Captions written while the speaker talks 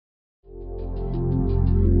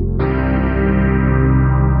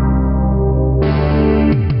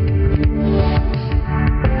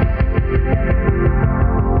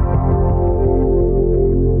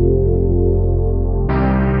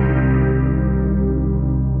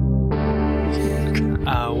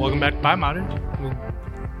Welcome back to Biomodded.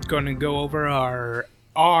 We're going to go over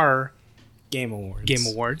our Game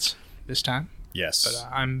Awards this time. Yes. But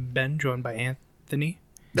I'm Ben, joined by Anthony.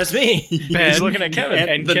 That's me. Ben, He's looking at Kevin.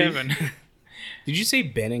 and Kevin. Did you say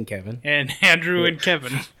Ben and Kevin? And Andrew and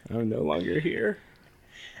Kevin. I'm no longer here.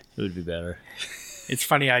 It would be better. It's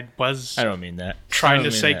funny, I don't mean that. trying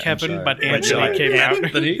to say Kevin, but Anthony came out.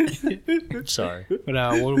 I'm sorry. But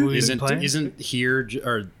what were we playing? Isn't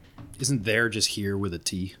there just here with a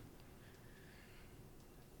T?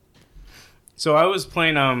 So I was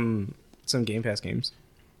playing some Game Pass games.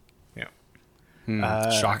 Yeah.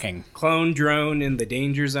 Shocking. Clone Drone in the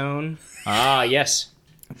Danger Zone. Ah, yes.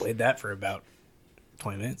 I played that for about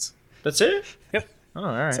 20 minutes. That's it? Yep. Oh,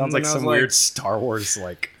 all right. Sounds like some weird Star Wars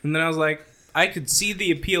And then I was like, I could see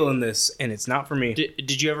the appeal in this, and it's not for me.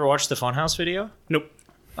 Did you ever watch the Funhouse video? Nope.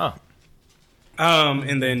 Oh.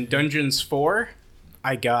 And then Dungeons 4,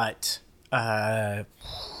 I got 5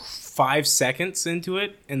 seconds into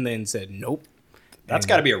it, and then said nope. That's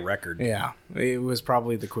got to be a record. Yeah, it was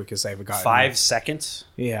probably the quickest I've gotten. 5 seconds?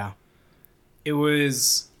 Yeah. It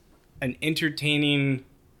was an entertaining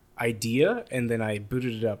idea, and then I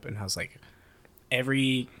booted it up, and I was like,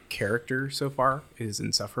 every character so far is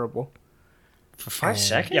insufferable. For 5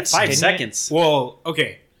 seconds? Yeah, 5 seconds. Well,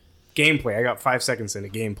 okay. Gameplay. I got 5 seconds into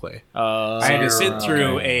gameplay. I had to sit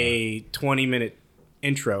through a 20-minute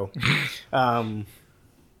intro. No,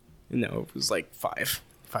 it was like 5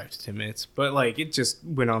 to 10 minutes. But like it just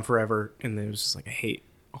went on forever, and then it was just like I hate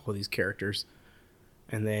all these characters.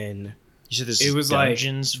 And then You said this it was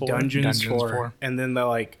Dungeons like 4? Dungeons 4, and then the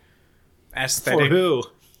like aesthetic. For who?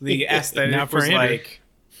 The aesthetic Not for was Andrew. like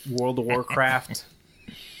World of Warcraft,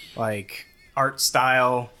 like art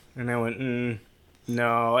style, and I went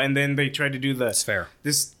no. And then they tried to do That's fair.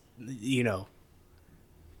 this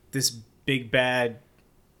big bad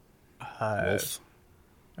Wolf.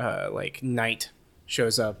 like knight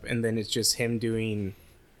shows up, and then it's just him doing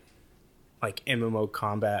like MMO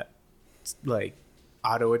combat, like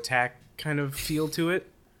auto attack kind of feel to it.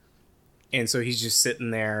 And so he's just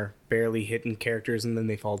sitting there barely hitting characters, and then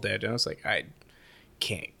they fall dead. And I was like, I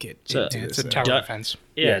can't get into It's this. a tower defense.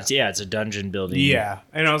 Yeah, it's a dungeon building. Yeah,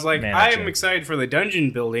 and I was like, Manager. I'm excited for the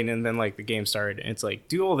dungeon building, and then like the game started, and it's like,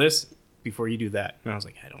 do all this before you do that. And I was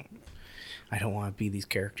like, I don't want to be these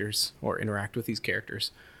characters or interact with these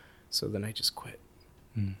characters. So then I just quit.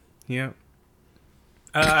 Yeah.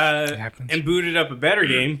 happens. And booted up a better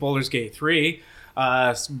game, Baldur's Gate 3.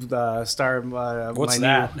 The star. What's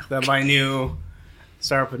my that? My new.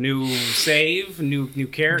 Start up a new save, new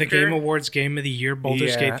character. The Game Awards Game of the Year,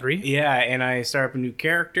 Baldur's Gate 3. Yeah, and I start up a new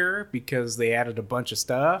character because they added a bunch of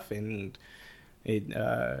stuff, and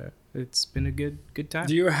it's been a good time.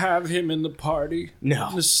 Do you have him in the party? No.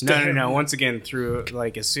 Once again,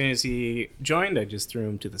 as soon as he joined, I just threw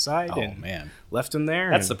him to the side Oh, and man. left him there.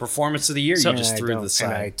 That's the performance of the year. You just threw to the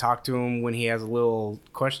And I side. talk to him when he has a little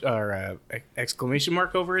question or exclamation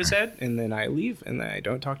mark over his head, and then I leave, and then I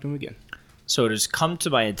don't talk to him again. So it has come to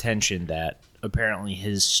my attention that apparently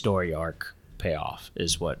his story arc payoff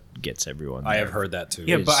is what gets everyone I there. have heard that too.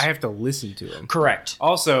 Yeah, but I have to listen to him. Correct.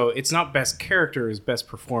 Also, it's not best character, it's best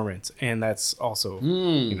performance, and that's also,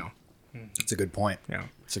 It's a good point. yeah.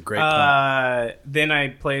 It's a great point. Then I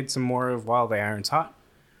played some more of While the Iron's Hot.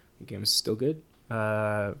 The game is still good.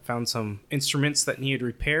 Found some instruments that needed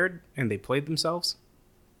repaired, and they played themselves.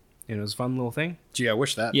 And it was a fun little thing. Gee, I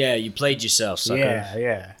wish that. Yeah, you played yourself, sucker.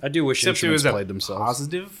 Yeah. I do wish Except it was instruments a played themselves.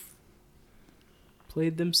 positive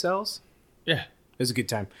played themselves. Yeah. It was a good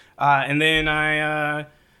time. And then I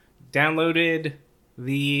downloaded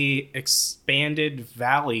the expanded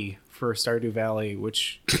Valley for Stardew Valley,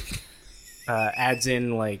 which adds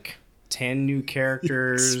in like 10 new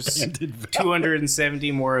characters, Expanded Valley.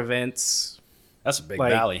 270 more events, That's a big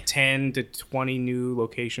like valley. 10 to 20 new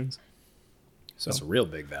locations. So That's a real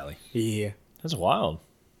big valley. yeah. That's wild.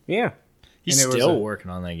 Yeah. He's And it was still a- working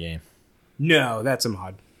on that game. No, that's a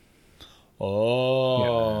mod.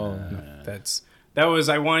 Oh. That was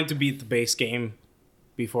I wanted to beat the base game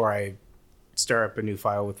before I start up a new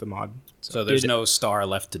file with the mod. So there's no star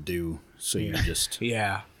left to do. So you just.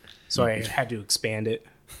 Yeah. So I had to expand it.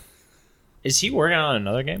 Is he working on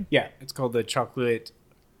another game? Yeah, it's called the Chocolate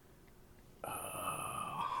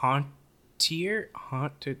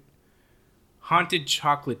Haunted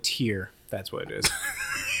Chocolatier. That's what it is.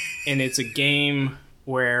 And it's a game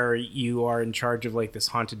where you are in charge of like this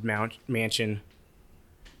haunted mansion,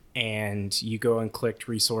 and you go and collect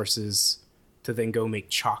resources to then go make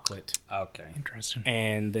chocolate, Okay. Interesting.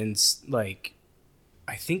 and then like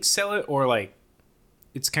I think sell it, or like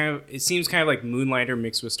it seems kind of like Moonlighter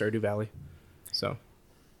mixed with Stardew Valley. So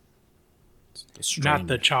Not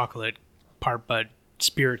the chocolate part, but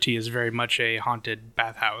Spirit Tea is very much a haunted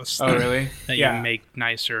bathhouse. Oh, really? That you make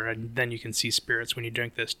nicer, and then you can see spirits when you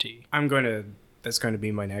drink this tea. That's going to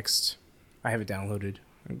be my next. I have it downloaded.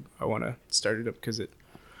 I want to start it up because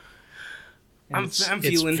I'm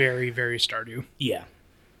feeling it's very, very Stardew. Yeah.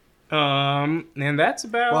 And that's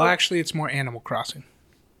about. Well, actually, it's more Animal Crossing.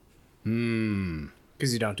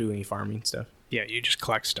 Because you don't do any farming stuff. Yeah, you just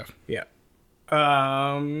collect stuff. Yeah.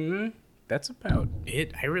 That's about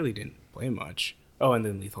it. I really didn't play much. Oh, and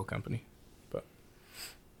then Lethal Company. But.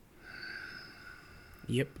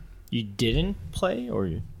 Yep. You didn't play, or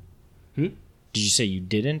did you say you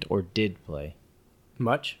didn't or did play?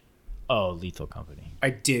 Much? Oh, Lethal Company. I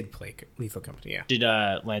did play Lethal Company, yeah. Did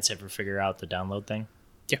Lance ever figure out the download thing?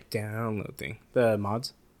 Yeah. Download thing. The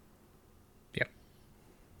mods? Yeah.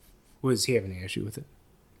 Was he having an issue with it?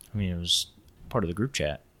 I mean, it was part of the group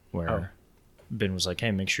chat where Ben was like,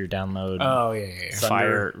 "Hey, make sure you download." Oh yeah.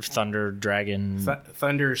 Thunder Dragon,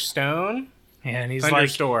 Thunderstone. And he's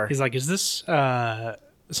Thunderstore. like, "Is this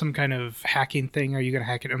some kind of hacking thing? Are you gonna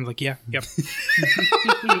hack it?" I'm like, "Yeah, yep.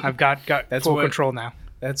 I've got That's full what- control now."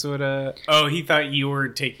 That's what. Oh, he thought you were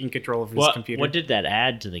taking control of his computer. What did that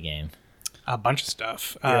add to the game? A bunch of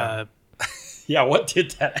stuff. Yeah. Yeah, what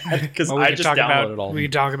did that add? Because Well, we I can just talk downloaded all of We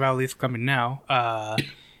them. can talk about Lethal Company now.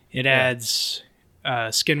 It adds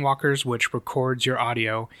skinwalkers, which records your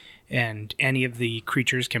audio, and any of the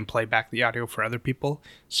creatures can play back the audio for other people,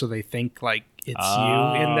 so they think like it's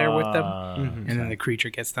you in there with them, and then the creature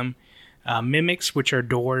gets them. Mimics, which are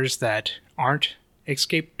doors that aren't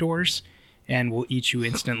escape doors, and will eat you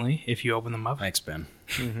instantly if you open them up. Thanks, Ben.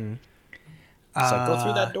 It's like, go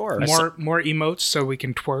through that door. More emotes, so we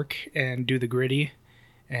can twerk and do the gritty,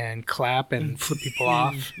 and clap and flip people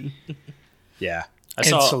off. Yeah. I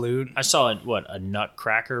And salute. I saw a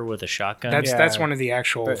nutcracker with a shotgun. That's one of the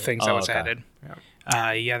actual things that was okay. added.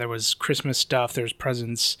 There was Christmas stuff. There's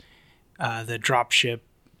presents. The dropship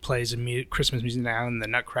plays Christmas music now, and the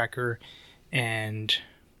Nutcracker, and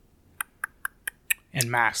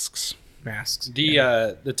masks.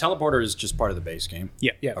 The teleporter is just part of the base game.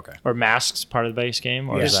 Yeah. Okay. or masks part of the base game,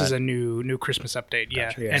 or This is is that a new Christmas update.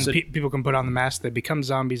 Yeah, Yeah. and So- people can put on the mask. They become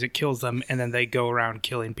zombies. It kills them, and then they go around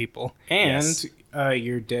killing people. And Yes.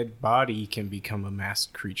 your dead body can become a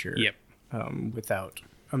masked creature. Yep. Without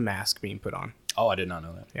a mask being put on. Oh, I did not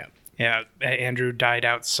know that. Yeah. Yeah, Andrew died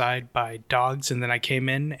outside by dogs, and then I came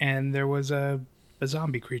in, and there was a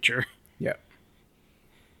zombie creature. Yeah.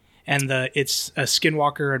 And it's a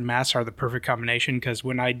skinwalker and mask are the perfect combination, because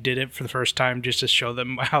when I did it for the first time just to show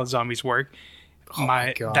them how zombies work,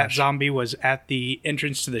 my gosh. that zombie was at the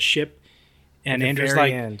entrance to the ship, and the Andrew's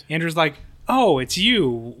very like, end. "Oh, it's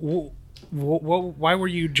you. Why were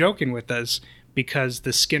you joking with us?" Because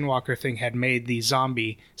the skinwalker thing had made the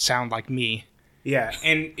zombie sound like me. Yeah,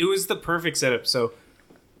 and it was the perfect setup. So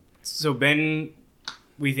Ben,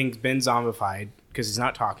 we think Ben's zombified because he's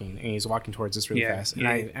not talking and he's walking towards us really fast. And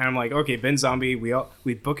I'm like, okay, Ben zombie.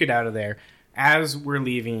 We book it out of there. As we're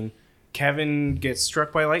leaving, Kevin gets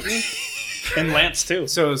struck by lightning. And Lance, too.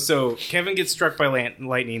 So Kevin gets struck by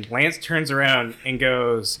lightning. Lance turns around and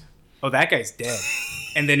goes, "Oh, that guy's dead,"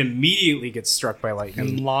 and then immediately gets struck by lightning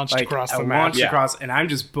And launched across the map. Launched Yeah. across, and I'm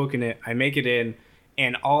just booking it. I make it in,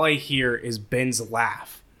 and all I hear is Ben's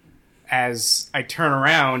laugh as I turn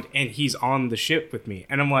around, and he's on the ship with me,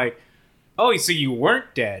 and I'm like, "Oh, so you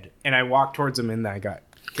weren't dead?" And I walk towards him, and then I got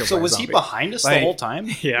killed. So by a was he zombie. behind us the Like, whole time?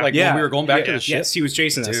 Yeah. Like when we were going back to the ship? Yes, he was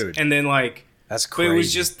chasing us, Dude. and then That's but crazy. it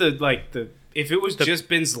was just the if it was just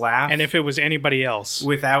Ben's laugh, And if it was anybody else,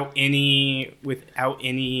 without any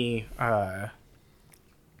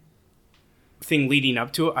thing leading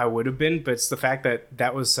up to it, I would have been. But it's the fact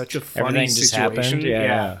that was such a funny Everything just situation. happened,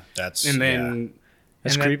 yeah. That's and then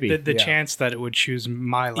That's and creepy. The Yeah. chance that it would choose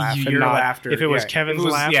my laugh and your not, laughter. if it was yeah. Kevin's If it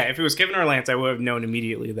was- laugh, Yeah, if it was Kevin or Lance, I would have known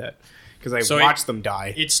immediately that because I So watched them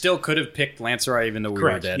die. it still could have picked Lance or I even though we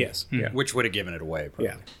Correct, were dead. yes. Yeah. Which would have given it away, probably.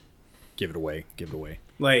 Yeah. Give it away. Give it away.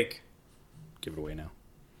 Like, Give it away now.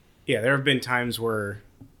 yeah, there have been times where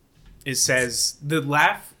it says the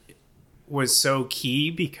laugh was so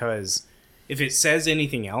key because if it says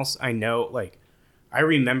anything else, I know, like, I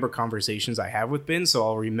remember conversations I have with Ben, so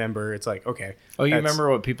I'll remember. It's like, okay. Oh, you that's- remember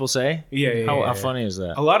what people say? Yeah. How funny is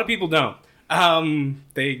that? A lot of people don't.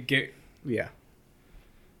 They get,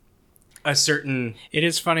 a certain. it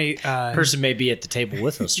is funny. Person may be at the table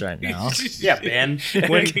with us right now. Yeah, Ben.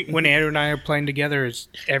 when Andrew and I are playing together,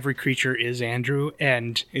 every creature is Andrew.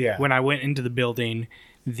 And Yeah. when I went into the building,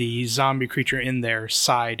 the zombie creature in there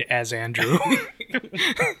sighed as Andrew,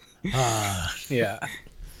 Yeah.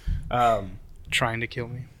 trying to kill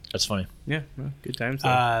me. That's funny. Yeah, well, good times.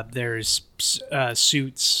 There's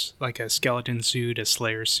suits, like a skeleton suit, a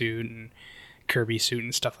Slayer suit, and Kirby suit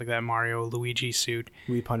and stuff like that. Mario, Luigi suit.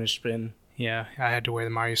 We punished Ben. Yeah, I had to wear the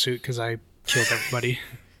Mario suit because I killed everybody.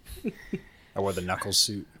 I wore the Knuckles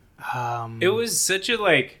suit. It was such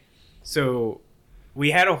a so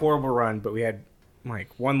we had a horrible run, but we had like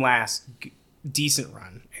one last decent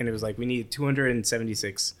run, and it was like we needed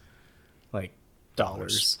 $276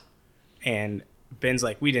 dollars, and Ben's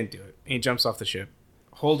like, we didn't do it, and he jumps off the ship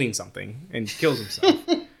holding something and kills himself.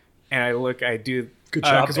 And I do good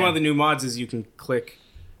job, because one of the new mods is you can click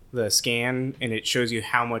the scan and it shows you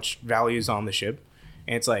how much value is on the ship,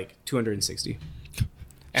 and it's like 260.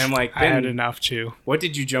 And I'm like, I had enough too. What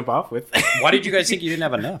did you jump off with? Why did you guys think you didn't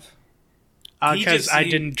have enough? Because I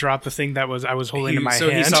didn't drop the thing that I was holding in my hand.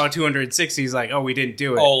 So he saw 260. He's like, "Oh, we didn't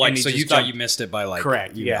do it." Oh, and so you thought you missed it by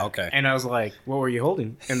correct? Yeah. Okay. And I was like, "What were you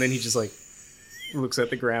holding?" And then he just looks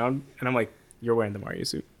at the ground, and I'm like, "You're wearing the Mario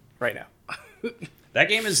suit right now." That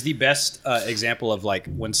game is the best example of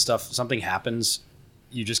when something happens,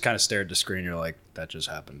 you just kind of stare at the screen. You're like, "That just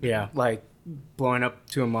happened." Yeah, like blowing up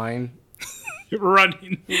to a mine,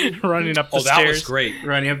 running up the stairs. That was great.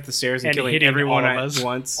 running up the stairs and killing hitting everyone all of at us.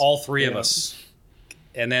 once. All three of us.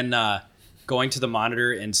 And then going to the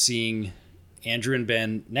monitor and seeing Andrew and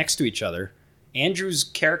Ben next to each other. Andrew's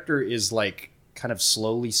character is kind of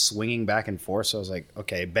slowly swinging back and forth. So I was like,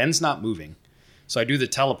 okay, Ben's not moving. So I do the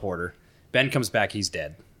teleporter. Ben comes back. He's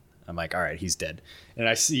dead. I'm like, all right, he's dead. And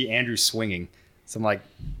I see Andrew swinging. So I'm like,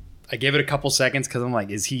 I give it a couple seconds because I'm like,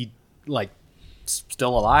 is he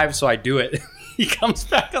still alive? So I do it. He comes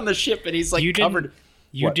back on the ship and he's covered.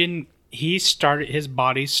 His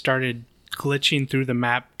body started glitching through the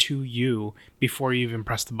map to you before you even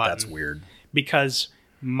pressed the button. That's weird. Because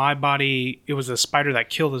my body, it was a spider that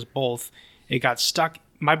killed us both. It got stuck.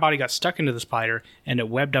 My body got stuck into the spider and it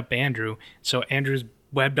webbed up Andrew. So Andrew's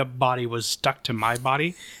webbed up body was stuck to my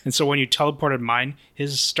body. And so when you teleported mine,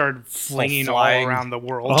 his started flinging all around the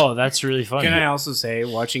world. Oh, that's really funny. Can I also say,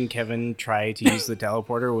 watching Kevin try to use the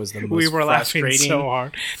teleporter was the most we were laughing so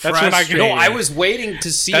hard. That's when I was waiting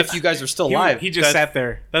to see if you guys are still alive. He just sat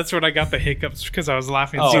there. That's when I got the hiccups because I was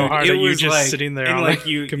laughing so hard. It That you was just sitting there and on the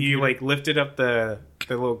you computer. lifted up the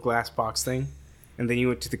little glass box thing, and then you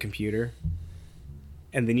went to the computer.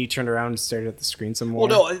 And then you turned around and stared at the screen some more.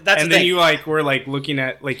 Well, no, that's and the then thing. you were looking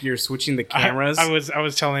at you're switching the cameras. I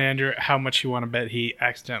was telling Andrew how much you want to bet he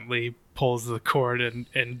accidentally pulls the cord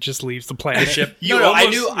and just leaves the planet. I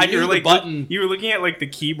knew the button. You were looking at the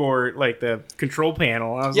keyboard, the control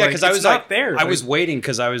panel. I was because I was not there. I was waiting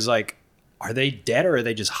because I was like, are they dead or are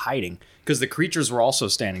they just hiding? Because the creatures were also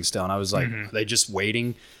standing still, and I was like, are they just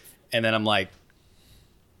waiting? And then I'm like.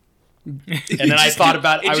 And then I thought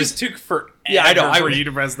about it. It just took forever I know, for you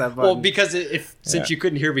to press that button. Well, because since you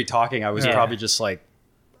couldn't hear me talking, I was probably just like,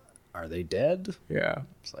 are they dead? Yeah.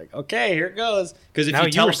 It's like, okay, here it goes. Because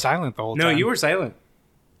if you were silent the whole time. No, you were silent.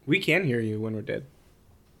 We can hear you when we're dead.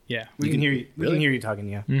 Yeah. We can hear you. We can hear you talking,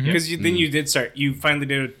 yeah. Because then you did start. You finally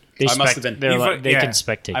did. I must have been. They can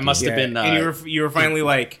spectate. I must have been. And you were finally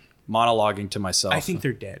monologuing to myself. I think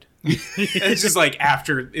they're dead. It's just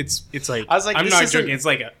after it's like I was like, I'm not joking. It's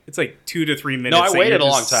like 2 to 3 minutes. No, I waited a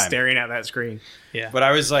long time staring at that screen. Yeah, but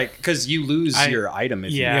I was like, because you lose your item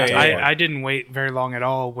if you I didn't wait very long at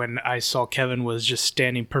all when I saw Kevin was just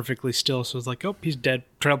standing perfectly still. So I was like, oh, he's dead.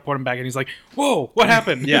 Teleport him back, and he's like, whoa, what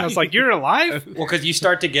happened? Yeah, I was like, you're alive. Well, because you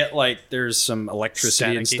start to get there's some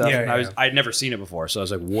electricity and stuff. Yeah, and I'd never seen it before, so I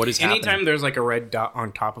was like, what is happening? Anytime there's a red dot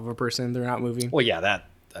on top of a person, they're not moving. Well, yeah, that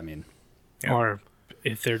I mean. Yeah. Or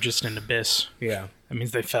if they're just in an abyss. Yeah. That means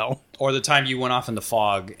they fell. Or the time you went off in the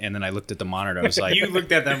fog and then I looked at the monitor. I was like... You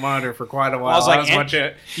looked at that monitor for quite a while. I was like...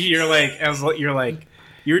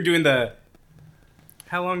 You're doing the...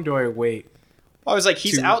 How long do I wait? I was like,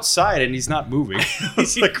 he's outside and he's not moving. I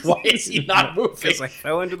was like, why is he not moving? Because I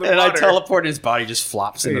fell into the water. water. And I teleported, his body just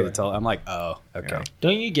flops into the I'm like, oh, okay. Yeah.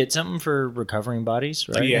 Don't you get something for recovering bodies,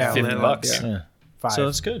 right? Yeah. $50. Yeah. 5. So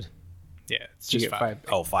that's good. Yeah, it's just $5.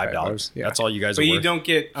 Oh, $5. Yeah. That's all you guys are But worth. you don't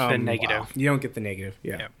get the negative. Wow. You don't get the negative.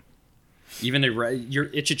 Yeah. Even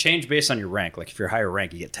it should change based on your rank. Like if you're higher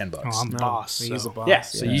rank, you get $10. Oh, I'm boss. So. He's a boss. Yeah.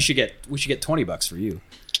 So we should get $20 for you.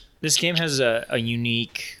 This game has a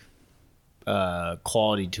unique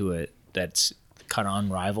quality to it that's kind of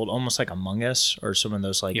unrivaled, almost like Among Us or some of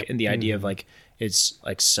those, like, in the idea of like, it's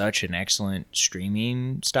like such an excellent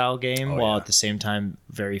streaming style game while at the same time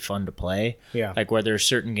very fun to play. Yeah. Like where there's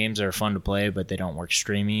certain games that are fun to play, but they don't work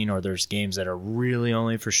streaming, or there's games that are really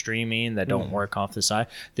only for streaming that don't work off the side.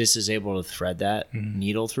 This is able to thread that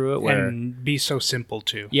needle through it and be so simple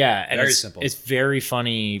too. Yeah, and Very simple. It's very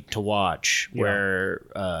funny to watch. Where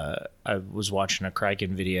I was watching a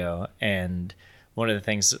Kraken video, and one of the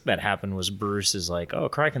things that happened was Bruce is like, "Oh,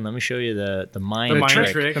 Kraken, let me show you the mind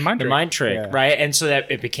trick. The mind trick. Yeah. Right?" And so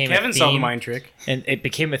that it became Kevin a theme, saw the mind trick. and it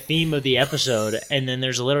became a theme of the episode. And then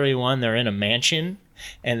there's literally one, they're in a mansion,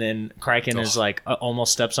 and then Kraken is like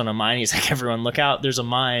almost steps on a mine. He's like, "Everyone, look out! There's a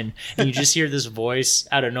mine!" And you just hear this voice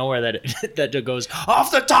out of nowhere that goes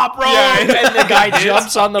off the top rope, and the guy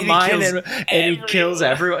jumps on the mine and he kills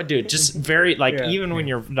everyone. Dude, just very like even when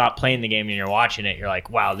you're not playing the game and you're watching it, you're like,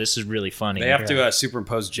 "Wow, this is really funny." They have to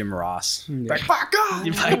superimpose Jim Ross. Like, fuck off!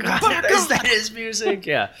 You're like, is that his music?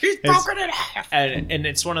 Yeah, He's broken it in half. and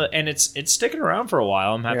it's one of the, and it's sticking around for a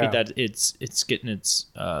while. I'm happy Yeah. that it's getting its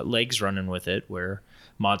legs running with it, where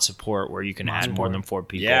mod support, where you can add more than 4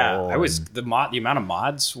 people. Yeah, I was the amount of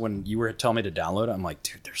mods when you were telling me to download it. I'm like,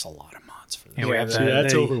 dude, there's a lot of mods for this. And we have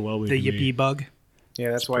that's the overwhelming The to me. yippee bug.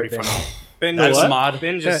 Yeah, that's why pretty Ben That's just, mod.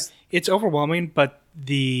 Ben just It's overwhelming, but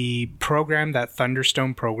the program, that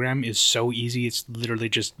Thunderstone program, is so easy. It's literally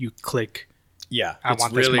just you click. Yeah, I it's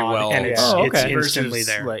want really this mod, well. and it's, Oh, it's okay. instantly versus,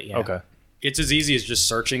 there. like, yeah. Okay. It's as easy as just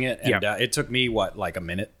searching it, and Yep. it took me like a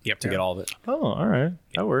minute to get all of it. Oh, all right,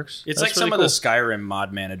 that works. It's That's like some really of the Skyrim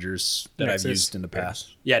mod managers that Nexus. I've used in the past.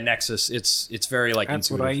 Yeah, Nexus. It's very like That's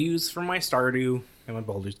intuitive. what I use for my Stardew and my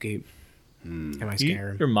Baldur's Gate and my cool.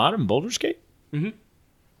 Skyrim. You're mod in Baldur's Gate?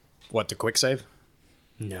 What, to quick save?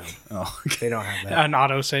 No, Oh, they don't have that. An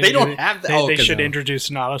autosave. They don't have that. They, Oh, they 'cause should no. introduce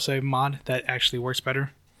an autosave mod that actually works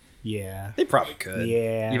better. Yeah. they probably could.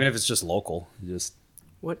 Yeah. Even if it's just local. Just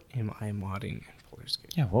What am I modding in Baldur's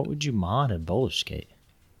Gate? Yeah, what would you mod in Baldur's Gate?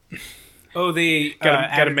 Oh, they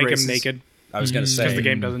Gotta added make races. him naked I was gonna because say, the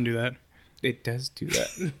game doesn't do that. It does do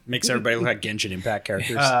that. makes everybody look like Genshin Impact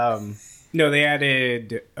characters. No, they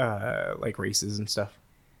added like races and stuff.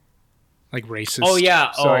 Like racist. Oh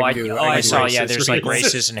yeah. So I can do- I I can saw. do Yeah, racist there's like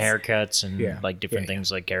races. races and haircuts and Yeah. like different Yeah. things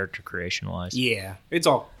like character creation wise. Yeah, it's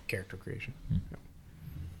all character creation.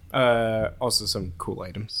 Also some cool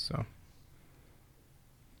items. So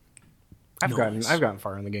I've gotten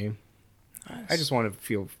far in the game. I just want to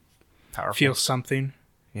feel powerful. Feel something.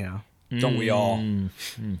 Yeah. Don't we all?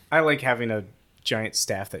 I like having a giant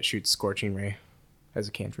staff that shoots Scorching Ray as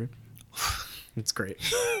a cantrip. It's great.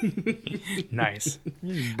 Nice.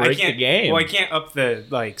 Break the game. Well, I can't up the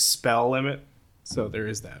like spell limit, so there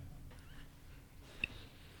is that.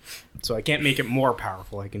 So I can't make it more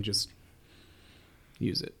powerful. I can just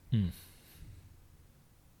use it.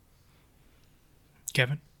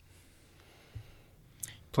 Kevin?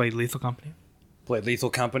 Played Lethal Company? Played Lethal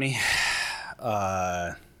Company.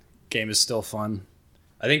 Game is still fun.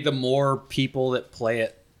 I think the more people that play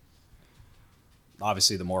it,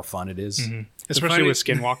 obviously the more fun it is. Especially funny- with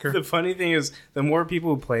Skinwalker. The funny thing is, the more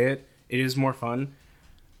people who play it, it is more fun.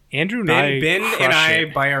 Andrew and Ben crush and I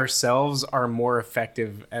it. by ourselves are more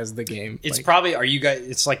effective as the game. It's Like- probably, are you guys,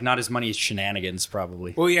 it's like not as many shenanigans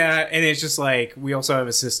probably. well, yeah, and it's just like we also have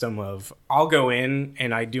a system of I'll go in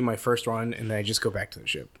and I do my first run and then I just go back to the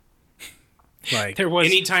ship. Like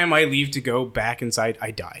anytime I leave to go back inside,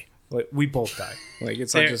 I die. Like we both die. Like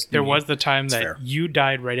it's not just there me. was the time that fair. you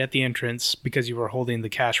died right at the entrance because you were holding the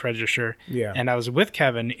cash register. Yeah. And I was with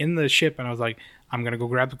Kevin in the ship and I was like, I'm going to go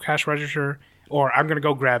grab the cash register or I'm going to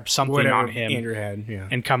go grab something whatever on him Andrew had. Yeah.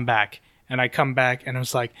 and come back. And I come back and I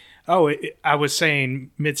was like, I was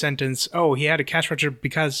saying mid-sentence, oh, he had a cash register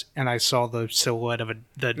because, and I saw the silhouette of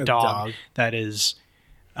the dog that is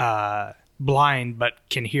blind but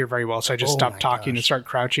can hear very well. So I just stopped talking and start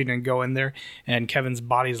crouching and go in there. And Kevin's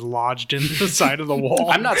body's lodged in the side of the wall.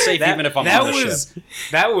 I'm not safe even if I'm on the ship.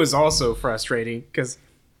 That was also frustrating because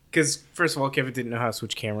first of all, Kevin didn't know how to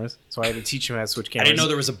switch cameras, so I had to teach him how to switch cameras. didn't know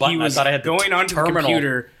there was a button. He was I thought I had the going onto the terminal.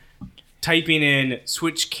 computer, typing in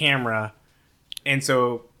switch camera, and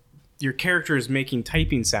so your character is making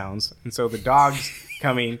typing sounds, and so the dog's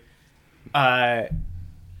coming.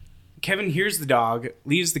 Kevin hears the dog,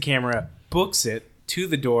 leaves the camera, books it to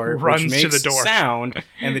the door, Runs which to makes the door. sound,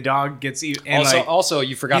 and the dog gets and Also,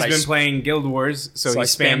 you forgot he's been playing Guild Wars, so he's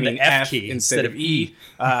I spammed spamming the F F key instead of E,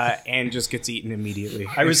 and just gets eaten immediately.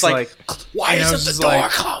 I was like, why and I isn't was the just door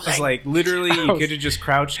like, closing? I was like, literally, you could have just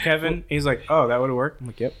crouched Kevin. And he's like, oh, that would have worked. I'm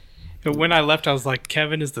like, yep. But when I left, I was like,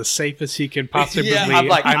 Kevin is the safest he can possibly Yeah, be. I'm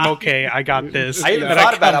like, okay. I got this. I even And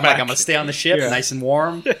thought about it. come I'm like, back. I'm going to stay on the ship Yeah. nice and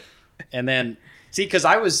warm. And then See, because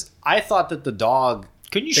I thought that the dog.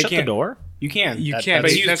 Couldn't you shut the door? You can. You That- can,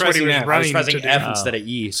 that's- but he was that's what he pressing was F. I was I was running pressing to F do. instead of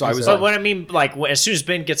E, so I was But like, what I mean, like, as soon as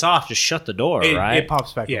Ben gets off, just shut the door, right? It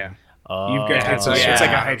pops back Yeah. up. Oh, You've got it's yeah. like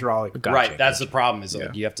a hydraulic. Gotcha. right. That's the problem. Is Yeah.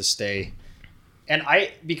 like you have to stay. And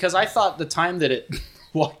because I thought the time that it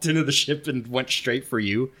walked into the ship and went straight for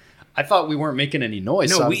you, I thought we weren't making any noise.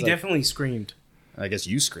 No, so I we was like- definitely screamed. I guess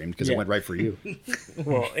you screamed because Yeah. it went right for you.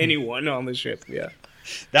 Well, anyone on the ship, yeah.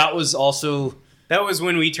 That was also. That was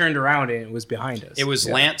when we turned around and it was behind us. It was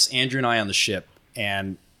Yeah. Lance, Andrew, and I on the ship,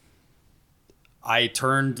 and I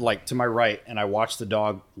turned like to my right, and I watched the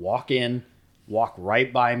dog walk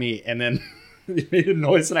right by me, and then it made a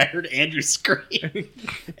noise, and I heard Andrew scream,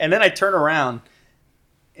 and then I turn around,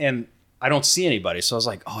 and I don't see anybody, so I was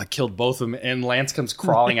like, "Oh, I killed both of them," and Lance comes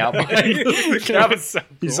crawling out behind me. That was so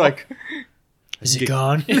He's cool. like, Is he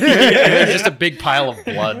gone? and there's just a big pile of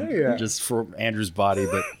blood Yeah. just for Andrew's body,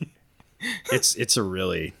 but it's a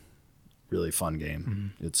really, really fun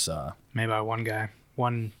game. It's made by one guy,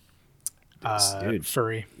 one dude.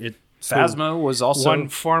 furry, Phasma was also one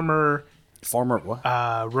former former what?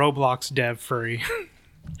 Roblox dev furry.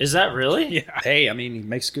 Is that really? Yeah. Hey, I mean, he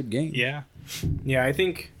makes good games. Yeah. Yeah, I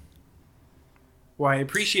think what I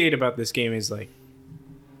appreciate about this game is like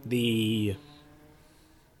the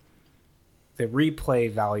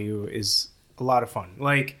replay value is a lot of fun.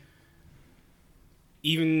 Like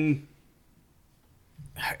even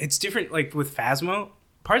it's different like with Phasmo.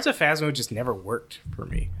 Parts of Phasmo just never worked for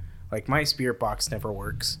me. Like my spirit box never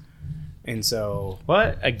works. And so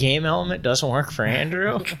What? A game element doesn't work for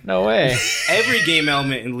Andrew? No way. every game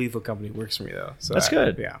element in Lethal Company works for me though. So That's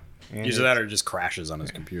good. Yeah. And Either that or it just crashes on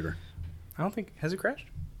his computer. I don't think has it crashed?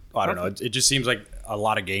 Oh, I don't know. It just seems like a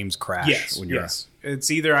lot of games crash. Yes, when you're, yes.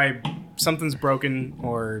 It's either something's broken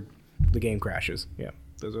or the game crashes. Yeah,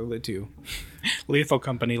 those are the two. Lethal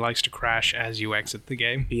Company likes to crash as you exit the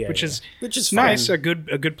game, Yeah, which yeah. is Which nice. fine.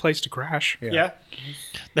 A good place to crash. Yeah.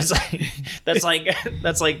 That's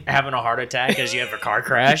like having a heart attack as you have a car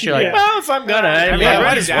crash. You're like, Yeah. well, if I'm gonna, I mean, yeah, I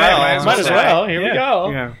might as die, well. Might as well. Here we go.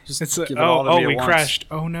 Yeah, Just It's give it all to me at we once. crashed.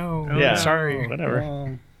 Oh no. Yeah. Sorry.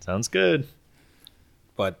 Whatever. Sounds good.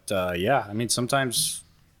 But yeah, I mean, sometimes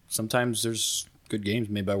there's good games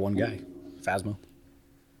made by one guy. Phasmo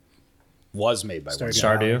was made by one guy.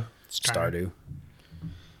 Stardew. Stardew.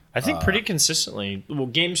 I think pretty consistently. Well,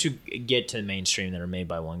 games who get to the mainstream that are made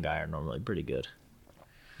by one guy are normally pretty good.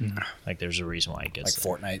 Like, there's a reason why it Like gets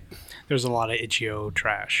there. Fortnite. There's a lot of itch.io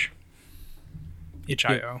trash.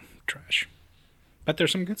 Itch.io trash. But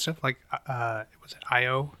there's some good stuff like was it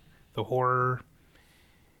IO, the horror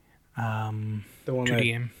the one 2D that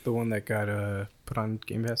game. the one that got put on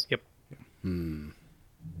Game Pass. Yep.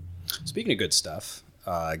 Speaking of good stuff,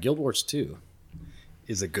 Guild Wars 2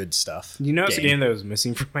 is a good stuff. You know, it's a game that was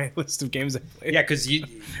missing from my list of games I played. Yeah, because you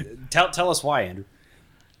tell us why, Andrew.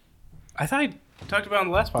 I thought I talked about it on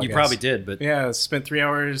the last podcast. You probably did, but Yeah, I spent 3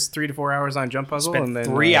 to 4 hours on Jump Puzzle, spent and then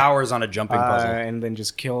 3 hours on a jumping puzzle. and then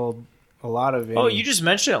just killed a lot of it. Oh, you just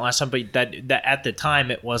mentioned it last time, but that at the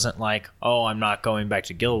time it wasn't like, oh, I'm not going back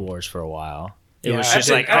to Guild Wars for a while. It Yeah, was I just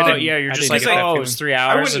did- like, I oh did- yeah, you're I just did like, get that oh, feeling. it's 3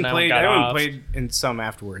 I hours and wouldn't I play. got I wouldn't off. play in some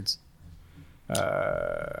afterwards.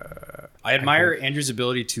 I admire Andrew's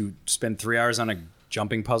ability to spend 3 hours on a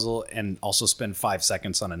jumping puzzle and also spend 5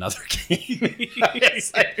 seconds on another game.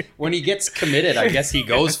 It's like, when he gets committed, I guess he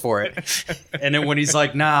goes for it. And then when he's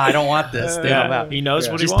like, nah, I don't want this, then I'm out. He knows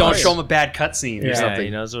what he Just wants. don't show him a bad cutscene or Yeah, something. he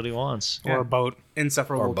knows what he wants. Or a boat.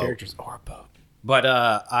 Insufferable Or boat. characters or a boat. But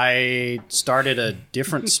I started a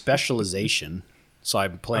different specialization. So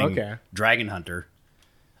I'm playing Okay. Dragon Hunter.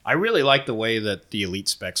 I really like the way that the elite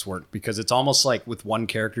specs work because it's almost like with one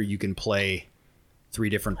character you can play 3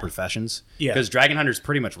 different professions. Yeah. Because Dragon Hunter is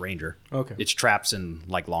pretty much ranger. Okay. It's traps in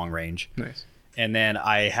like long range. Nice. And then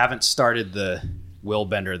I haven't started the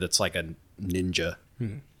Willbender that's like a ninja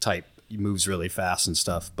type. He moves really fast and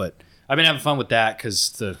stuff. But I've been having fun with that because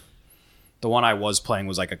the one I was playing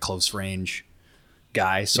was like a close range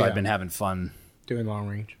guy. So Yeah. I've been having fun. Doing long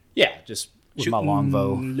range. Yeah, just with my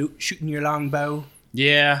longbow. Shooting your longbow.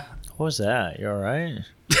 Yeah. What was that? You all right?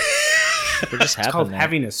 What just It's called happened?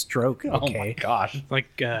 having a stroke. Oh my Okay. gosh.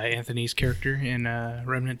 Like Anthony's character in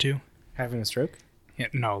Remnant 2. Having a stroke? Yeah,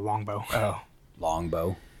 no, longbow. Oh.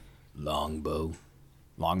 Longbow.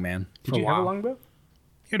 Long man. Did For a you have a while. longbow?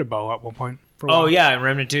 He had a bow at one point. For a Oh while. yeah, in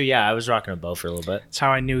Remnant 2, yeah, I was rocking a bow for a little bit. That's how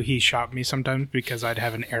I knew he shot me sometimes because I'd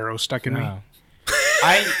have an arrow stuck in me. Oh.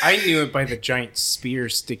 I knew it by the giant spear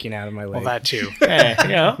sticking out of my leg. Well, that too. Hey, you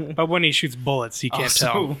know, But when he shoots bullets, you can't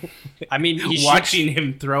tell. I mean, he watching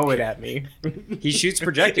him throw it at me. He shoots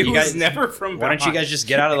projectile. It You was guys, never from why don't you behind. guys just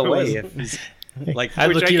get out of the It way? was- Like,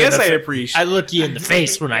 Which I guess I appreciate. I look you in the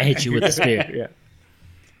face when I hit you with the spear. Yeah.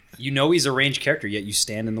 you know he's a ranged character, yet you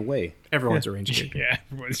stand in the way. Everyone's a ranged character. Yeah,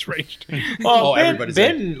 everyone's ranged. Well, everybody's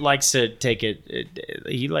Ben likes to take it.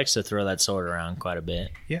 He likes to throw that sword around quite a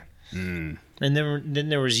bit. Yeah. And then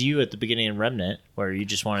there was you at the beginning of Remnant, where you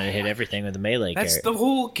just wanted to hit everything with a melee. That's the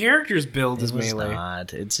whole character's build is It was melee.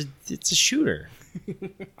 not. It's a shooter.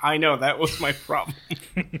 I know, that was my problem.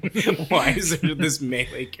 Why is there this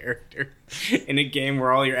melee character in a game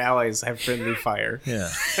where all your allies have friendly fire? Yeah.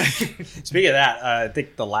 Speaking of that, I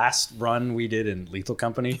think the last run we did in Lethal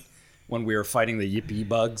Company, when we were fighting the yippee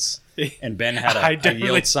bugs, and Ben had I a definitely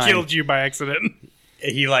yield sign. killed you by accident.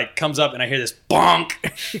 He like comes up and I hear this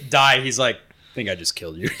bonk die. He's like, I think I just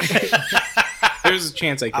killed you. There's a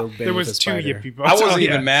chance I killed Ben There with was a two spider. yippee bugs. I wasn't Oh,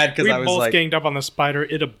 even mad because We I was both like, ganged up on the spider.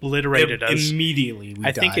 It obliterated us. Immediately, we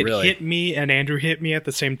I think died. it Really? hit me and Andrew hit me at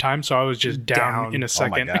the same time, so I was just down in a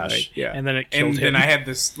second. gosh. Yeah. And then it killed And him. then I had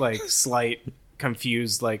this like slight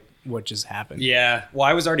confused like what just happened. yeah. Well,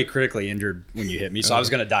 I was already critically injured when you hit me, so I was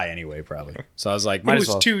gonna die anyway, probably. So I was like, might It as was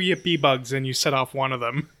well. two yippee bugs, and you set off one of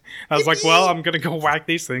them. I was like, well, I'm going to go whack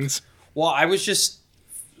these things. Well, I was just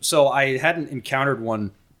so I hadn't encountered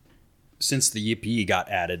one since the yippee got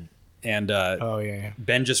added, and Oh yeah.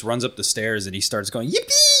 Ben just runs up the stairs and he starts going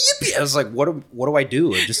yippee yippee. I was like, what do I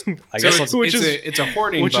do? I just I So guess it's, I'll, it's a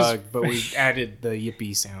hoarding which is- bug, but we added the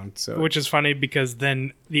yippee sound. So Which is funny because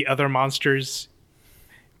then the other monsters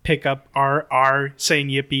pick up our saying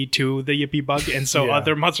yippee to the yippee bug, and so Yeah.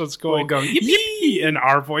 other monsters going, We'll go, yippee in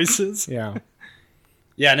our voices. yeah.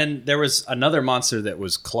 yeah. And then there was another monster that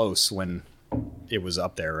was close when it was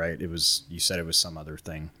up there, right? It was you said it was some other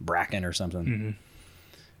thing, bracken or something. And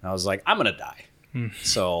I was like, I'm gonna die.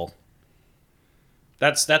 So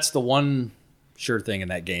that's the one sure thing in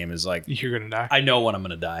that game is like You're going to die. I know when I'm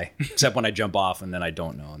gonna die, except when I jump off and then I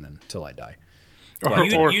don't know, and then till I die.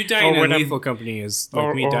 You dying when in I'm- Lethal Company is like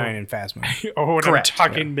or- me or- dying in Phasma. or when Correct, I'm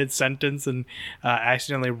talking mid-sentence and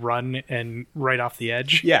accidentally run and right off the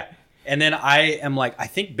edge. Yeah. And then I am like, I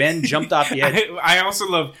think Ben jumped off the edge. I also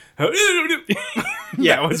love.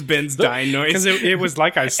 That was Ben's dying noise. Because it was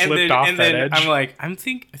like I slipped off and that then edge. I'm like, I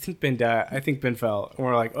think Ben died. I think Ben fell. And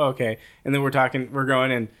we're like, oh, okay. And then we're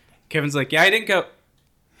going, and Kevin's like, yeah, I didn't go.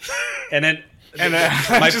 And then And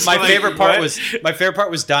my just favorite part what?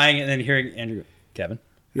 was dying and then hearing Andrew, Kevin.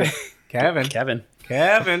 Kevin.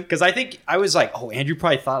 Because I think I was like, oh, Andrew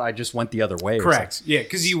probably thought I just went the other way. or Correct. Yeah,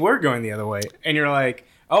 because you were going the other way, and you're like,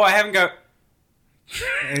 oh, I haven't got.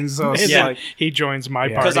 And so it's And Yeah. then he joins my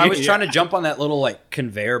Yeah. party. Because I was trying to jump on that little like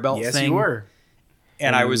conveyor belt yes, thing. you were.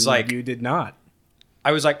 And I was like, you did not.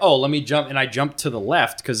 oh, let me jump. And I jumped to the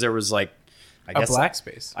left because there was like, I A guess black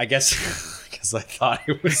space. I guess because I thought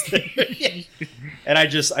it was there. And I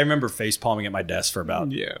remember face palming at my desk for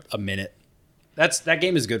about a minute. That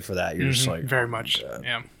game is good for that. You're just like very much.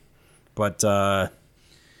 Yeah. But I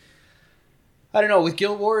don't know, with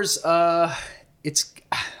Guild Wars, it's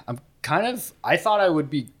I thought I would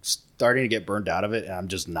be starting to get burned out of it, and I'm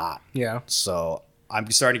just not. Yeah. So I'm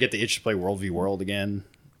starting to get the itch to play World v World again.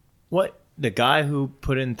 What? The guy who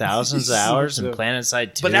put in thousands of hours in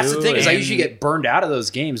PlanetSide 2? But that's the thing is I and usually get burned out of those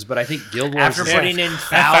games, but I think Guild Wars after is putting in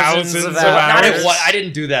Thousands thousands of of hours. not hours. at one, I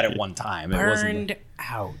didn't do that at one time. It wasn't Burned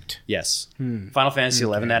out. yes. Final Fantasy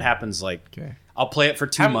 11 that happens like Okay. I'll play it for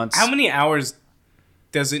 2 months. How many hours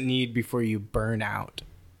does it need before you burn out?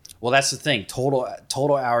 Well, that's the thing.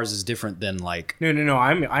 Total hours is different than like No.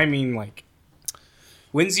 I mean, like,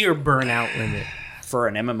 when's your burnout limit? for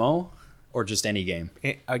an MMO or just any game.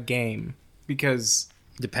 A game, because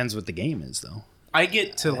Depends what the game is though. I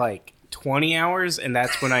get to like 20 hours, and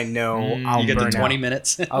that's when I know I'll You get burn to 20 out.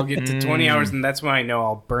 minutes. I'll get to 20 hours, and that's when I know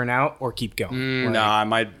I'll burn out or keep going. Like, No, I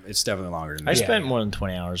might. It's definitely longer than I that. spent more than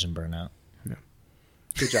 20 hours in Burnout.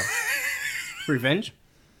 Good job. Revenge?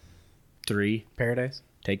 3, Paradise?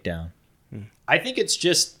 Takedown. I think it's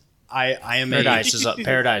just I am Paradise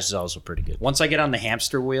is also pretty good. once I get on the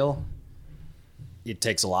hamster wheel, it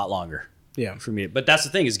takes a lot longer Yeah. for me. But that's the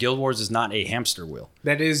thing is Guild Wars is not a hamster wheel.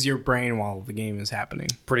 That is your brain while the game is happening.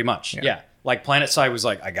 Pretty much. Yeah. Like PlanetSide was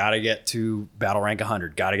like, I gotta get to battle rank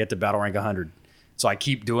 100. Gotta get to battle rank 100. So I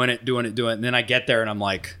keep doing it. And then I get there and I'm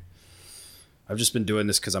like, I've just been doing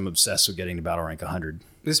this because I'm obsessed with getting to battle rank 100.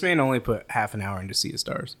 This man only put half an hour into Sea of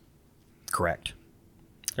Stars. Correct.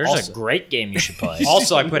 There's Also- a great game you should play.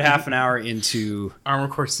 Also, I put half an hour into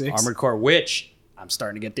Armored Core 6. Armored Core, which I'm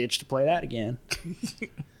starting to get the itch to play that again.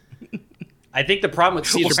 I think the problem with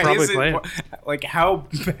Sea of Why Stars, probably is it- play it. Like, how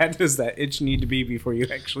bad does that itch need to be before you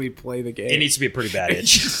actually play the game? it needs to be a pretty bad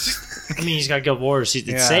itch. I mean, he's got Guild Wars. It's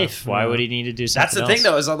Yeah. safe. Why would he need to do something That's the thing, else?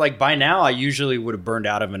 though, is that, like by now I usually would have burned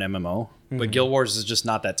out of an MMO But Guild Wars is just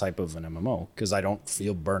not that type of an MMO because I don't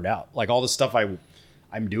feel burned out. Like all the stuff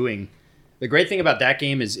I'm doing. The great thing about that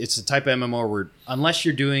game is it's the type of MMO where unless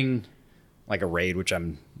you're doing like a raid, which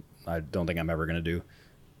I don't think I'm ever gonna do.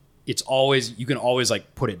 It's always you can always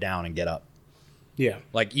like put it down and get up. Yeah.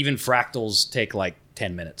 Like even fractals take like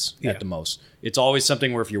 10 minutes at the most. It's always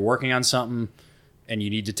something where if you're working on something and you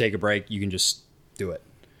need to take a break, you can just do it.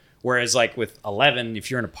 Whereas like with 11, if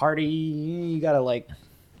you're in a party, you gotta like,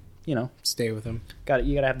 stay with them.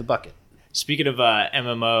 You gotta have the bucket. Speaking of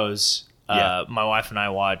MMOs, my wife and I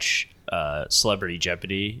watch Celebrity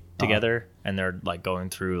Jeopardy together, and they're like going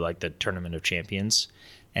through like the Tournament of Champions,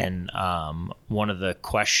 and one of the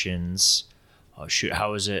questions,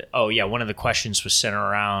 how was it? Oh yeah, one of the questions was centered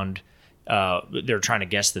around they're trying to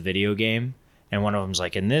guess the video game, and one of them's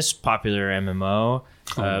like, in this popular MMO,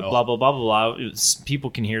 blah blah blah blah blah, people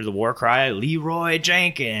can hear the war cry, Leroy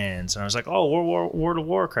Jenkins, and I was like, oh, World of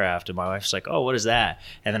Warcraft, and my wife's like, oh, what is that?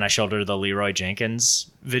 And then I showed her the Leroy Jenkins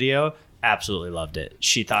video. Absolutely loved it.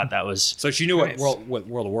 She thought that was so. She knew what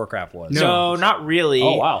World of Warcraft was. No, not really.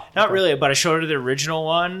 Oh wow, not really. But I showed her the original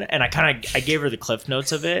one, and I gave her the cliff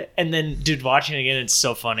notes of it, and then watching it again, it's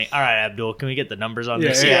so funny. All right, Abdul, can we get the numbers on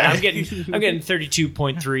this? Yeah, I'm getting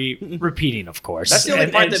 32.3 repeating, of course. That's the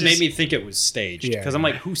only part that made me think it was staged because I'm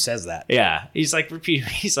like, who says that? Yeah, he's like repeating.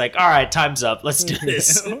 He's like, all right, time's up. Let's do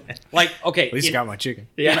this. Like, okay, At least you got my chicken.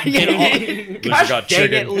 Yeah. Gosh,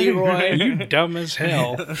 dang it, Leroy. You dumb as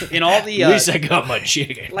hell. In all the at least I got my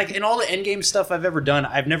chicken. Like in all the endgame stuff I've ever done,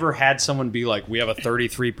 I've never had someone be like, "We have a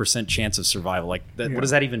 33% chance of survival." Like, what does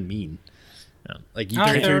that even mean? Like, you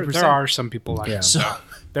there are some people like that. So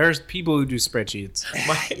There's people who do spreadsheets.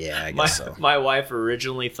 I guess so. My wife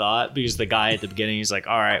originally thought, because the guy at the beginning, he's like,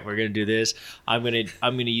 all right, we're gonna do this. I'm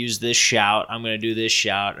gonna use this shout. I'm gonna do this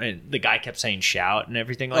shout. And the guy kept saying shout and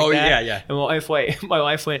everything like that. yeah. And my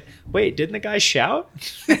wife went, wait, didn't the guy shout?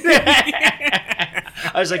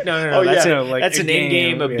 I was like, no. That's an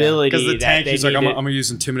in-game ability. Because the tank, he's like, I'm needed. gonna use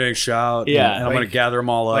intimidating shout. Yeah. And I'm gonna gather them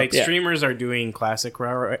all up. Like streamers are doing classic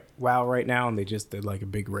WoW right now, and they just did like a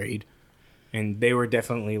big raid, and they were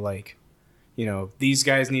definitely like, these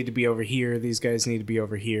guys need to be over here. These guys need to be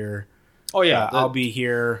over here. Oh yeah, I'll be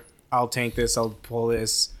here. I'll tank this. I'll pull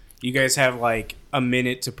this. You guys have like a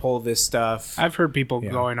minute to pull this stuff. I've heard people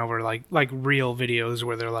going over like real videos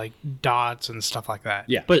where they're like dots and stuff like that.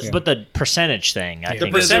 Yeah, but the percentage thing, I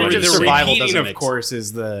think, percentage of the survival repeating, doesn't of course,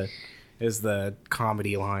 is the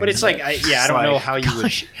comedy line. But it's like, I don't know how you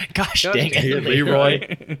would. Gosh dang it,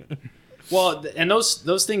 Leroy. Well, and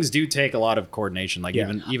those things do take a lot of coordination. Like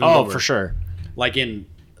even for sure. Like in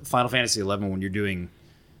Final Fantasy XI, when you're doing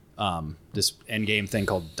this end game thing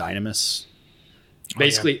called Dynamis.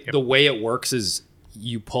 Basically, the way it works is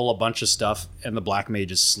you pull a bunch of stuff, and the black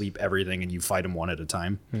mages sleep everything, and you fight them one at a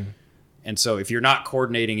time. And so, if you're not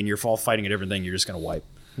coordinating and you're all fighting at everything, you're just going to wipe.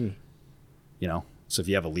 So if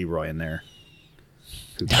you have a Leroy in there,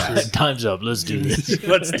 time's up. Let's do this.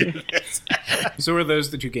 Let's do this. So are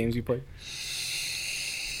those the two games you played?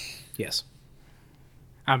 Yes.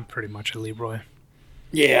 I'm pretty much a Leroy.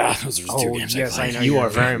 Yeah, those are the two games. Yes, I know You are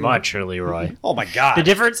very much a Leroy. Oh my god! The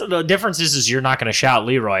difference is you're not going to shout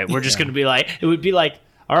Leroy. We're just going to be like, it would be like,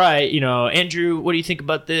 all right, Andrew, what do you think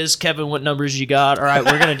about this? Kevin, what numbers you got? All right,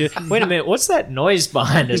 we're going to do. Wait a minute, what's that noise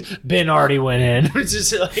behind us? Ben already went in. It's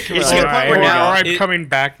just like, to the point where now I'm coming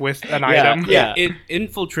back with an item. Yeah. It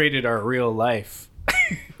infiltrated our real life.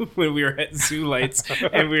 When we were at Zoo Lights,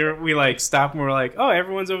 and we like stopped and we're like, oh,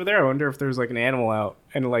 everyone's over there. I wonder if there's like an animal out.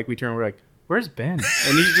 And like we turn, and we're like, where's Ben?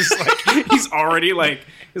 And he's just like, he's already like,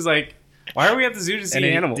 he's like, why are we at the zoo to see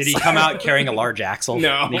animals? Did he come out carrying a large axle?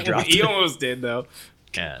 No, he he almost did though.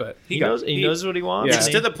 Yeah. But he knows what he wants. Yeah. It's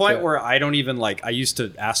to the point where I don't even like. I used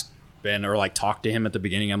to ask Ben or like talk to him at the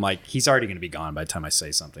beginning. I'm like, he's already going to be gone by the time I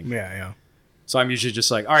say something. Yeah. So I'm usually just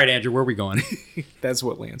like, all right, Andrew, where are we going? That's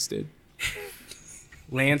what Lance did.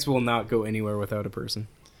 Lance will not go anywhere without a person.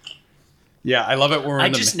 Yeah, I love it when we're I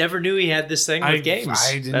in the just never knew he had this thing with games.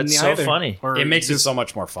 I didn't That's either. so funny. Or it makes it just so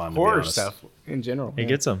much more fun. horror stuff in general. He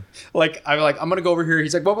gets them. Like I'm gonna go over here.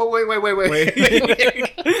 He's like,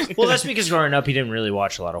 wait. Well, that's because growing up, he didn't really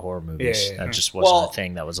watch a lot of horror movies. Yeah. That just wasn't a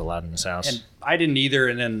thing that was allowed in his house. And I didn't either.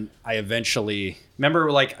 And then I eventually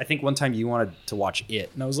remember, like, I think one time you wanted to watch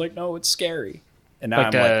It, and I was like, no, it's scary. And now like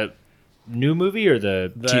I'm the like, new movie or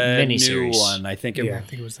the new miniseries? one. I think Yeah. I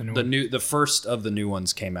think it was the new one. the first of the new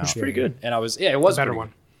ones came out. It's pretty good. And I was it was Better pretty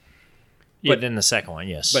one. good. Yeah, then the second one,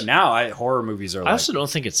 yes. But now horror movies are I like also don't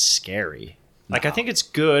think it's scary. Like, I think it's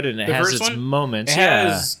good and it The has first its one? moments. It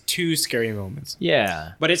has two scary moments.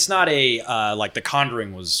 Yeah. but it's not a like The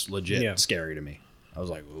Conjuring was legit Yeah. scary to me. I was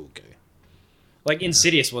like, okay. Like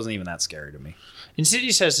Insidious wasn't even that scary to me.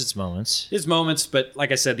 Insidious has its moments. His moments, but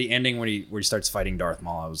like I said, the ending where he starts fighting Darth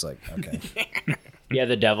Maul, I was like, okay. Yeah,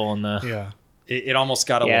 the devil and the Yeah. It almost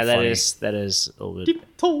got a yeah. little funny. That is a little bit.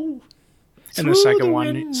 And the second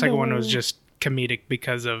one was just comedic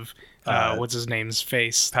because of what's his name's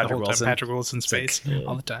face the Patrick whole time. Wilson. Patrick Wilson's face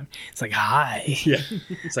all the time. It's like, hi, Yeah.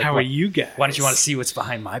 It's like, how are you guys? Why don't you want to see what's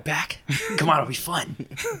behind my back? Come on, it'll be fun.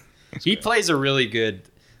 He plays a really good.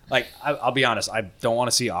 Like, I'll be honest, I don't want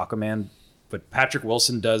to see Aquaman, but Patrick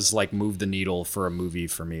Wilson does like move the needle for a movie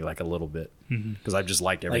for me, like a little bit, because I've just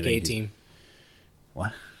liked Like everything. A-Team.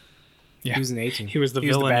 What? Yeah. He was an A-Team. He was the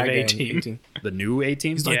villain bad of guy in A-Team. The new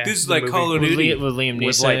A-Team? He's Yeah, like, this is the like movie. Call of With Duty. Liam Neeson.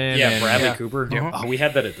 With like and- Bradley yeah. Cooper. Uh-huh. Oh, we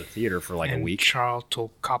had that at the theater for like a week. Charlton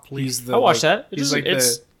Copley. He's the, I watched like, that. He's like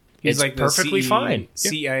It's he's like the perfectly fine.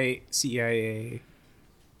 CIA.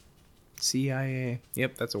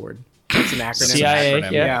 Yep, that's a word. That's an acronym. CIA,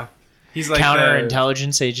 acronym. yeah. He's like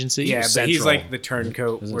Counterintelligence agency. Yeah, but he's Central. like the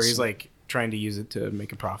turncoat Isn't where it he's like trying to use it to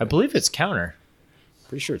make a I profit. believe it's counter.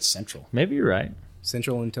 Pretty sure it's Central. Maybe you're right.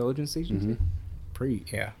 Central Intelligence Agency. Pretty,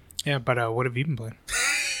 yeah. Yeah, but what have you been playing?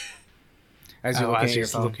 As you're looking As at you're your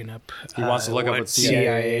phone. looking up, He wants to look up what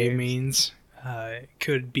CIA means. It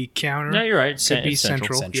could be counter. No, you're right. Could be It's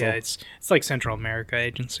central. Central. Yeah, it's like Central America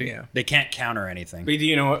Agency. Yeah. They can't counter anything. But do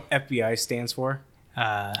you know what FBI stands for?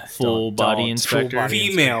 Full body don't. inspector. Full body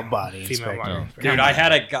Female body Female inspector. body. Dude, I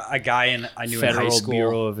had a guy in I knew in high Federal school.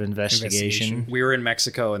 Bureau of Investigation. We were in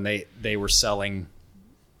Mexico and they were selling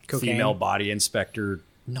Cocaine? female body inspector.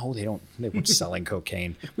 No, they don't. They weren't selling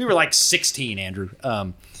cocaine. We were like 16, Andrew.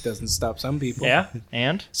 Doesn't stop some people. Yeah,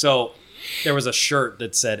 and So there was a shirt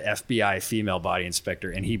that said FBI female body inspector,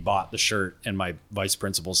 and he bought the shirt, and my vice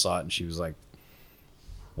principal saw it, and she was like,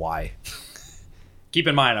 "Why?" Keep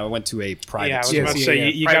in mind, I went to a private. Yeah, I was school. about to yeah, say yeah.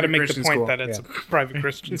 you got to Private make Christian the point school, that it's yeah. a private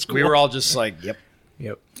Christian school. We were all just like, "Yep,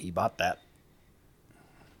 Yep. he bought that."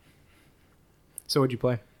 So what'd you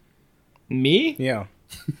play? me, Yeah.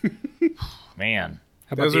 man.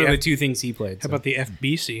 How about Those the are the two things he played. How about the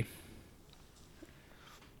FBC,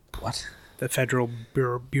 What the Federal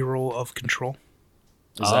Bureau of Control,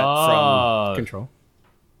 is that from? Control?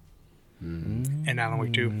 and Alan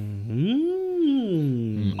Wake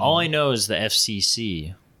 2? All I know is the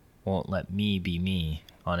FCC won't let me be me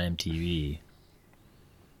on MTV.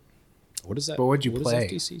 What is that? But what'd you What play?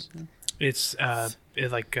 is FTC? It's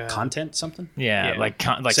like Content something? Yeah, Yeah. like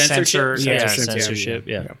Censorship? censor, yeah, Censorship, censorship,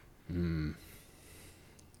 yeah.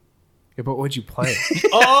 Yeah, but what'd you play?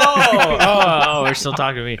 Oh, we're still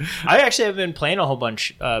talking to me. I actually have been playing a whole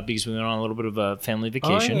bunch because we went on a little bit of a family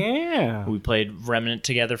vacation. yeah. We played Remnant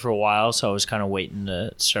together for a while, so I was kind of waiting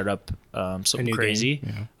to start up something new crazy.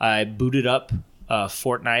 game, I booted up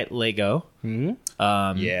Fortnite Lego.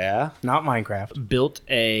 Yeah. Not Minecraft. Built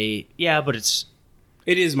a but it's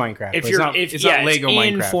It is Minecraft. if but you're it's not, if it's yeah, not Lego it's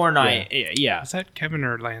in Minecraft. Fortnite, yeah. Is that Kevin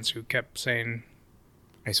or Lance who kept saying?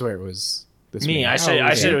 I swear it was this Me, week. I said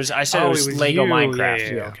it was Lego you. Minecraft. Yeah,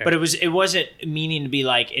 yeah, yeah, okay. But it wasn't meaning to be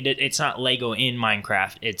like it's not Lego in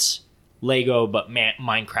Minecraft. It's Lego but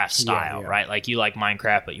Minecraft style, yeah. right? Like you like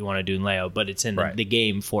Minecraft but you want to do Lego, but it's in Right. the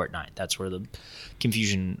game Fortnite. That's where the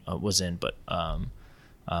confusion was in. But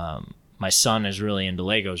my son is really into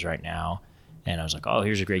Legos right now, and I was like, oh,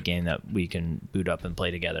 here's a great game that we can boot up and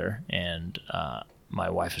play together. And my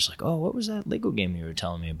wife was like, oh, what was that Lego game you were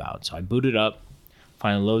telling me about? So I booted up.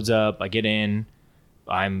 Finally loads up. I get in.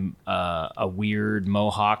 I'm a weird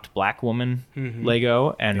mohawked black woman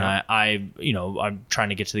Lego, and I'm trying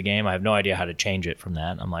to get to the game. I have no idea how to change it from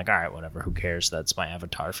that. I'm like, all right, whatever. Who cares? That's my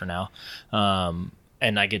avatar for now.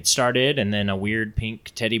 And I get started, and then a weird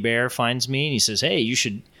pink teddy bear finds me, and he says, hey, you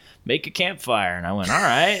should make a campfire. And I went, all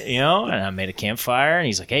right, and I made a campfire, and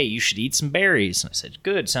he's like, hey, you should eat some berries. And I said,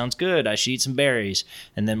 good, sounds good. I should eat some berries.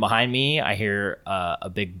 And then behind me, I hear a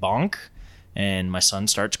big bonk. And my son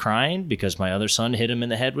starts crying because my other son hit him in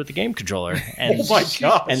the head with the game controller. And, Oh my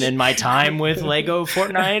gosh. And then my time with Lego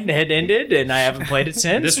Fortnite had ended, and I haven't played it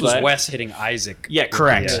since. This was but- Wes hitting Isaac. Yeah,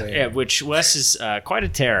 correct. Yeah. Yeah, which Wes is quite a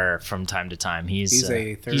terror from time to time. He's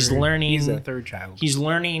learning. He's a third child. He's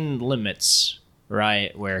learning limits,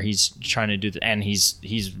 right? Where he's trying to do, and he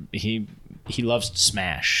loves to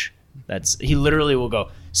smash. He literally will go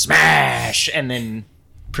smash and then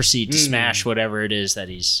proceed to smash whatever it is that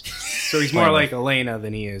he's. So he's more like Elena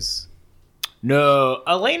than he is. No,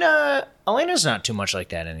 Elena's not too much like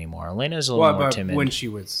that anymore. Elena's a little more But timid. when she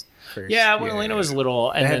was first. Yeah, when Elena was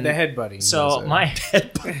little, and The then head buddy. So was,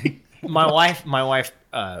 my wife,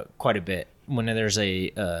 quite a bit. when there's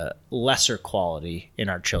a lesser quality in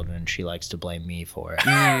our children, she likes to blame me for it.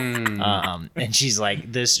 And she's like,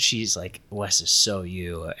 Wes is so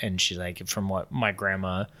you. And she's like, from what my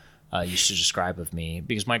grandma used to describe of me,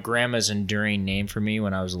 because my grandma's enduring name for me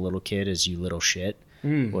when I was a little kid is "you little shit."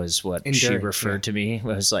 Was what she referred to me. It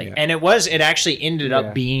was like, and it actually ended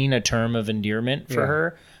up being a term of endearment for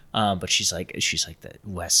her. But she's like that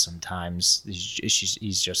Wes sometimes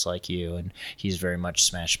he's just like you, and he's very much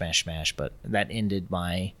smash. But that ended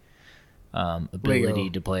my ability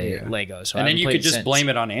to play Lego. So and then you could just blame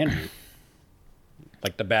it on Andrew.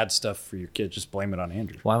 Like the bad stuff for your kid, just blame it on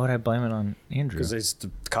Andrew. Why would I blame it on Andrew? Because it's the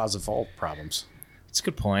cause of all problems. It's a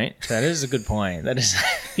good point. That is a good point. That is.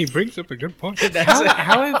 He brings up a good point.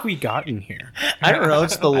 How have we gotten here? I don't know.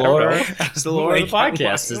 It's the lore. It's the lore of the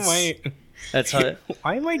podcast. That's how.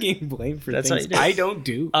 Why am I getting blamed for That's things I don't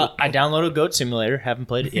do? I downloaded Goat Simulator. Haven't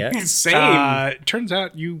played it yet. Same. Turns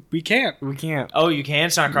out we can't. We can't. Oh, you can?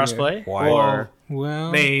 It's not crossplay? Why? Or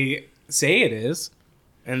Well, They say it is,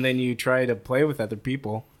 and then you try to play with other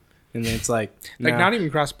people, and then it's like not even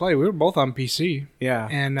cross-play. We were both on PC. Yeah.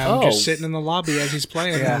 And I'm just sitting in the lobby as he's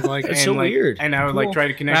playing. Yeah. And like, It's so weird. And I would like try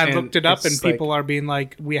to connect. And I looked it up, and it's like, people are being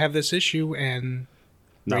like, "We have this issue," and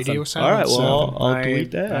radio Nothing. silence. All right, well, so, I'll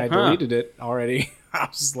delete that. I deleted it already. I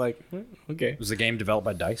was just like, okay. Was the game developed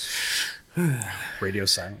by DICE? Radio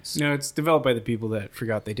silence. No, it's developed by the people that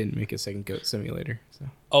forgot they didn't make a second Goat Simulator. So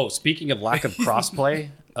Oh, speaking of lack of crossplay,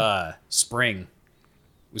 spring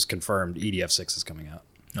was confirmed. EDF6 is coming out,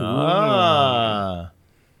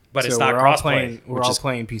 but it's not we're all crossplay. playing. We're all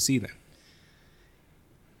playing PC then.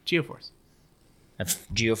 GeoForce. if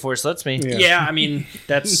GeoForce lets me. Yeah, I mean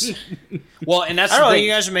that's well, and that's I the don't know. thing.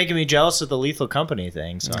 You guys are making me jealous of the Lethal Company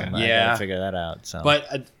thing, so I Yeah. gotta figure that out. So,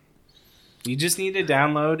 But You just need to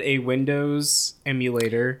download a Windows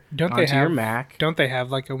emulator Don't they onto your have Mac. Don't they have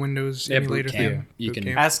like a Windows Yeah, emulator boot camp. thing? You can-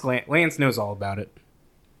 Ask Lance. Lance knows all about it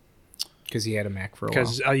because he had a Mac for a while.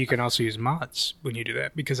 Because you can also use mods when you do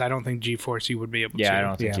that. Because I don't think GeForce you would be able to. yeah, I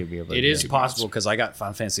don't think Yeah. you'd be able to. it do is that. possible because I got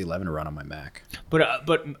Final Fantasy 11 to run on my Mac.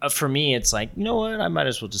 But for me, it's like, you know what? I might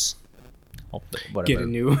as well just whatever. Get a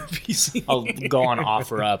new PC. I'll go on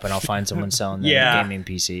OfferUp and I'll find someone selling their Yeah. gaming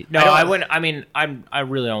PC. No, I wouldn't. I mean, I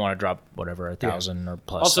really don't want to drop whatever 1,000 or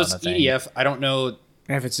plus. Also, on it's a thing. EDF. I don't know.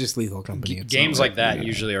 If it's just Lethal Company, it's Games not like that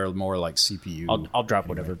usually are more like CPU. I'll drop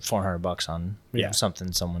whatever $400 on Yeah.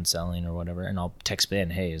 something someone's selling or whatever, and I'll text Ben,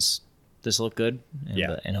 "Hey, is this look good?" And,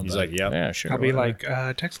 Yeah. and he'll He's be like, "Yep." yeah, sure." I'll be whatever.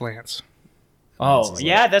 like, text Lance. "Oh,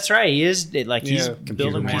 yeah, that's right. He is like he's Yeah.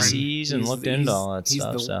 building man. PCs and looked into all that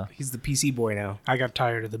stuff." So He's the PC boy now. I got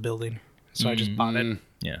tired of the building, so I just bought it.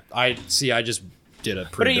 yeah. I just did a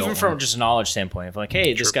But pre-built even from one. just a knowledge standpoint, if like,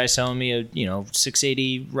 hey, this guy's selling me a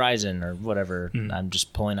 680 Ryzen or whatever, I'm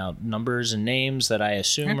just pulling out numbers and names that I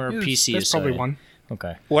assume are PC. That's probably one.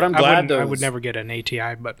 Okay. What I'm I glad wouldn't- though I would is- never get an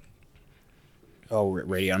ATI, but Oh,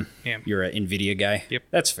 Radeon. Yeah. You're an NVIDIA guy. Yep.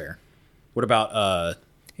 That's fair. What about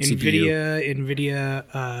NVIDIA,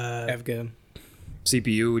 Evga.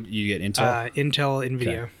 CPU? You get Intel. Intel,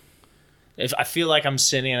 NVIDIA. If I feel like I'm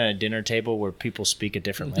sitting at a dinner table where people speak a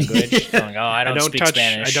different language, I'm like, oh, I don't speak touch.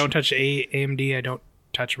 Spanish. I don't touch AMD. I don't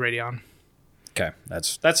touch Radeon. Okay,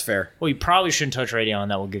 that's fair. Well, you probably shouldn't touch Radeon.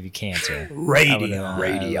 That will give you cancer. Radeon.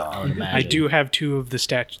 I would imagine. I do have two of their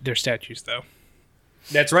statues though.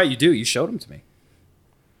 That's right. You do. You showed them to me.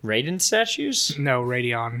 Raiden statues? No,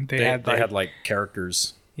 Radeon. They, They had had like like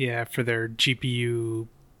characters. for their GPU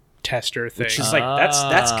tester thing. Which is like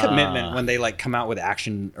that's commitment when they like come out with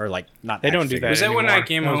action or like not. They don't action do that Was figures. that when I anymore.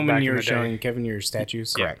 came That was home back and you in were the day. showing Kevin your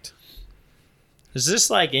statues? Correct. Is this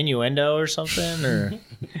like innuendo or something? Or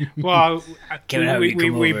Well, Can I have you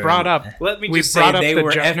come we over brought up. Let me We just say brought up they the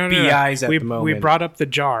were jar. FBI's at we, the moment. We brought up the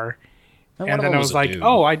jar, one and of then them I was a like, dude.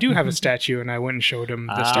 "Oh, I do have a statue," and I went and showed him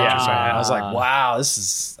the statues I I had. was like, wow, this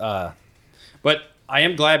is. But I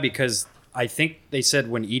am glad because I think they said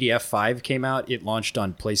when EDF 5 came out, it launched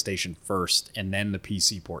on PlayStation first, and then the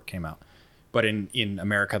PC port came out. But in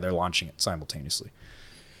America, they're launching it simultaneously.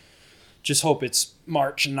 Just hope it's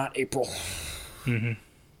March and not April.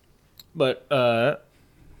 But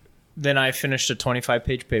then I finished a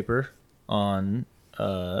 25-page paper on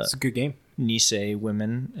It's a good game. Nisei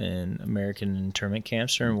women in American internment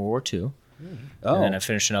camps during World War II. Oh, And then I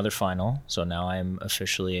finished another final. So now I'm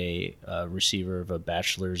officially a receiver of a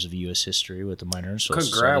bachelor's of U.S. history with a minor in social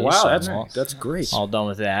studies. Wow, So that's I'm that's great. all done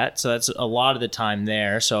with that. So that's a lot of the time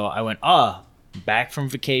there. So I went, back from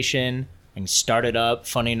vacation and started up.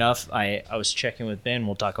 Funny enough, I was checking with Ben.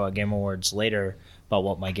 We'll talk about Game Awards later about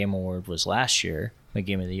what my Game Award was last year. My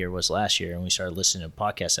Game of the Year was last year. And we started listening to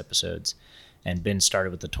podcast episodes. And Ben started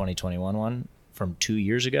with the 2021 one from 2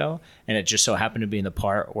 years ago, and it just so happened to be in the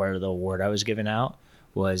part where the award I was giving out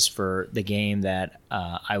was for the game that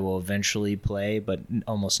I will eventually play but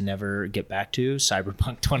almost never get back to,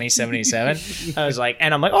 Cyberpunk 2077. I was like,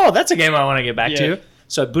 and I'm like, oh, that's a game I want to get back to.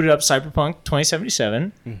 So I booted up Cyberpunk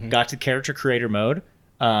 2077, got to character creator mode,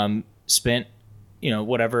 spent,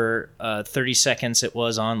 whatever 30 seconds it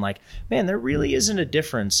was on, like, man, there really isn't a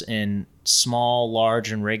difference in small,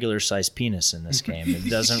 large, and regular sized penis in this game. It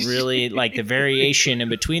doesn't really, like, the variation in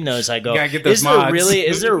between those, I go, is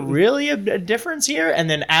there really a difference here? And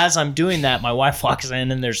then as I'm doing that, my wife walks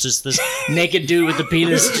in and there's just this naked dude with the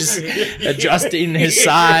penis just adjusting his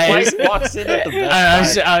size. Walks in at the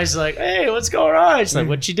best I was like, hey, what's going on? She's like,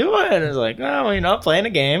 what you doing? And I was like, oh, playing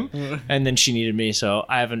a game. And then she needed me, so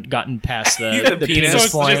I haven't gotten past the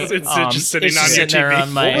penis point. It's just sitting on your there TV.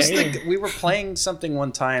 on my... we were playing something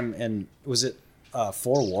one time, and was it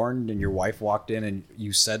Forewarned, and your wife walked in and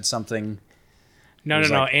you said something? No.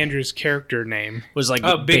 Andrew's character name was like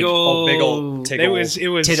big old It was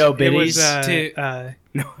Titto Bitties.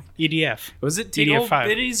 No, EDF. Was it EDF Tiggle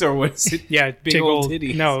Bitties or was it big Tiggle old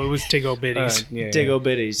Titties? No, it was Tiggle Bitties Tiggle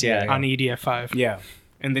Bitties, yeah. on EDF 5. Yeah.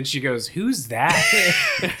 And then she goes, "Who's that?"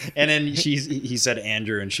 And then he said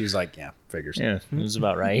Andrew, and she's like, "Yeah, figures." Yeah, it was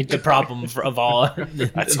about right. The problem of all.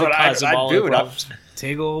 That's what I'd do.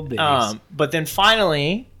 Tiggle Bitties. But then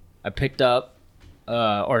finally, I picked up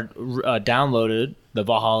downloaded the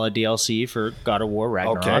Valhalla DLC for God of War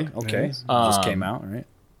Ragnarok. Okay. Just came out, right?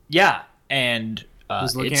 Yeah, and I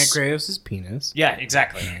was looking at Kratos' penis. Yeah,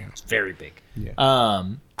 exactly. It's very big. Yeah.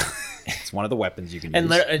 It's one of the weapons you can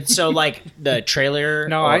use. And so, like, the trailer...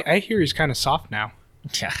 No, I hear he's kind of soft now.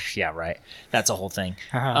 Yeah, right. That's a whole thing.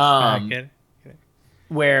 Get it.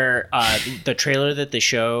 Where the trailer that they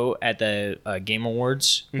show at the Game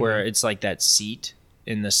Awards, where it's like that seat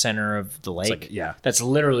in the center of the lake. That's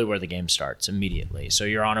literally where the game starts immediately. So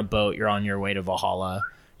you're on a boat. You're on your way to Valhalla.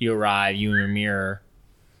 You arrive. You and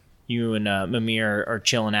Mimir are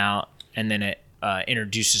chilling out. And then it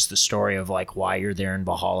introduces the story of, like, why you're there in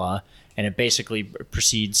Valhalla. And it basically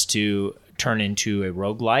proceeds to turn into a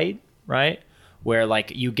roguelite, right? Where,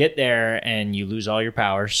 like, you get there and you lose all your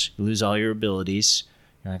powers, you lose all your abilities.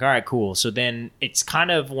 You're like, all right, cool. So then it's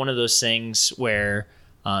kind of one of those things where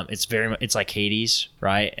it's like Hades,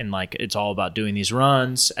 right? And, like, it's all about doing these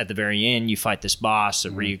runs. At the very end, you fight this boss, a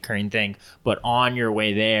reoccurring thing. But on your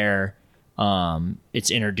way there,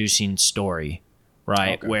 it's introducing story,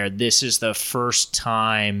 right? Okay. Where this is the first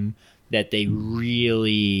time that they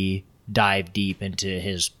really dive deep into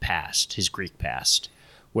his past, his Greek past,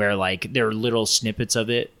 where, like, there are little snippets of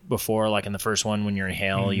it before, like in the first one when you're in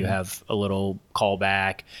Hell, you have a little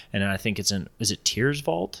callback, and then I think is it Tears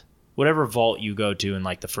Vault? Whatever vault you go to in,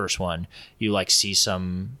 like, the first one, you, like, see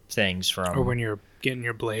some things from... Or when you're getting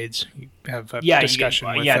your blades, you have a discussion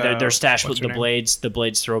with... they're stashed with the blades. The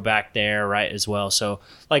blades throw back there, right, as well. So,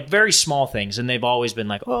 like, very small things, and they've always been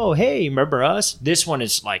like, oh, hey, remember us? This one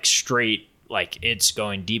is, like, straight... Like, it's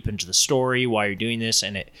going deep into the story while you're doing this,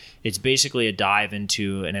 and it's basically a dive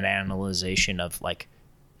into an analyzation of, like,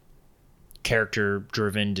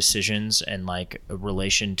 character-driven decisions and, like, a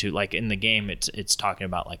relation to, like, in the game, it's talking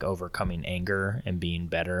about, like, overcoming anger and being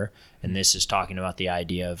better, and this is talking about the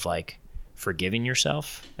idea of, like, forgiving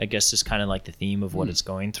yourself, I guess, is kind of like the theme of what it's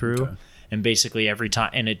going through. Okay. And basically every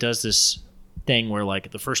time, and it does this thing where,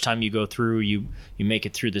 like, the first time you go through, you make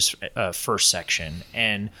it through this first section,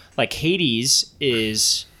 and, like, Hades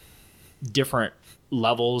is different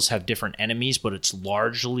levels, have different enemies, but it's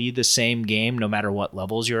largely the same game no matter what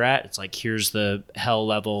levels you're at. It's like, here's the hell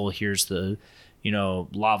level, here's the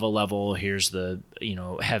lava level, here's the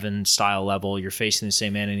heaven style level. You're facing the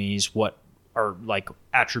same enemies. What are, like,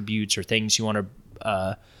 attributes or things you want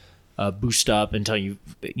to boost up until you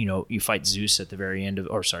fight Zeus at the very end of,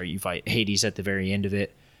 you fight Hades at the very end of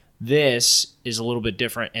it. This is a little bit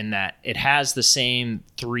different in that it has the same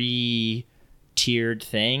 3-tiered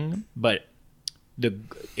thing, but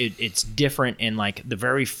it's different in, like, the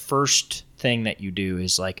very first thing that you do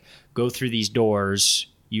is, like, go through these doors.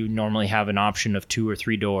 You normally have an option of 2 or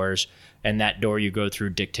 3 doors, and that door you go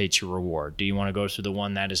through dictates your reward. Do you want to go through the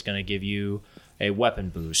one that is going to give you a weapon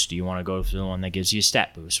boost? Do you want to go for the one that gives you a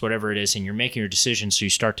stat boost? Whatever it is, and you're making your decision, so you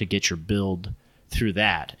start to get your build through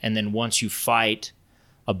that. And then once you fight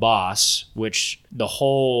a boss, which the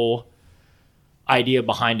whole idea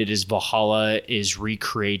behind it is Valhalla is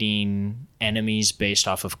recreating enemies based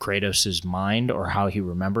off of Kratos' mind or how he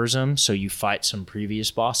remembers them. So you fight some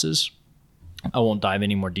previous bosses. I won't dive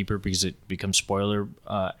any more deeper because it becomes spoiler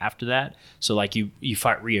after that. So, like, you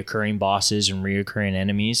fight reoccurring bosses and reoccurring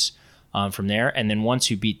enemies. from there. And then once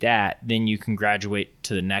you beat that, then you can graduate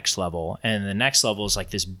to the next level. And the next level is like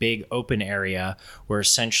this big open area where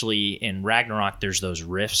essentially in Ragnarok, there's those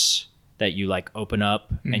rifts that you like open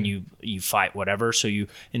up and you fight whatever. So you,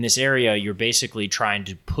 in this area, you're basically trying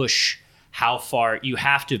to push how far you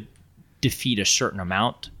have to defeat a certain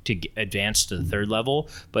amount to advance to the third level.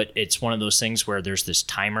 But it's one of those things where there's this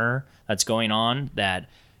timer that's going on that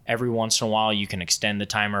every once in a while you can extend the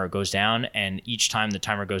timer, it goes down, and each time the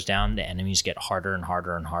timer goes down, the enemies get harder and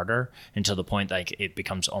harder and harder until the point like it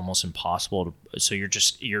becomes almost impossible to, so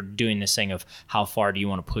you're doing this thing of how far do you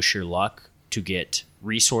want to push your luck to get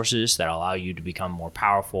resources that allow you to become more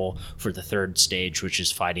powerful for the third stage, which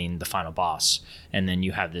is fighting the final boss. And then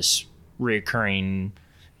you have this reoccurring,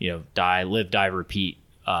 die, live, die, repeat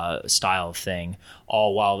style of thing,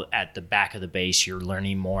 all while at the back of the base you're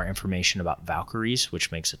learning more information about Valkyries,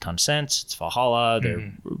 which makes a ton of sense. It's Valhalla.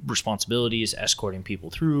 Their responsibility is escorting people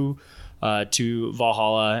through to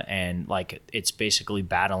Valhalla, and like it's basically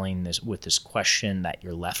battling this question that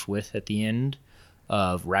you're left with at the end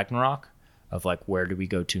of Ragnarok, of like, where do we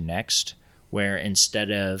go to next? Where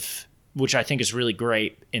instead of, which I think is really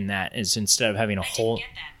great in that, is instead of having a whole,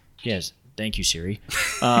 yes, thank you, Siri.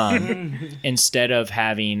 Instead of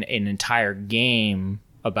having an entire game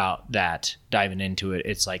about that, diving into it,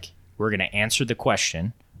 it's like, we're going to answer the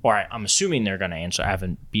question, or I'm assuming they're going to answer. I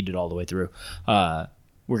haven't beat it all the way through. We're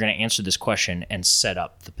going to answer this question and set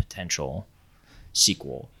up the potential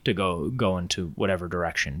sequel to go into whatever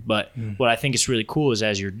direction. But what I think is really cool is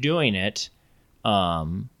as you're doing it,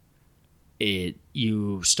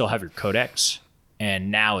 you still have your codex, and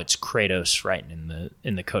now it's Kratos writing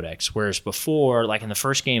in the codex, whereas before, like in the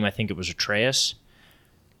first game, I think it was Atreus.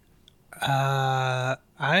 I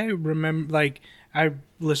remember, like, I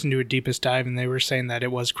listened to a Deepest Dive, and they were saying that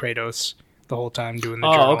it was Kratos the whole time doing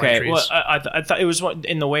the journal entries. Well, I thought it was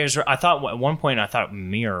in the way. I thought at one point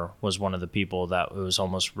Mir was one of the people that it was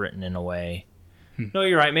almost written in a way. No,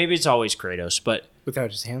 you're right. Maybe it's always Kratos, but without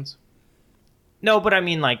his hands. No, but I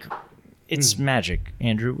mean, like, it's magic,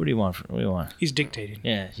 Andrew. What do you want? What do you want? He's dictating.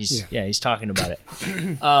 Yeah, he's talking about it.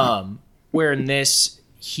 Where in this,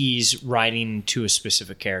 he's writing to a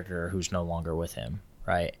specific character who's no longer with him,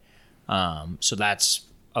 right? So that's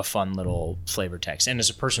a fun little flavor text. And as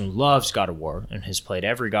a person who loves God of War and has played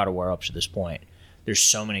every God of War up to this point, there's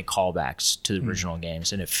so many callbacks to the original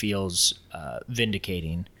games, and it feels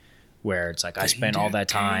vindicating. Where it's like, I spent all that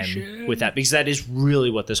time with that, because that is really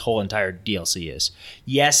what this whole entire DLC is.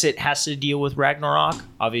 Yes, it has to deal with Ragnarok,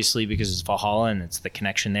 obviously, because it's Valhalla and it's the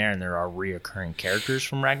connection there, and there are reoccurring characters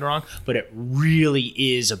from Ragnarok, but it really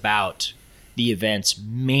is about the events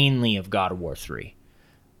mainly of God of War 3.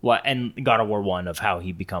 And God of War 1, of how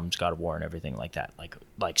he becomes God of War and everything like that.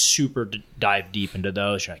 Like super dive deep into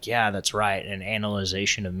those. You're like, yeah, that's right. And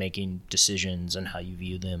analyzation of making decisions and how you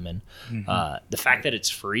view them. And the fact that it's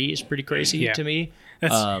free is pretty crazy to me.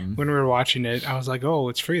 When we were watching it, I was like, oh,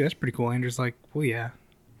 it's free. That's pretty cool. Andrew's like, well, yeah.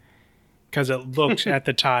 Because it looked at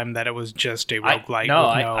the time that it was just a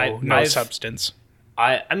roguelite with no substance.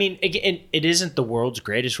 I mean, it isn't the world's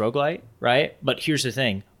greatest roguelite, right? But here's the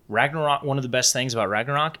thing. Ragnarok, one of the best things about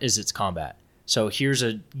Ragnarok is its combat. So here's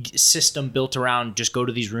a system built around just go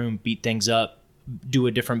to these rooms, beat things up, do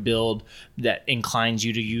a different build that inclines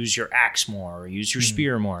you to use your axe more, or use your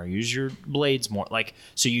spear more, or use your blades more. Like,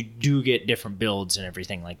 so you do get different builds and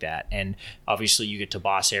everything like that. And obviously you get to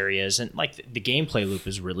boss areas, and like the gameplay loop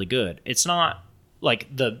is really good. It's not like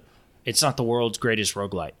it's not the world's greatest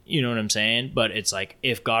roguelite. You know what I'm saying? But it's like,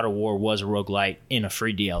 if God of War was a roguelite in a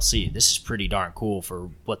free DLC, this is pretty darn cool for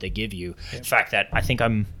what they give you. Yeah. The fact that I think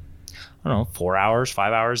I'm, 5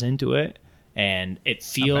 hours into it, and it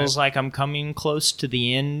feels like I'm coming close to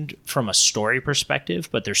the end from a story perspective,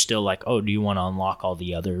 but they're still like, oh, do you want to unlock all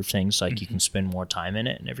the other things? Like you can spend more time in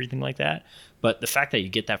it and everything like that. But the fact that you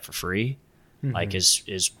get that for free, like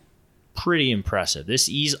is pretty impressive.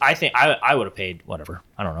 I think I would have paid whatever.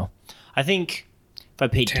 I don't know. I think if I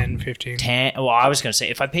paid 10, 15. Well, I was going to say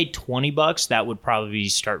if I paid $20, that would probably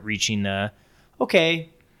start reaching the okay,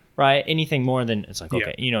 right? Anything more than it's like,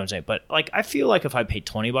 okay, you know what I'm saying? But like, I feel like if I paid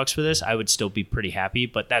 $20 for this, I would still be pretty happy,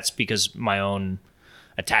 but that's because my own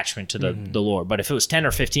attachment to the lore. But if it was 10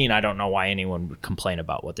 or 15, I don't know why anyone would complain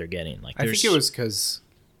about what they're getting. Like, I think it was because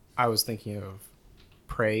I was thinking of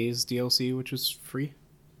Prey's DLC, which was free.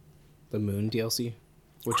 The Moon DLC,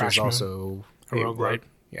 which Crash is also a roguelite.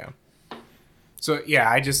 Yeah. So yeah,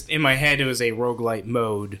 I just in my head it was a roguelite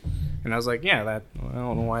mode, and I was like, yeah, I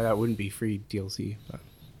don't know why that wouldn't be free DLC. But.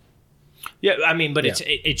 Yeah, I mean, but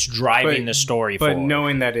it's driving the story but forward.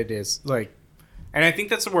 Knowing that it is like, and I think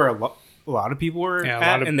that's where a lot of people were Yeah, a at,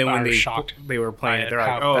 lot of and then when people are shocked they were playing by it, they're it,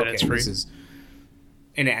 like, how "Oh, that okay, it's free." this is."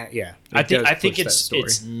 And yeah, I think does push that it's story.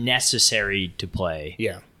 it's necessary to play.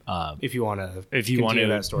 Yeah, if you want to, If you want to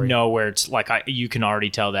that story. know where it's like, you can already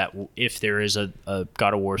tell that if there is a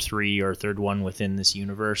God of War 3 or a third one within this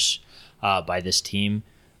universe by this team,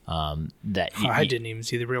 that I didn't even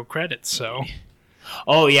see the real credits, so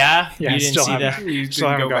Oh yeah, yeah, you didn't see that. You Still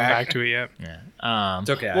didn't haven't go gone back. back to it yet. Yeah. It's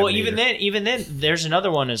okay. I Well, haven't even then, there's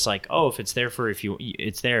another one. Is like, oh, if it's there for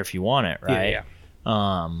it's there if you want it, right?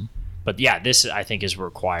 Yeah. But yeah, this I think is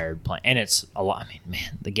required play, and it's a lot. I mean,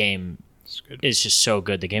 man, the game It's good. is just so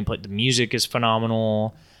good. The gameplay, the music is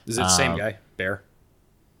phenomenal. Is it the same guy? Bear?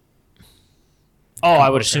 Oh, I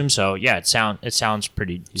would assume so. Yeah, it sounds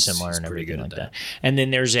pretty similar he's and pretty everything good like at that. that. And then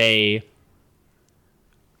there's a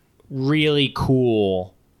really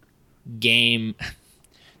cool game.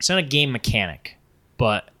 It's not a game mechanic,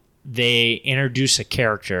 but they introduce a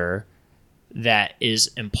character that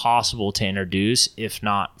is impossible to introduce if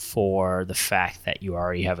not for the fact that you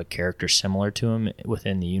already have a character similar to him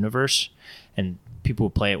within the universe. And people who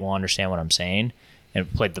play it will understand what I'm saying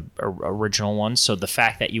and played the original one. So the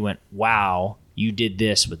fact that you went, wow, you did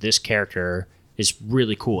this with this character is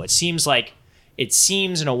really cool. It seems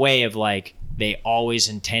in a way of like they always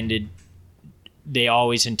intended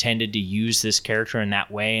to use this character in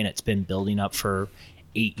that way, and it's been building up for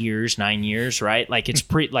 9 years, right? Like it's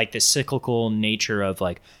like the cyclical nature of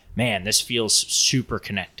like, man, this feels super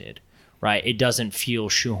connected, right? It doesn't feel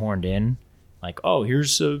shoehorned in. Like, oh,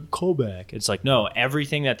 here's a callback. It's like, no,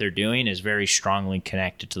 everything that they're doing is very strongly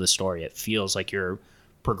connected to the story. It feels like you're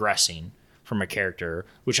progressing from a character,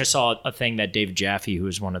 which I saw a thing that David Jaffe, who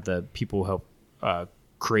is one of the people who helped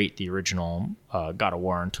create the original God of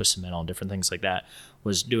War and Twisted Metal and different things like that,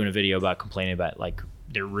 was doing a video about complaining about like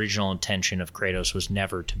the original intention of Kratos was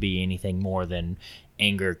never to be anything more than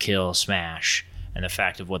anger, kill, smash. And the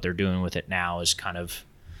fact of what they're doing with it now is kind of,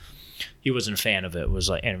 he wasn't a fan of it, was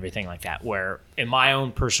like, and everything like that, where in my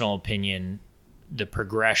own personal opinion, the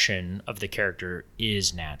progression of the character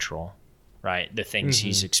is natural, right? The things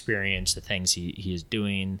he's experienced, the things he is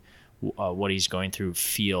doing, what he's going through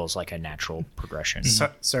feels like a natural progression.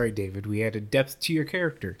 Sorry, David. We added depth to your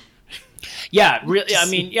character. Yeah, really. I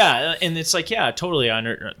mean, yeah, and it's like, yeah, totally.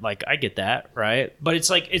 I get that, right? But it's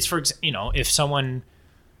like, it's for if someone,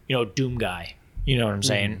 Doom Guy, you know what I'm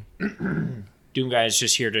saying? Doom Guy is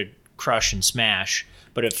just here to crush and smash,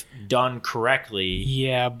 but if done correctly,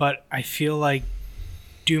 Yeah, but I feel like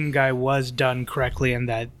Doom Guy was done correctly in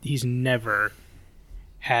that he's never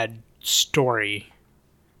had story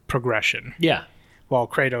progression. yeah. While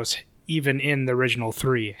Kratos, even in the original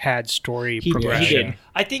 3, had story He progression. did.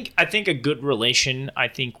 I think a good relation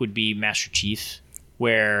would be Master Chief,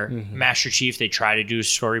 where Master Chief, they try to do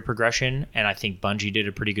story progression, and I think Bungie did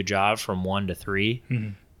a pretty good job from 1 to 3.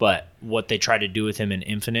 But what they try to do with him in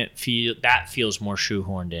Infinite feels more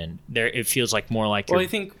shoehorned in. There, it feels like more like. Well, I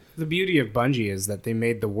think the beauty of Bungie is that they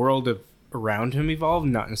made the world around him evolve,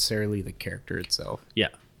 not necessarily the character itself. Yeah.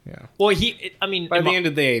 Yeah. Well, By the end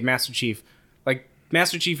of the day, Master Chief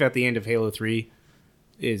at the end of Halo 3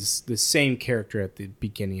 is the same character at the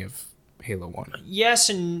beginning of Halo 1. Yes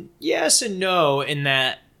and no, in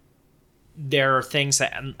that there are things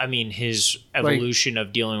that, his evolution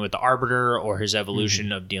of dealing with the Arbiter or his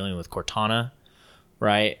evolution of dealing with Cortana,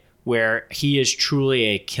 right? Where he is truly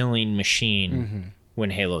a killing machine when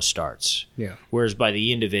Halo starts. Yeah. Whereas by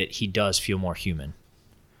the end of it, he does feel more human.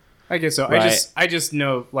 I guess so. Right. I just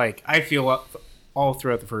know, I feel all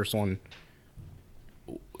throughout the first one,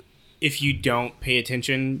 if you don't pay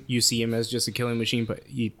attention, you see him as just a killing machine, but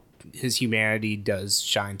his humanity does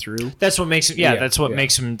shine through. That's what makes him.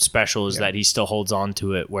 Makes him special is that he still holds on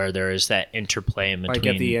to it. Where there is that interplay in between. Like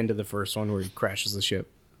at the end of the first one, where he crashes the ship,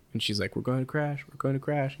 and she's like, "We're going to crash. We're going to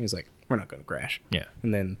crash." And he's like, "We're not going to crash." Yeah.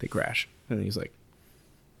 And then they crash, and then he's like,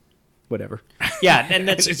 "Whatever." Yeah, and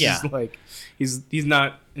that's it's just like he's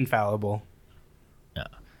not infallible. Yeah.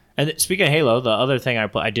 And speaking of Halo, the other thing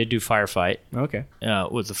I did do Firefight. Okay.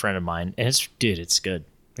 With a friend of mine, and it's good.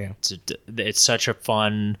 Yeah. It's such a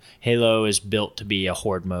fun. Halo is built to be a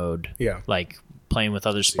horde mode. Yeah. Like playing with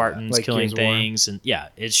other Spartans, like killing Gears of War. things, and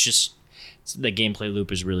it's just the gameplay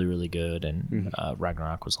loop is really, really good, and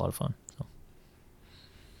Ragnarok was a lot of fun. So.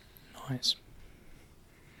 Nice.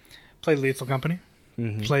 Played Lethal Company.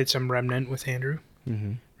 Played some Remnant with Andrew.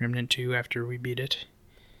 Remnant 2 after we beat it.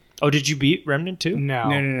 Oh, did you beat Remnant 2? No.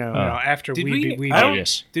 After Did we we?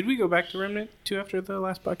 beat Did we go back to Remnant 2 after the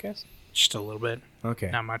last podcast? just a little bit. Okay.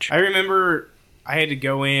 Not much. I remember I had to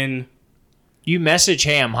go in. You message,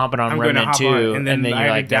 hey, I'm hopping on I'm going to Remnant hop 2, on, and then you're I had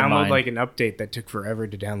like, to never download mind. an update that took forever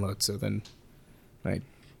to download. So then I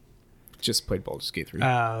just played Baldur's Gate 3.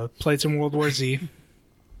 Played some World War Z.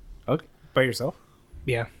 Okay. By yourself?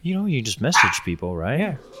 Yeah. You know, you just message people, right?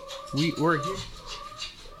 Yeah. We're here.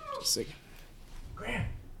 Just a second.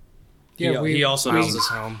 Yeah, he also Miles knows is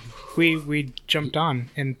home. we jumped on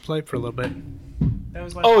and played for a little bit. That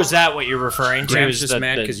was Oh, is that what you're referring to? Graham's Is just the,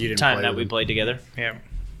 mad the 'cause you didn't time play that with we him. played together? Yeah.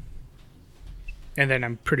 And then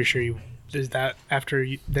I'm pretty sure is that after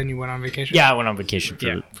then you went on vacation? Yeah, I went on vacation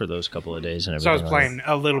Yeah. for those couple of days and everything. So I was like playing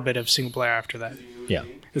a little bit of single player after that. that. Yeah.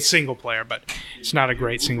 It's single player, but it's not a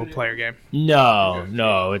great single player game.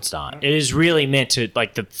 No, it's not. It is really meant to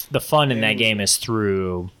like the fun in that game is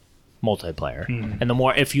through multiplayer, and the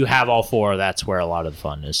more if you have all four, that's where a lot of the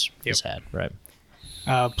fun is had, right?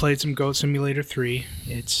 Played some Goat Simulator 3.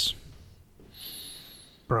 It's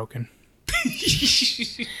broken.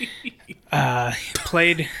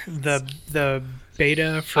 Played the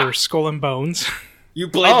beta for Skull and Bones. You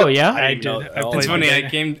played. Oh, yeah? I didn't know did. that. I Oh, played It's the funny.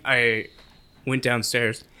 beta. I went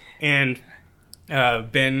downstairs and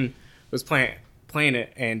Ben was playing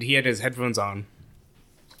it, and he had his headphones on,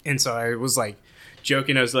 and so I was like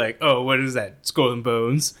joking. I was like, "Oh, what is that? Skull and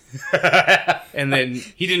Bones?" And then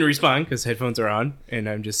he didn't respond because headphones are on, and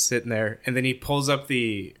I'm just sitting there. And then he pulls up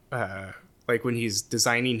the like when he's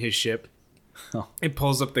designing his ship, it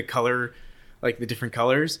pulls up the color, like the different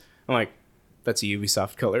colors. I'm like, "That's a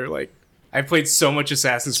Ubisoft color." Like, I played so much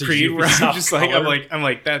Assassin's It's a Creed where I'm Ubisoft just like, color? I'm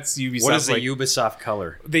like, that's Ubisoft. What is the like, Ubisoft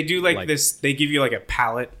color? they do like Like- this. They give you like a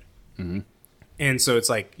palette, and so it's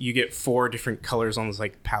like you get 4 different colors on this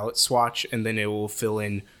like palette swatch, and then it will fill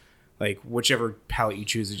in like whichever palette you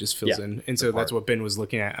choose. It just fills Yeah, in, and so that's what Ben was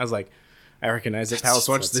looking at. I was like, I recognize the palette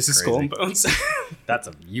swatch. that's This is Skull and Bones. That's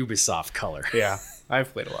a Ubisoft color. Yeah,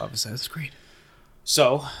 I've played a lot of Assassin's Creed.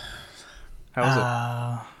 So, How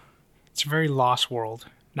was It's a very Lost World.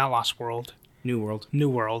 Not Lost World. it? New World. New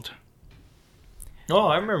World. Oh,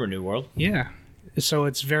 I remember New World. Yeah. So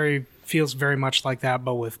it's feels very much like that,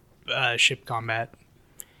 but with ship combat.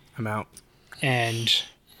 I'm out. And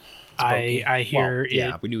I hear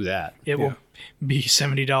yeah, we knew that. it will be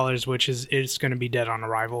 $70, which is it's going to be dead on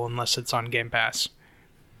arrival unless it's on Game Pass.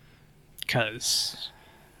 Because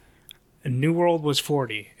New World was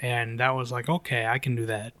 40, and that was like, okay, I can do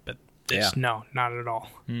that, but this, no, not at all.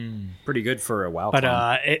 Pretty good for a WoW. But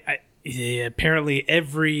clone. apparently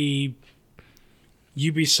every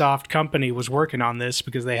Ubisoft company was working on this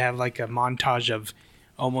because they have like a montage of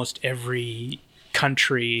almost every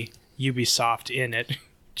country Ubisoft in it.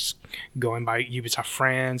 Just going by Ubisoft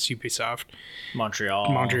France, Ubisoft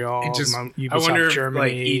Montreal, It just, Ubisoft I wonder if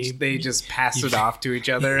Germany. like they just pass it off to each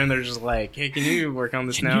other, and they're just like, "Hey, can you work on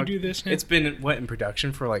this Can now? you do this now?" It's been in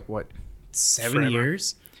production for like 7 Forever.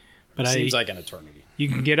 years. but Seems like an eternity. you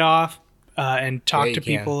can get off and talk Yeah, to you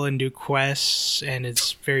can. people and do quests, and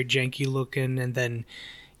it's very janky looking. And then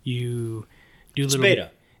you do It's little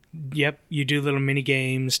beta. Yep, you do little mini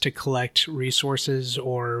games to collect resources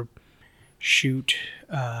or shoot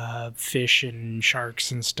fish and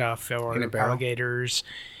sharks and stuff, In a or barrel? alligators.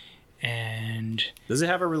 And Does it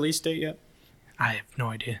have a release date yet? I have no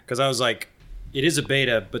idea. Because I was like, it is a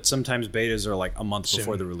beta, but sometimes betas are like a month Soon,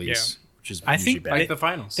 before the release, which is I usually think bad. Like the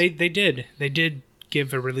finals. They did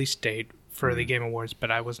give a release date for the Game Awards, but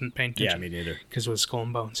I wasn't paying yeah, attention me neither. because it was Skull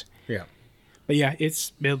and Bones. yeah. But yeah,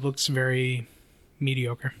 it looks very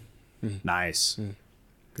mediocre. Nice.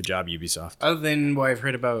 Good job, Ubisoft. Other than what I've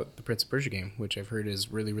heard about the Prince of Persia game, which I've heard is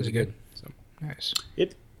really, really good. So Nice.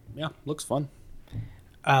 It, looks fun.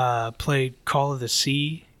 Played Call of the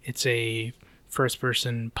Sea. It's a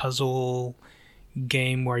first-person puzzle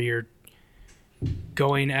game where you're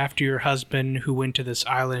going after your husband who went to this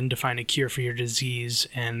island to find a cure for your disease,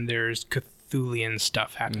 and there's Cthulhian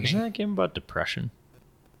stuff happening. Isn't that a game about depression?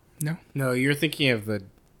 no, you're thinking of the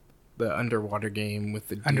underwater game with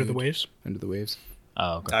the dude. Under the Waves? Under the waves.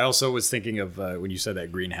 Oh, okay. I also was thinking of when you said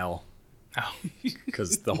that green hell, Oh.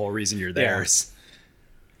 because the whole reason you're there Yeah. is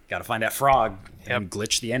got to find that frog and Yep.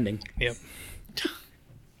 glitch the ending. Yep.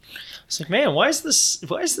 It's like, man, why is the sky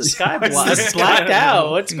Why is the sky- blacked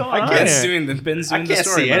out? What's going on Ben's here? doing I the can't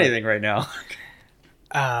story see mode. anything right now.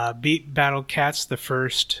 Beat Battle Cats, the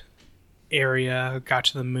first area, got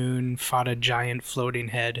to the moon, fought a giant floating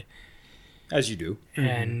head, As you do.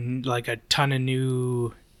 and like a ton of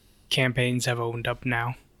new campaigns have opened up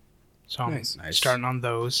now. So I'm Nice. starting on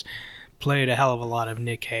those. Played a hell of a lot of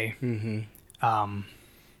Nick Hay. Mm-hmm. Um,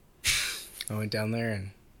 I went down there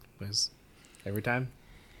and was every time.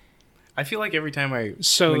 I feel like every time I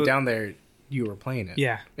So- went down there, you were playing it.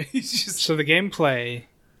 yeah. It's just So the gameplay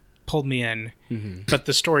pulled me in, but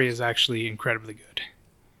the story is actually incredibly good.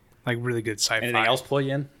 Like really good sci-fi. Anything else pull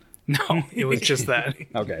you in? No, it was just that.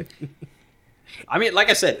 Okay. I mean, like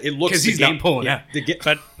I said, it looks because he's not pulling out.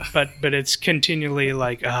 But it's continually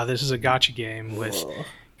like, this is a gacha game with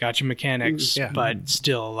gacha mechanics, but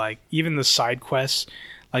still, like, even the side quests,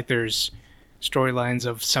 like, there's storylines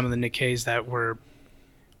of some of the Nikkeis that were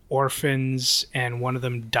orphans, and one of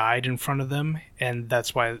them died in front of them, and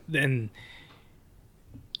that's why. And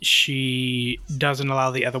she doesn't allow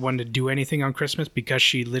the other one to do anything on Christmas because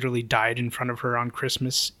she literally died in front of her on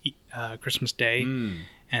Christmas Day,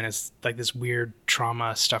 and it's like this weird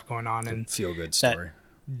trauma stuff going on. And feel good story.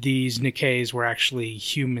 These Nikkeis were actually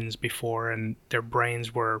humans before, and their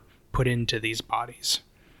brains were put into these bodies.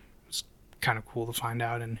 It's kind of cool to find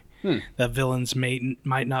out, and the villains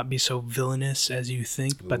might not be so villainous as you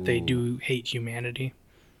think, but they do hate humanity.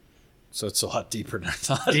 So it's a lot deeper than I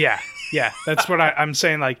thought. Yeah. That's what I'm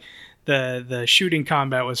saying. Like, the shooting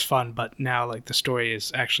combat was fun, but now, like, the story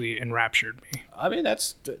is actually enraptured me. I mean,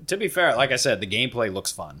 that's, to be fair, like I said, the gameplay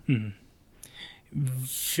looks fun. Mm-hmm.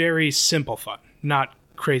 Very simple fun. Not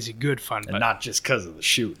crazy good fun. And not just because of the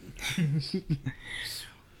shooting.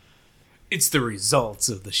 It's the results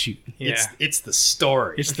of the shoot. Yeah. It's the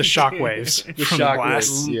story. It's the shockwaves The from shockwaves. the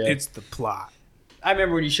blast. Yeah. It's the plot. I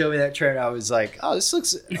remember when you showed me that trailer, I was like, oh, this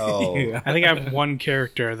looks... Oh. Yeah. I think I have one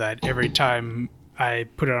character that every time I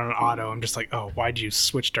put it on auto, I'm just like, oh, why'd you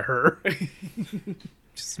switch to her?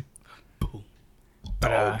 Just boom.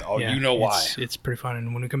 But, you know why. It's pretty fun.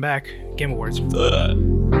 And when we come back, Game Awards.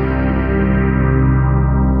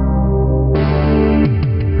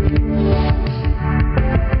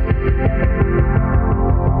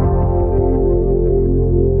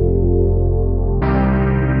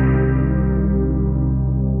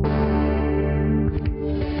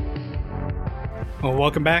 Well,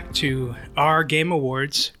 welcome back to our Game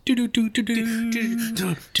Awards. That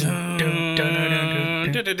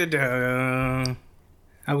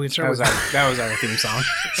was our theme song.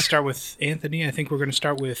 Start with Anthony. I think we're going to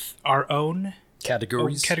start with our own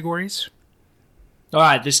categories. All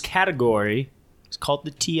right, this category is called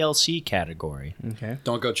the TLC category. Okay.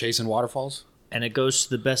 Don't go chasing waterfalls? And it goes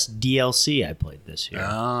to the best DLC I played this year.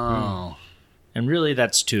 Oh. And really,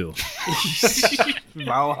 that's two.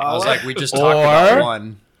 I was like, we just talked about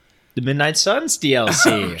one. The Midnight Suns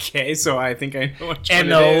DLC. Okay, so I think I know which And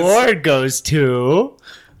one the it is. award goes to...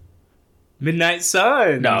 Midnight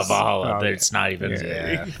Suns. No, Valhalla. Oh, It's not even...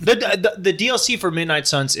 Yeah. The DLC for Midnight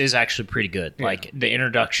Suns is actually pretty good. Yeah. Like, the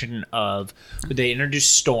introduction of... They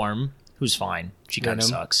introduced Storm, who's fine. She kind of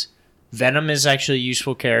sucks. Venom is actually a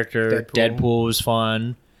useful character. Deadpool was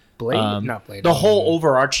fun. Blade? Not Blade. The whole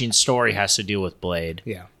overarching story has to deal with Blade.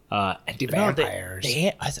 Yeah. And The vampires.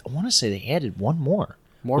 I want to say they added one more.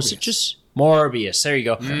 Morbius. Was it just Morbius? There you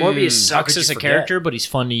go. Morbius sucks could as you a forget? character, but he's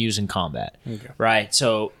fun to use in combat. Okay. Right.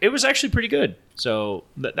 So it was actually pretty good. So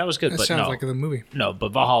that was good. That but sounds no, like the movie. no,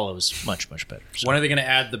 but Valhalla was much better. So. When are they going to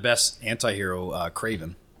add the best anti-hero,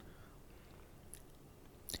 Kraven?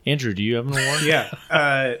 Andrew, do you have an award?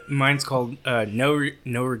 Yeah. Mine's called No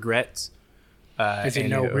Regrets. Is it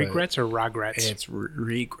no regrets or regrets? It's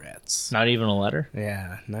regrets. Not even a letter.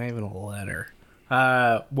 Yeah, not even a letter.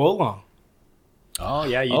 Wolong. Oh,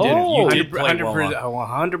 yeah, you Oh. did. You did play Wolong.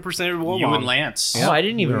 100% Wolong. You and Lance. Oh, I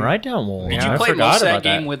didn't even write down Wolong. Did I you play forgot most of about that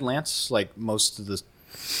game with Lance? Like, most of the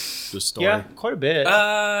story? Yeah, quite a bit.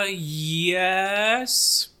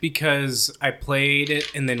 Yes, because I played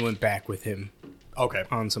it and then went back with him Okay.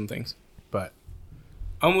 on some things. But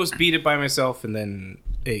almost beat it by myself, and then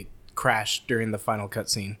it crashed during the final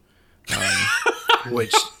cutscene,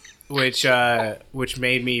 which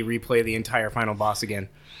made me replay the entire final boss again.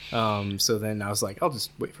 So then I was like, I'll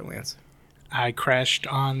just wait for Lance. I crashed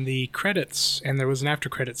on the credits, and there was an after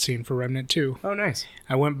credit scene for Remnant 2. Oh, nice.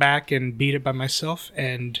 I went back and beat it by myself,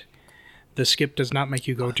 and the skip does not make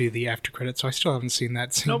you go to the after credit, so I still haven't seen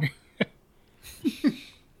that scene.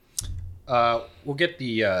 Nope. We'll get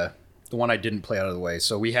the one I didn't play out of the way.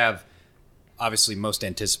 So we have, obviously, most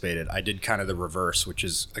anticipated. I did kind of the reverse, which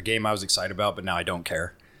is a game I was excited about, but now I don't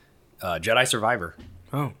care. Jedi Survivor.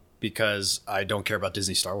 Oh, Because I don't care about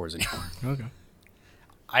Disney Star Wars anymore. okay.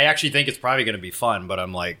 I actually think it's probably going to be fun, but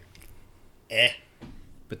I'm like,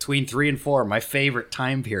 Between 3 and 4, my favorite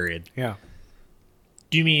time period. Yeah.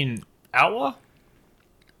 Do you mean Outlaw?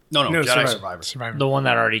 No, No, Jedi Survivor. Survivor. The one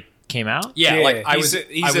that already came out? Yeah, like I was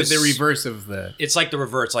the reverse of the. It's like the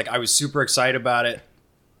reverse. Like I was super excited about it,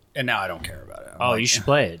 and now I don't care about it. Oh, you should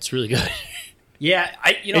play it. It's really good. Yeah,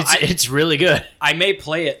 It's really good. I may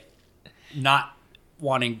play it, not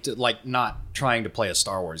wanting to, like, not trying to play a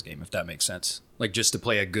Star Wars game, if that makes sense. Like just to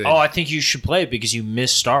play a good. Oh, I think you should play it because you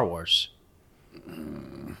miss Star Wars.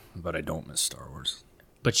 But I don't miss Star Wars.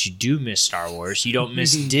 But you do miss Star Wars. You don't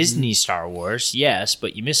miss Disney Star Wars, yes,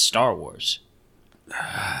 but you miss Star Wars.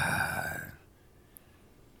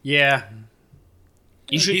 Yeah.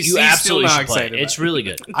 You absolutely should play it. It's really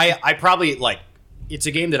good. I probably like. It's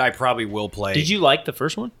a game that I probably will play. Did you like the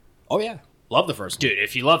first one? Oh yeah, love the first one. Dude,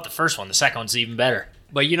 if you love the first one, the second one's even better.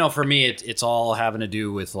 But for me, it's all having to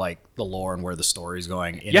do with like the lore and where the story's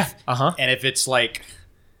going. And Yeah. And if it's like,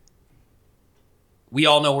 we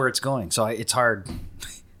all know where it's going, so it's hard.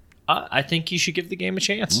 I think you should give the game a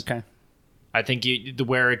chance. Okay. I think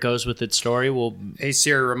where it goes with its story will. Hey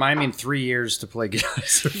Siri, remind me in 3 years to play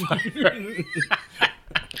Survivor.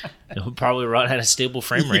 It'll probably run at a stable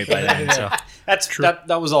frame rate by then. So That's true.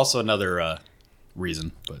 That was also another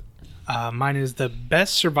reason, but Mine is the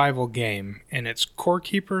best survival game, and it's Core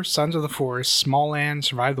Keeper, Sons of the Forest, Small Land,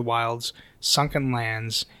 Survive the Wilds, Sunken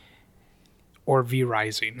Lands, or V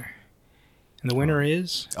Rising. And the winner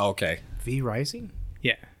is okay. V Rising?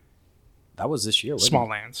 yeah, That was this year. Wasn't Small it?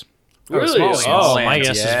 Lands. really, Small Lands. my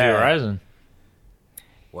guess is Yeah. Verizon.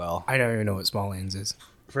 Well, I don't even know what Small Lands is.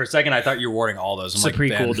 for a second, I thought you were awarding all those. It's a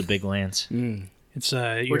prequel to Big Lands. It's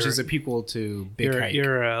Which is a prequel to Big Hike.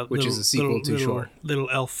 you're a which little, is a sequel to little, Shore. Little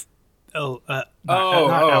elf. Not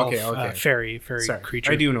okay, elf, okay. fairy Sorry,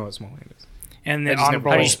 creature. I do know what Small Land is. And I the just never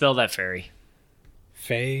honorable How do you spell that fairy?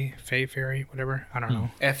 Fey fairy, whatever. I don't know.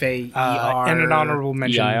 FAER. And an honorable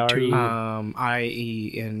mention EIRE. to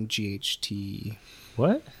IENGHT.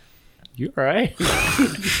 What? You all right?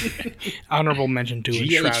 honorable mention to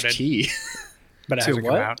Enshrouded, GHT. but it To hasn't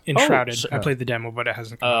come what? out. Enshrouded. so- I played the demo, but it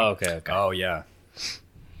hasn't come Oh, out. okay. Oh yeah.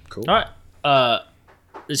 Cool. All right.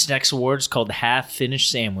 This next award is called the Half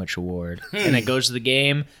Finished Sandwich Award, and it goes to the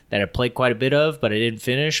game that I played quite a bit of, but I didn't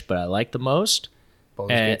finish, but I liked the most.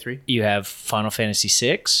 Baldur's And Gate 3. you have Final Fantasy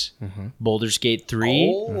VI, Baldur's Gate 3,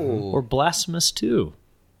 or Blasphemous 2.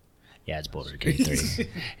 Yeah, it's Baldur's Gate 3.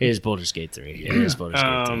 It is Baldur's Gate 3. It is Baldur's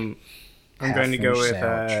Gate 3. I'm going to go with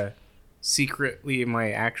Half-finished secretly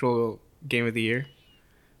my actual game of the year,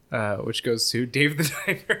 which goes to Dave the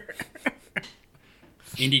Diver.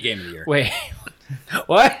 Indie game of the year. Wait,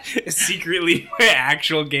 what? Secretly my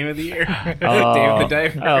actual game of the year. Dave Oh. the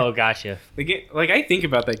Diver. Oh, gotcha. The game, like I think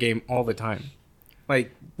about that game all the time.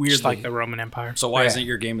 Like weirdly. Just like the Roman Empire. So why Yeah. isn't it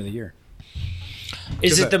your game of the year?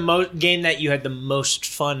 Is Just it the game that you had the most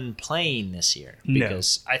fun playing this year? No.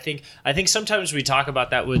 Because I think sometimes we talk about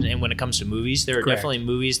that when it comes to movies. There are Correct. definitely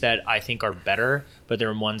movies that I think are better, but there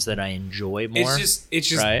are ones that I enjoy more. It's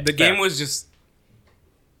just right? the game was just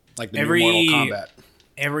Like the Every- new Mortal Kombat.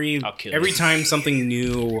 every I'll kill every you. time something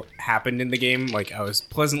new happened in the game, like I was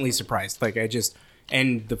pleasantly surprised. Like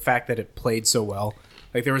and the fact that it played so well.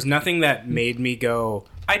 Like there was nothing that made me go,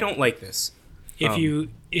 I don't like this.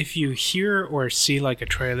 If you hear or see like a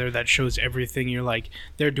trailer that shows everything, you're like,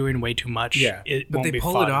 they're doing way too much. Yeah, It but won't they be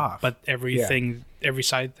pull fun. it off. But every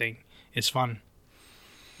side thing is fun.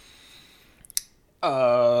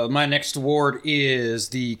 My next award is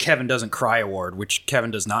the Kevin Doesn't Cry Award, which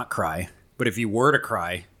Kevin does not cry. But if you were to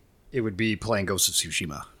cry, it would be playing Ghost of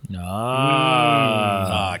Tsushima.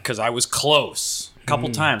 Because I was close a couple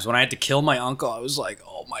times. When I had to kill my uncle, I was like,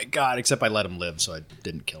 oh my God, except I let him live, so I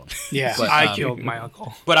didn't kill him. Yeah, But, I killed my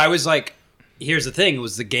uncle. But I was like, here's the thing,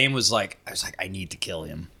 the game was like, I need to kill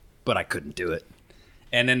him, but I couldn't do it.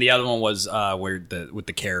 And then the other one was with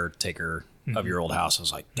the caretaker of your old house. I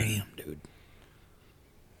was like, damn, dude.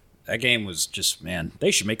 That game was just, man,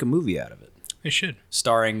 they should make a movie out of it. They should.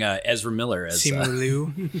 Starring Ezra Miller as Simu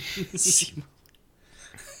Liu.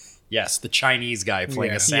 yes, the Chinese guy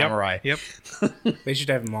playing Yeah. a samurai. Yep. They should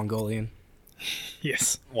have Mongolian.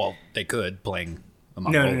 Yes. Well, they could playing a No,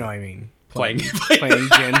 Mongolian. I mean playing, playing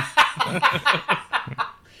Jin.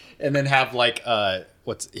 and then have like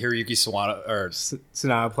what's Hiroyuki Sawada or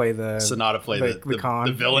Sonata play the Khan.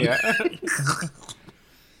 the villain. Yeah.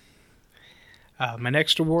 My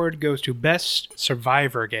next award goes to Best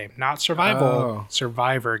Survivor Game. Not Survival, Oh.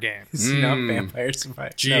 Survivor Game. It's not Vampire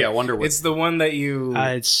Survivor. Gee, I wonder what. It's the one that you.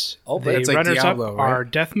 It's but the it's like runners Diablo, up right? are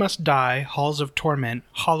Death Must Die, Halls of Torment,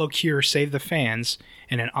 Hollow Cure, Save the Fans,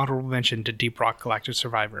 and an honorable mention to Deep Rock Galactic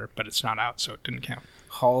Survivor, but it's not out, so it didn't count.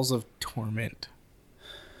 Halls of Torment.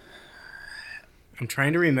 I'm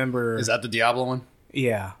trying to remember. Is that the Diablo one?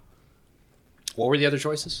 Yeah. What were the other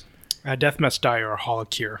choices? Death Must Die or Hollow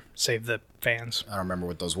Cure, Save the Fans. I don't remember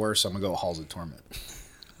what those were, so I'm gonna go Halls of Torment.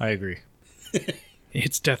 I agree.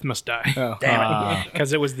 It's Death Must Die. Oh. Damn it!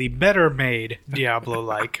 Because it was the better made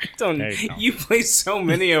Diablo-like. There you go. You play so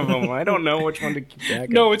many of them. I don't know which one to keep track of.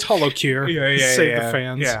 No, it's Hollow Cure. Save the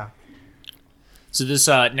Fans. Yeah. So this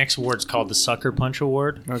next award's called the Sucker Punch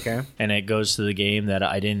Award. Okay. And it goes to the game that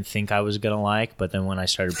I didn't think I was going to like, but then when I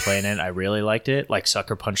started playing it, I really liked it. Like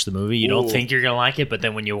Sucker Punch the movie. You don't think you're going to like it, but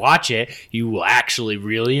then when you watch it, you will actually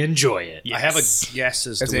really enjoy it. I have a guess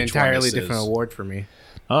as That's to an which one entirely this different is. award for me.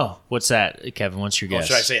 Oh, what's that, Kevin? What's your guess?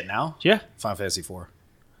 Should I say it now? Yeah. Final Fantasy 4.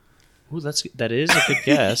 Ooh, that is a good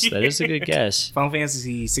guess. That is a good guess. Final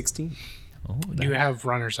Fantasy 16. Oh, Do you have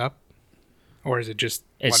runners up, or is it just?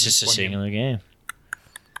 it's just a one game? singular game.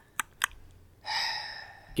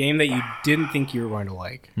 Game that you didn't think you were going to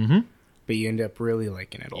like, but you end up really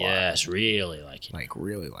liking it a lot. Yes, really like it. Like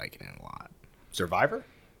really liking it a lot. Survivor?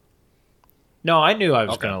 No, I knew I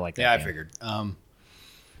was going to like that. Yeah, game. I figured.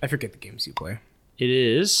 I forget the games you play. It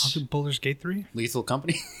is. Baldur's Gate 3? Lethal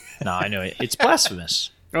Company? No, I know it. It's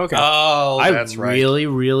Blasphemous. Okay. Oh, I that's right. really,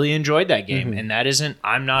 really enjoyed that game, and that isn't.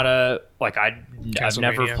 I'm not a like I've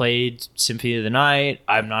never Castlevania. played Symphony of the Night.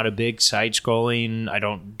 I'm not a big side-scrolling. I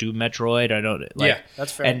don't do Metroid. I don't. Like, Yeah,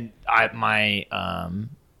 that's fair. And I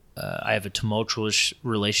have a tumultuous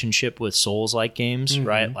relationship with Souls-like games,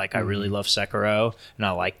 right? Like I really love Sekiro, and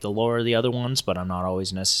I like the lore of the other ones, but I'm not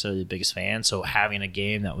always necessarily the biggest fan. So having a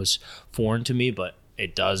game that was foreign to me, but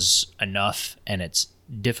it does enough, and it's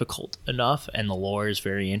difficult enough, and the lore is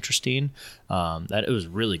very interesting, that it was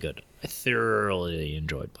really good. I thoroughly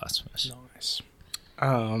enjoyed Blasphemous. Nice.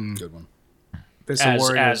 Good one. This As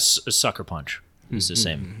award as a Sucker Punch is the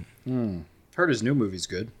same. Heard his new movie's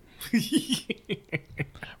good.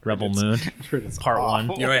 Rebel Moon Part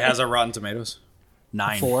 1. You know it has a Rotten Tomatoes?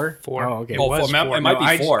 9. 4? Four. Oh, okay. Oh, was four. four. It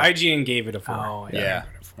might be 4. IGN gave it a 4. Oh, yeah.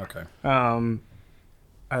 Okay.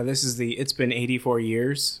 This is the It's Been 84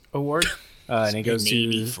 Years award. And it goes to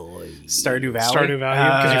Stardew Valley. Stardew Valley,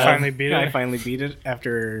 'cause you finally beat it? I finally beat it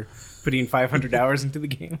after putting 500 hours into the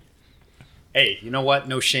game. Hey, you know what?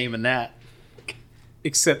 No shame in that.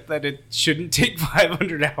 Except that it shouldn't take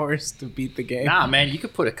 500 hours to beat the game. Nah, man, you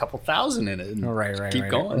could put a couple thousand in it and keep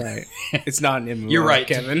going. Right. It's not an MMO, You're right,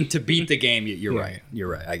 Kevin. To beat the game, you're Yeah. right. You're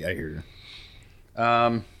right. I hear you.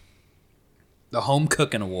 The Home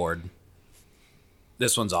Cooking Award.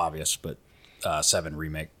 This one's obvious, but 7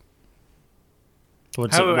 remake. How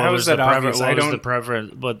is that obvious? What I was don't- the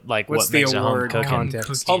preference? What like What's what the makes a home award cooking?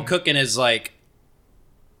 context? Home cooking is like,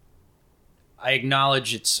 I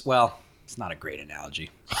acknowledge it's not a great analogy.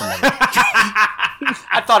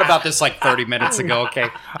 I thought about this like 30 minutes ago. Okay,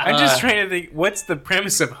 I'm just trying to think, what's the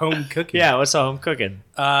premise of home cooking? Yeah, what's a home cooking?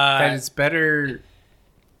 That it's better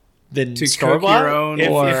Then to store cook bought your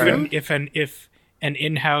own If an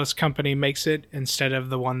in-house company makes it instead of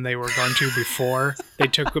the one they were going to before they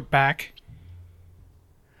took it back.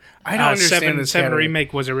 I don't understand Seven this category.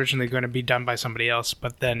 Remake was originally going to be done by somebody else,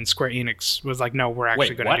 but then Square Enix was like, "No, we're actually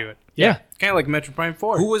Wait, going what? to do it." Yeah, Kind of like Metro Prime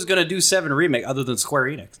 4. who was gonna do 7 remake other than Square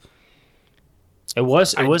Enix? it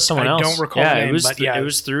was someone I else. don't recall Yeah, the it name, was but yeah. it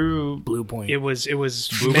was through. Blue Point. It was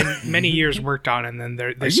many years worked on, and then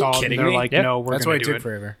they you saw kidding they're me? like, Yeah. "No, we're That's why going it to do took it."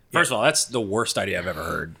 forever. First of all, that's the worst idea I've ever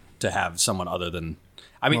heard, to have someone other than.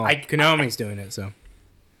 I mean, Well, Konami's doing it, so.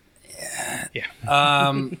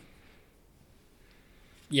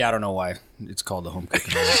 Yeah, I don't know why it's called the Home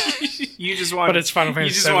Cooking Award. You just want But it's Final Fantasy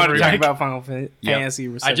You just VII want to talk Remake. about Final Fantasy.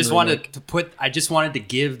 I just VII wanted Remake. I just wanted to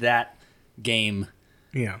give that game,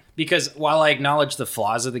 Yeah. because while I acknowledge the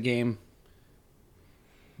flaws of the game,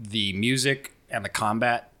 the music and the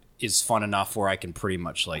combat is fun enough where I can pretty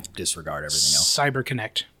much like disregard everything else.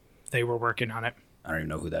 CyberConnect, they were working on it. I don't even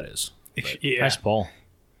know who that is. Yeah. Nice ball.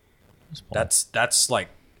 That's like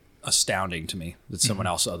astounding to me that someone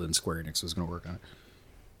else other than Square Enix was going to work on it.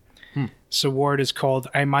 This award is called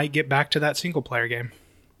 "I Might Get Back to That Single Player Game,"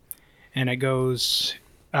 and it goes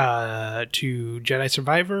to Jedi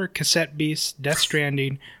Survivor, Cassette Beast, Death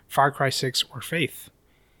Stranding, Far Cry 6, or Faith.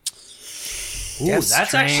 Ooh, Death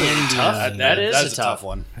that's actually tough. Stranding. That is that's a tough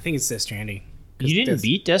one. I think it's Death Stranding. You didn't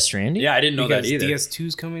beat Death Stranding? Yeah, I didn't know that either.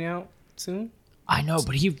 DS2's coming out soon. I know,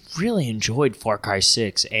 but he really enjoyed Far Cry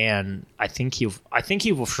 6, and I think he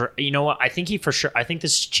will. You know what? I think this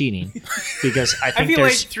is cheating because I I think feel like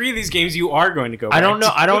there's. 3 of these games you are going to go back I don't know.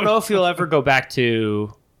 to. I don't know if he'll ever go back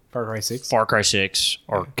to Far Cry 6. Far Cry 6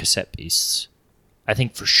 or Cassette Beasts. I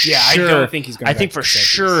think for sure. Yeah, I don't think he's going I back think to for Cassette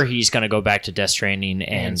sure he's going to go back to Death Stranding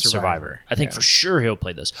and Survivor. Survivor. I think for sure he'll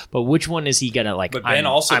play those. But which one is he going to like? But Ben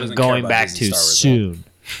also I'm doesn't care going about back Disney to Star soon.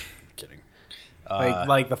 Kidding.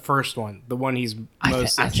 Like the first one, the one he's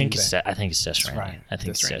most. I think interested it's. I think it's Death Stranding. right. I think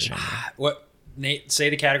it's Death Death Stranding. Stranding. What? Nate, say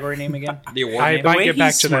the category name again. The award I name. might way get back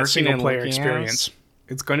he's to that smirking single and player looking at experience. us,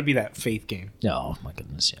 it's going to be that Faith game. No, my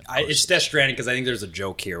goodness, yeah. It's Death Stranding because I think there's a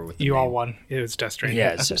joke here with the You name. all won. It was Death Stranding. Yeah,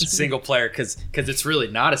 it's just single player because it's really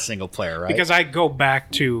not a single player, right? Because I go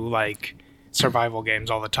back to like survival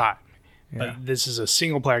games all the time. But this is a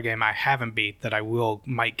single player game I haven't beat that I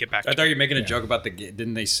might get back to. I thought you were making a joke about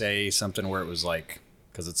didn't they say something where it was like,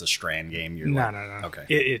 because it's a Strand game? No. Okay.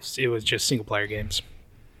 It was just single player games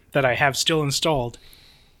that I have still installed,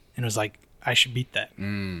 and it was like, I should beat that.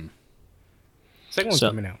 Second one's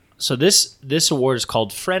coming out. So this award is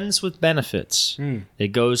called Friends with Benefits.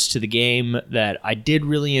 It goes to the game that I did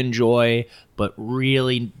really enjoy, but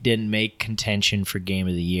really didn't make contention for Game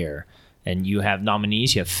of the Year. And you have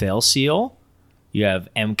nominees. You have Fail Seal, you have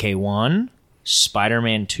MK1,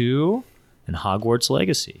 Spider-Man 2, and Hogwarts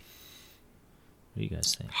Legacy. What do you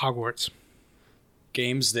guys think? Hogwarts.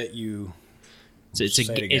 Games that you...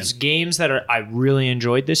 It's games that I really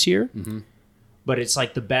enjoyed this year, but it's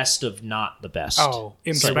like the best of not the best. Oh,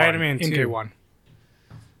 Spider-Man 2. MK1.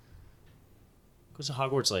 Goes to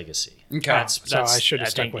Hogwarts Legacy. Okay. So I should have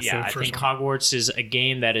stuck with the I first think one. Hogwarts is a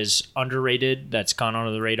game that is underrated. That's gone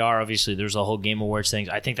under the radar. Obviously, there's a whole Game Awards thing.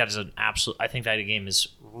 I think that is I think that game is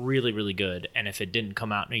really, really good. And if it didn't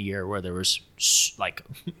come out in a year where there was like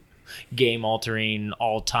game-altering,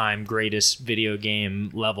 all-time greatest video game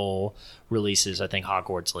level releases, I think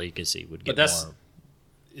Hogwarts Legacy would get more.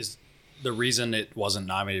 Is the reason it wasn't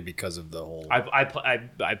nominated because of the whole...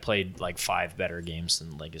 I played like 5 better games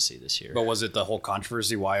than Legacy this year. But was it the whole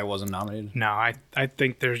controversy why it wasn't nominated? No, I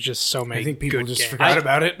think there's just so many. I think people good just games. forgot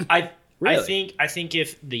about it. Really? I think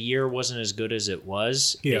if the year wasn't as good as it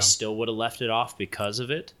was, they still would have left it off because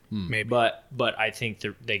of it. Maybe. But I think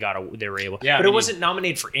they were able. Yeah, but it wasn't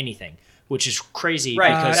nominated for anything, which is crazy. Right,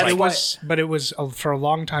 Because it was for a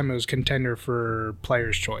long time. It was contender for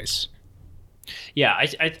Player's Choice. yeah,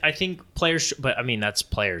 I think players, but I mean that's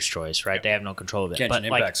players' choice, right? They have no control of it. Genshin but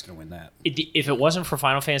Impact's going to win that. if it wasn't for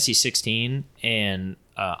Final Fantasy 16 and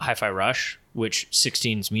Hi-Fi Rush, which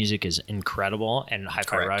 16's music is incredible, and Hi-Fi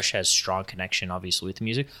Correct. Rush has strong connection, obviously, with the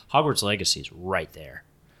music, Hogwarts Legacy is right there,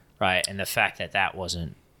 right? And the fact that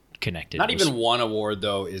wasn't connected. Not even one award,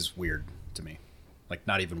 though, is weird to me. Like,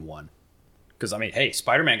 not even one. Because, I mean, hey,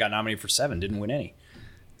 Spider-Man got nominated for 7, didn't win any.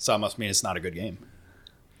 So it must mean it's not a good game.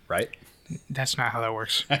 Right? That's not how that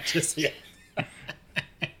works. Yeah.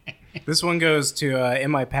 This one goes to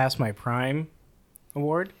Am I Past My Prime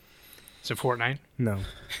award? Is it Fortnite? No.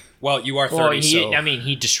 Well, you are 30, Well, so...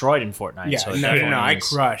 he destroyed in Fortnite. Yeah, so it no, definitely I is.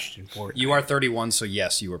 crushed in Fortnite. You are 31, so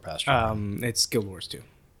yes, you were past your It's Guild Wars 2.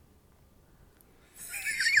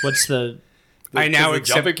 What's the? I now the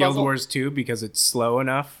accept jumping Guild puzzle? Wars 2 because it's slow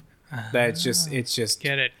enough that it's just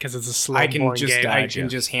Get it? Because it's a slow, I can boring just game. I can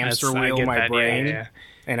just hamster I wheel get my that, brain, yeah.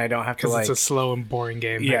 and I don't have to Because like. it's a slow and boring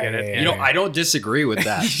game. Yeah, I get it. yeah, You know, I don't disagree with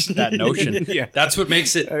that notion. Yeah. That's what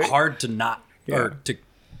makes it hard to not or to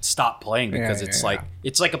stop playing because Yeah, it's yeah, like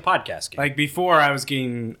it's like a podcast game. Like before, I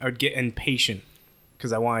would get impatient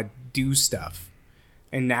because I want to do stuff,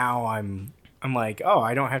 and now I'm like, oh,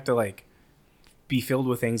 I don't have to like be filled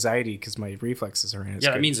with anxiety because my reflexes are in.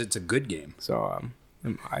 yeah, that means it's a good game. So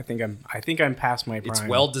I think I'm past my prime. It's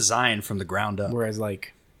well designed from the ground up. Whereas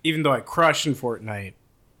like even though I crushed in Fortnite,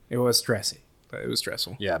 it was stressy. But it was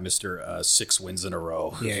stressful. Yeah, Mr. 6 wins in a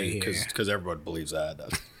row. Yeah, Because everyone believes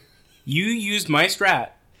that. You used my strat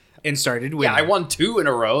and started winning. Yeah, I won 2 in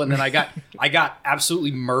a row, and then I got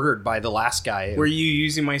absolutely murdered by the last guy. Were you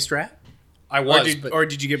using my strat? I was, Or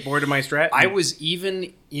did you get bored of my strat? I was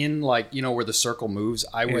even in like where the circle moves.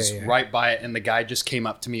 I was yeah. right by it, and the guy just came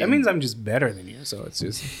up to me. That and means I'm just better than you. So it's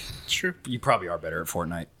just It's true. you probably are better at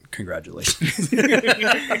Fortnite. Congratulations.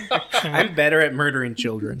 I'm better at murdering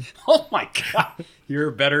children. Oh my god, you're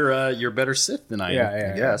a better Sith than I am.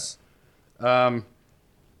 Yeah, I guess.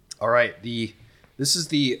 All right, this is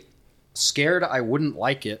the scared I wouldn't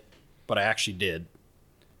like it, but I actually did.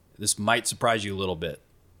 This might surprise you a little bit.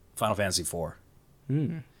 Final Fantasy IV.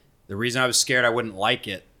 The reason I was scared I wouldn't like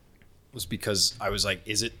it was because I was like,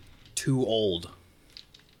 is it too old?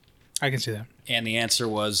 I can see that. And the answer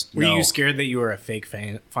was Were no. you scared that you were a fake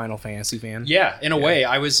Final Fantasy fan? Yeah, in a way.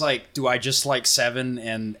 I was like, do I just like 7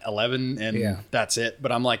 and 11 and that's it?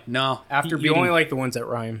 But I'm like, no. After You beating... only like the ones that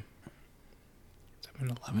rhyme.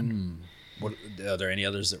 7-Eleven. What, are there any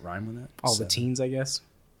others that rhyme with that? All the 7. teens, I guess.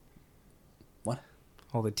 What?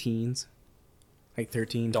 All the teens. Like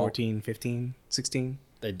 13, Don't. 14, 15, 16.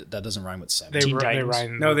 That doesn't rhyme with 7. They Teen rhyme.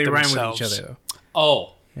 Titans. No, they rhyme with themselves. each other, though.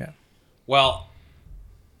 Oh. Yeah. Well,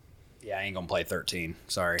 yeah, I ain't going to play 13.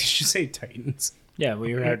 Sorry. Did you say Titans? Yeah,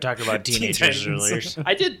 we were talking about teenagers Titans. earlier.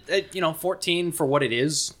 I did, 14 for what it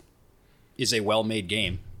is a well-made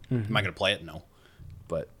game. Am I going to play it? No.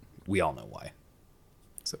 But we all know why.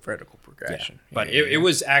 It's a vertical progression. But it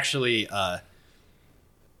was actually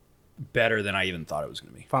better than I even thought it was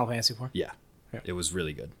going to be. Final Fantasy 4? Yeah. It was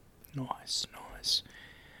really good. Nice.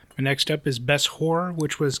 And next up is Best Horror,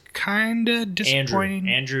 which was kind of disappointing.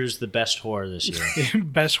 Andrew's the best horror this year.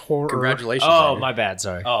 Best Horror. Congratulations. Oh, Andrew. my bad.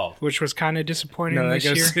 Sorry. Oh, Which was kind of disappointing No, that this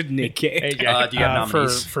goes year. to Nick Cage. do you have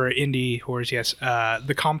nominees? for indie horrors, yes.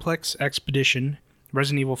 The Complex Expedition,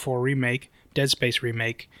 Resident Evil 4 Remake, Dead Space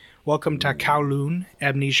Remake, Welcome to Kowloon,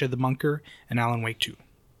 Amnesia the Bunker, and Alan Wake 2.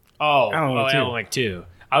 Alan Wake 2.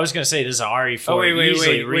 I was going to say this is RE4. Oh,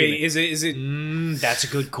 wait. remake. Is it? That's a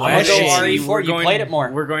good I'm gonna question. go RE4. You played it more.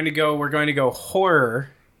 We're going to go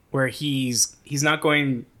horror, where he's not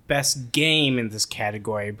going best game in this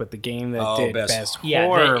category, but the game that did best Yeah,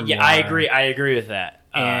 horror. I agree with that.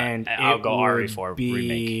 And I'll go would RE4 be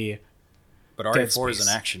remake. But Dead RE4 is Space.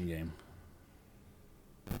 an action game.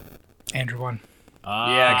 Andrew won.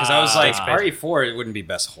 Yeah, because I was like, RE4, it wouldn't be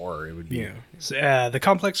best horror. It would be The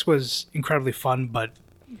Complex was incredibly fun, but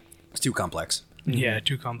it's too complex. yeah,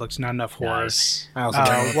 too complex, not enough horror. Nice. I also don't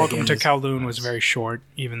know what the Welcome game to is. Kowloon was very short,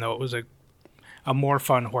 even though it was a more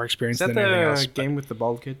fun horror experience Is that than anything the else. game with the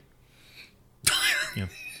bald kid?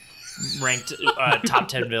 Ranked top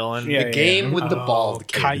 10 villain. Yeah, The game with the bald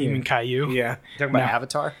kid. You mean Caillou? Yeah. Talking about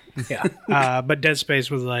Avatar? Yeah. But Dead Space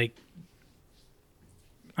was like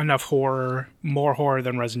enough horror, more horror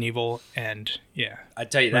than Resident Evil, and yeah. I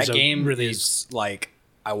tell you, Was that a game really- is like,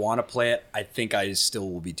 I want to play it. I think I still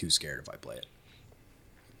will be too scared if I play it.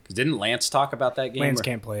 Because didn't Lance talk about that game? Lance Or-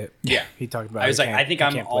 can't play it. Yeah. He talked about it. I was like, He I think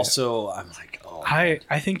can't I'm play it. also, I'm like, oh. I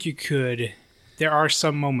think you could. There are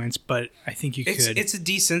some moments, but I think you could. It's a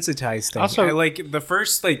desensitized thing. Also- like the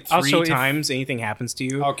first like Also, three if- times anything happens to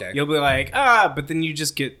you, Okay. you'll be like, but then you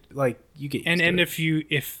just get like you get used and to it.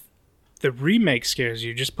 if the remake scares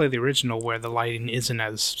you, just play the original where the lighting isn't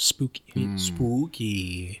as spooky.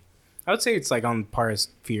 spooky. I would say it's like on par as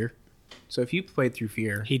Fear. So if you played through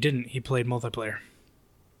Fear, He didn't. He played multiplayer.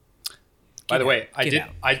 By the way, Get out.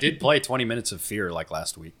 I did play 20 minutes of Fear like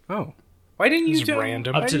last week. oh, why didn't you It's do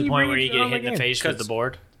random. why Up to didn't the you point bring where it you get on hit in the game? face with the 'Cause-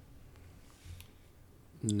 board.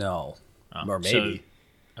 No. Or So- maybe.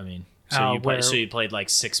 I mean, where- so you played like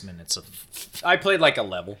 6 minutes of. I played like a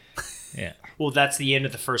level. Yeah. Well, that's the end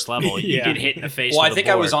of the first level. You Yeah. get hit in the face. Well, I with a think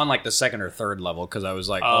I was board. on like the second or third level because I was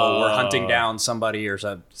like, oh, we're hunting down somebody or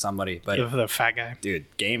somebody. But The fat guy. dude,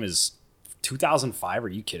 game is 2005. Are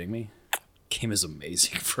you kidding me? Game is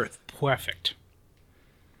amazing for Perfect.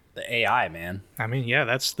 the AI, man. I mean, yeah,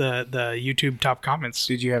 that's the YouTube top comments.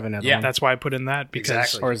 Did you have another Yeah. one? That's why I put in that because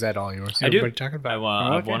Exactly. Or is that all yours? I do. Talking about.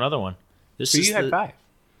 I have okay. one other one. This So is you had the- 5,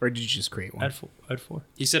 or did you just create I one? had four. I had 4.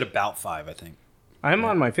 He said about 5, I think. I'm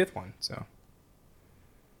on my 5th one, so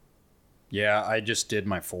Yeah, I just did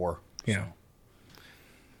my 4. yeah.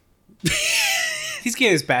 He's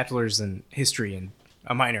getting his bachelor's in history and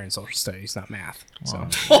a minor in social studies, not math. So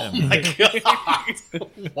Oh my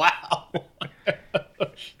god! Wow.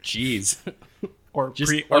 Jeez. or Just,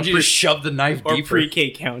 pre why or don't you pre just shove the knife or deeper?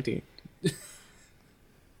 pre-K counting.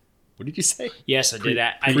 What did you say? Yes, I did.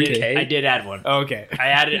 I Pre-K? did add one. Okay. I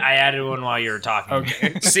added one while you were talking.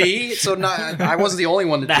 Okay. See, so not I wasn't the only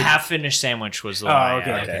one that The did. half-finished sandwich was the one. I okay,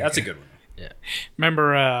 added. Okay, that's a good one.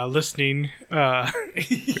 Remember listening.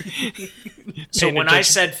 So when I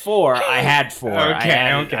said 4, I had 4. I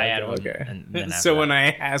added one, okay. and then So after when that- I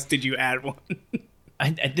asked, did you add one?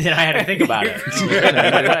 then I had to think about it. Did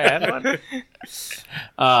I add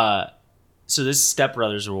one? So this is Step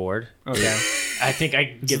Brothers award. Okay. I think I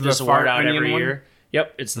give the this award fart out onion every one? year.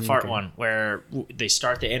 Yep, it's the fart one where they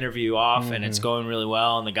start the interview off and it's going really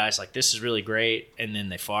well, and the guy's like, "This is really great," and then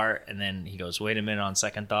they fart, and then he goes, "Wait a minute, on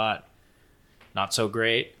second thought, not so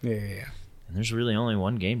great." Yeah. And there's really only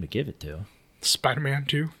one game to give it to. Spider-Man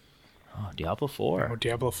 2. Oh, Diablo 4. Oh,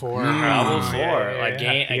 Diablo 4. Diablo 4, yeah, like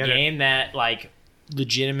yeah. a game that like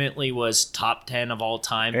legitimately was top 10 of all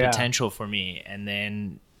time Yeah. potential for me, and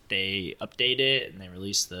then they update it and they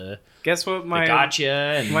release the Guess what my gotcha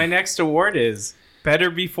and my next award is?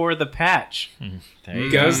 Better Before the Patch. there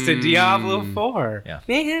you Goes to Diablo 4. Yeah.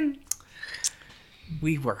 Man,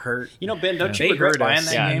 we were hurt. You know, Ben, don't They you regret heard buying us.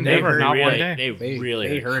 that Yeah, game? they Never, not one really, day. they really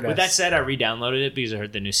they hurt. heard With us. that said, I re-downloaded it because I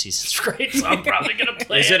heard the new season's great, so I'm probably gonna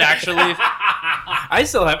play Is it actually? I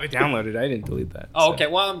still have it downloaded. I didn't delete that. Oh, so okay.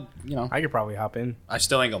 Well, you know, I could probably hop in. I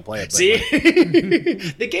still ain't gonna play it. But See,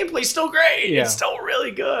 the gameplay's still great. Yeah. It's still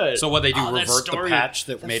really good. So what they do? Oh, that Revert the story- patch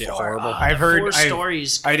that made it horrible. I've heard. 4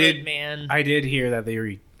 stories. I Good, did. man. I did hear that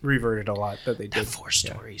they reverted a lot. That they did. That 4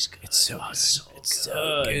 stories. Good. It's so good. It's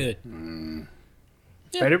so good.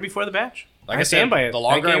 Better Before the Patch. Like I I stand said, by it. the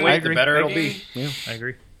longer That I game- wait, agree. the better That it'll game- be. Yeah. I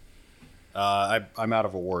agree. I'm out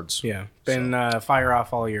of awards. Yeah. Then fire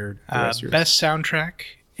off all your the rest of yours. Best soundtrack,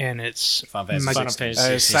 and it's Final Fantasy Mag- Final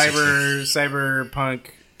Fantasy 16. Cyberpunk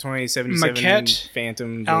 2077 Maquette,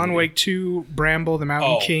 Phantom. Alan Wake 2, Bramble, The Mountain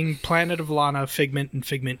Oh. King, Planet of Lana, Figment, and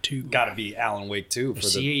Figment 2. Gotta be Alan Wake 2 for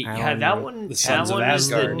See, the. yeah, that one. the That Sons of one is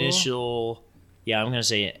the Asgard. initial. Yeah, I'm gonna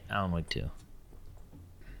say Alan Wake 2.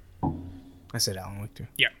 I said Alan Wake 2.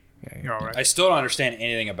 Yeah, Yeah, you're all right. I still don't understand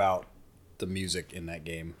anything about the music in that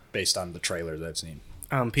game based on the trailer that I've seen.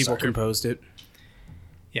 People Sorry. composed it.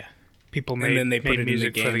 Yeah, people And made, then they put made it in the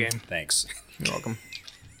music for the game. game. Thanks. You're welcome.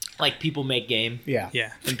 Like people make game Yeah.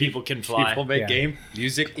 Yeah. and people can fly. People make Yeah. game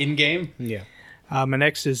music in game. Yeah. My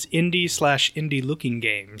next is indie looking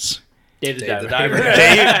games. Dave the Dave the Diver. Diver.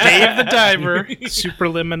 Dave the Diver,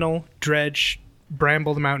 Superliminal, Dredge,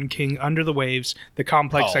 Bramble the Mountain King, Under the Waves, The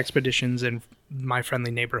Complex Oh. Expeditions, and My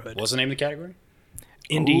Friendly Neighborhood. What's the name of the category?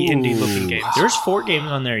 Indie looking games. There's 4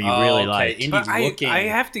 games on there you really like. Indie But looking. I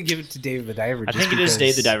have to give it to Dave the Diver. I just think it is because-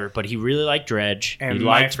 Dave the Diver, but he really liked Dredge. And He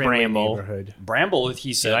My liked Friendly Bramble, Neighborhood. Bramble,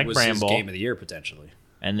 he said, like was Bramble. his game of the year potentially.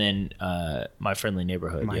 and then My Friendly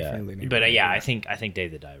Neighborhood. My yeah, Friendly but Neighborhood, yeah, yeah. I think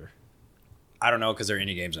Dave the Diver. I don't know because they're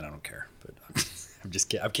indie games and I don't care. But I'm just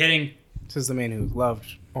kidding. I'm kidding. This is the man who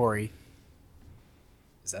loved Ori.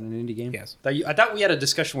 Is that an indie game? Yes. I thought we had a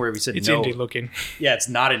discussion where we said It's no. indie looking. Yeah, it's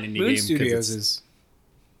not an indie Moon game. 'cause Studios it's- is.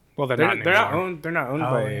 Well, they're They're not not anymore. owned. They're not owned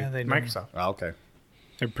Oh, by yeah, they know. Microsoft. Oh, okay.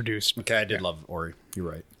 They're produced. Okay, I did love Ori. You're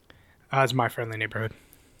right. It's My Friendly Neighborhood.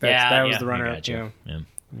 That was the I runner-up. gotcha. You know.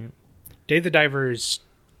 Yeah. Dave the Diver is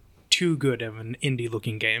too good of an indie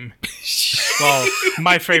looking game. Well,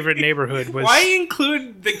 My Favorite Neighborhood was. Why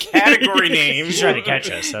include the category name? He's trying to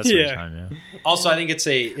catch us. That's what he's Yeah. trying to do. Also, I think it's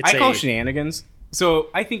I call shenanigans. So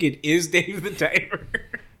I think it is Dave the Diver.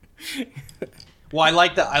 Well, I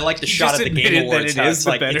like the He shot just at the Game admitted that Awards. it How is it's the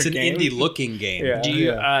like better it's an game. indie looking game.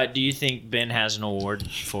 Yeah. Do you think Ben has an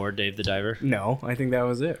award for Dave the Diver? No, I think that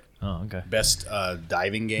was it. Oh, okay. Best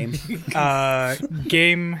diving game.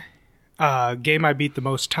 Game I beat the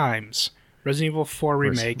most times. Resident Evil 4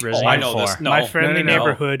 remake. Resident Oh, I Evil know this. 4. No, My Friendly no.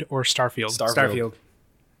 Neighborhood or Starfield. Starfield.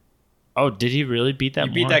 Oh, did he really beat that?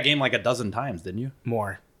 You beat more? that game like a dozen times, didn't you?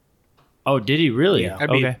 More. Oh, did he really? Yeah. I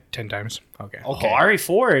beat Okay. 10 times. Okay. Okay. Oh,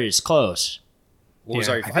 RE4 is close. What was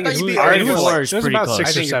Yeah, RE4? I I think thought it's you beat RE4 RE4 RE4 like is It was pretty about close. 6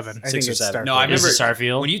 or think 7. it's- I six think or it's seven. Starfield. No, I Is remember it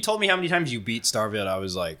Starfield? when you told me how many times you beat Starfield. I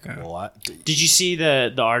was like, what? Did you see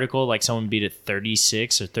the article? Like someone beat it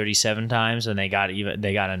 36 or 37 times, and they got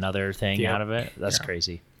another thing Yeah. out of it. That's Yeah.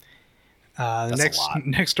 crazy. The That's a lot.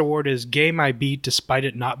 next award is Game I Beat Despite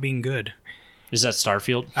It Not Being Good. Is that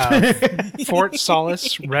Starfield? Fort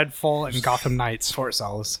Solace, Redfall, and Gotham Knights. Fort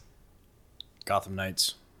Solace. Gotham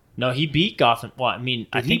Knights. No, he beat Gotham. Well, I mean,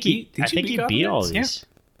 I Did think he he beat- did I you think beat he Gotham beat all Knights? of these.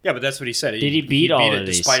 Yeah, but that's what he said. Did he beat all of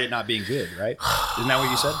these? despite it not being good, right? Isn't that what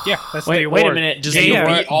you said? Yeah, that's Wait, the wait award. a minute. Does Game, the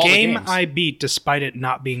award- beat all the game games? I beat despite it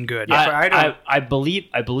not being good. Yeah. but I don't- I believe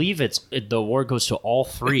the award goes to all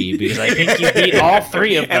 3 because I think you beat all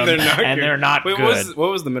 3 of them, and they're not Wait, good. what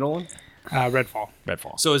was the middle one? Redfall.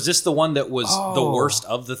 Redfall. So is this the one that was the Oh. worst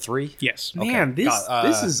of the 3? Yes. Man, this God,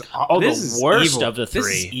 this is oh, this the is worst evil. of the This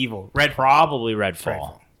 3. is evil. Probably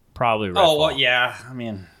Redfall. Probably Redfall. Oh, well, yeah. I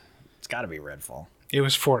mean, it's got to be Redfall. It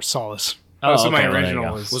was Fort Solace. Oh, so my okay, well, there you original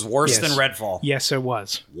go. was Was worse Yes. than Redfall. Yes, it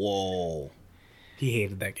was. Whoa. he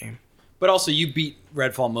hated that game. But also, you beat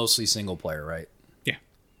Redfall mostly single player, right? Yeah.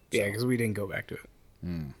 Yeah, because we didn't go back to it.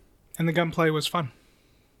 And the gunplay was fun.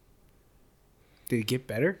 Did it get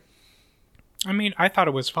better? I mean, I thought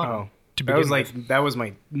it was fun. Oh, to that was begin like with. that was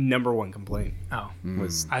my number one complaint. Oh.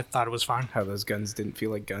 Was I thought it was fine. how those guns didn't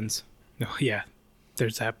feel like guns. No, yeah.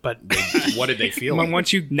 There's that, but What did they feel?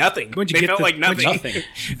 once you Nothing. Once you They get felt the- like nothing. Nothing.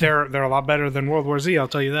 they're a lot better than World War Z. I'll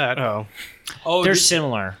tell you that. Oh, Oh, They're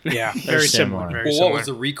similar. Yeah, very similar. similar. Very well, similar. what was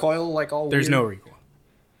the recoil like? All there's weird? no recoil.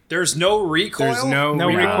 There's no recoil. There's no No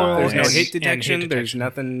recoil There's no and- hit and detection. hit There's detection.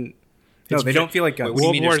 nothing. No, It's they don't feel like guns. Wait, what do you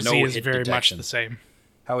World mean War there's Z no is hit very detection? much the same.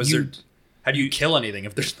 How is there? How do you kill anything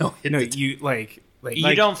if there's no hit? No, detection? you like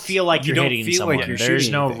You don't feel like you you're don't hitting feel like someone. you're There's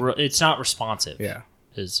shooting no. anything. It's not responsive. Yeah.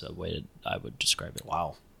 Is a way I would describe it.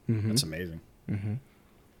 Wow, Mm-hmm. that's amazing.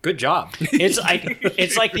 Good job. It's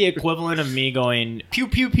like the equivalent of me going pew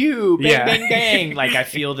pew pew bang Yeah. bang bang. Like I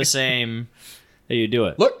feel the same that you do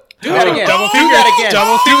it. Look, do that again. double do finger. that again.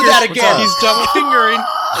 Double do finger. that What's again. up? He's double fingering.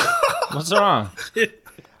 What's wrong?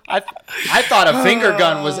 I thought a finger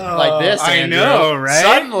gun was like this. I Andrew. know, right?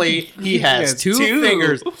 Suddenly he has has two two.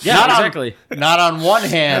 fingers. Yeah, not exactly. not on one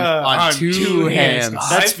hand, on on two two hands. hands.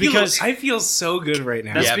 That's I feel, because- I feel so good right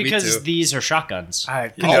now. That's Yeah, me because too. these are shotguns. Oh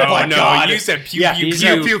my God. You said pew Yeah, pew these pew.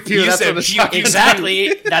 are pew, pew, You that's said what the pew shotgun- pew.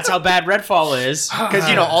 Exactly. That's how bad Redfall is. Because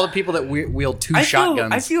you know all the people that wield two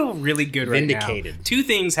shotguns. I feel really good right Vindicated. now. Two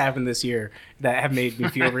things happened this year that have made me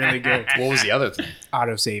feel really good. What was the other thing?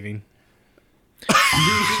 Auto saving.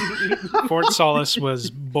 Fort Solace was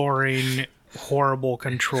boring, horrible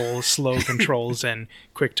controls, slow controls, and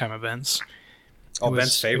QuickTime events.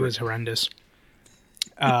 Ben's favorite. It was horrendous.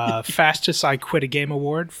 Fastest I Quit a Game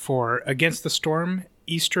award for Against the Storm,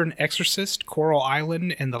 Eastern Exorcist, Coral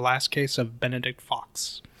Island, and The Last Case of Benedict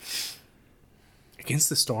Fox. Against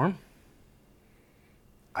the Storm?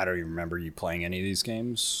 I don't even remember you playing any of these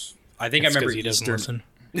games. I think That's I remember 'cause he doesn't Eastern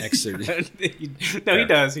listen. Exorcist. No, he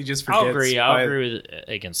does. He just forgets. I'll agree. I'll agree with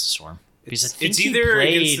Against the Storm. Because I think it's you either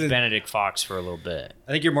played against the- Benedict Fox for a little bit.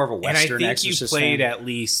 I think you're more of a And I Western think you Exorcist played fan. at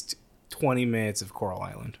least 20 minutes of Coral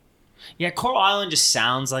Island. Yeah, Coral Island just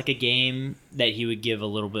sounds like a game that he would give a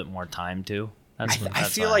little bit more time to. I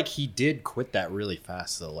feel like he did quit that really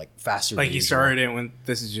fast, though. Like, faster Like than he usual. started it when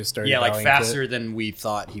this is just started. Yeah, like Valiant faster quit. than we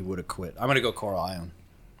thought he would have quit. I'm going to go Coral Island.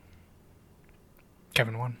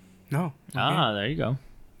 Kevin won. No. there you go.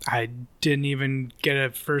 I didn't even get a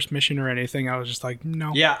first mission or anything. I was just like,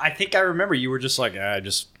 no. Yeah, I think I remember you were just like, I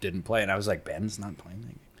just didn't play. And I was like, Ben's not playing that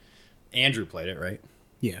game. Andrew played it, right?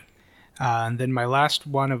 Yeah. And then my last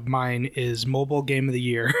one of mine is Mobile Game of the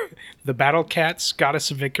Year. The Battle Cats,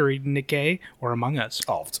 Goddess of Victory, Nikkei, or Among Us.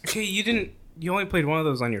 Oh, Okay, you only played one of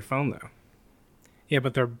those on your phone, though. Yeah,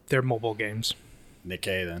 but they're mobile games.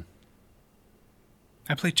 Nikkei then.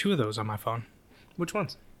 I played 2 of those on my phone. Which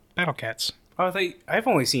ones? Battle Cats. Oh, I've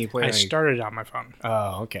only seen you play I on your... started on my phone.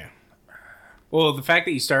 Oh, okay. Well, the fact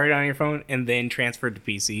that you started on your phone and then transferred to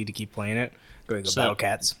PC to keep playing it, going to So- Battle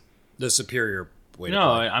Cats. The superior way to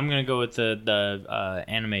No, play. I'm going to go with the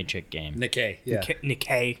anime chick game. Nikkei, yeah.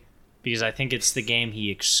 Nikkei. Because I think it's the game he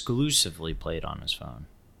exclusively played on his phone.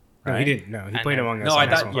 No, he Right? didn't. No, he I played know. Among Us. No, on I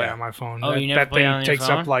his thought- phone. Play yeah. on my phone. Oh, that you never that played thing on your takes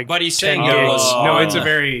phone? up like But he's 10 saying gigs. it was- No, it's a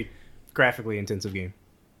very graphically intensive game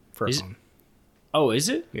for a Is- phone. Oh, is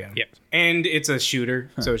it? Yeah. Yep. And it's a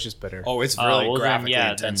shooter, so it's just better. Oh, it's really well, then, graphically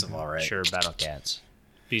yeah, intensive, then all right. Sure, Battle Cats.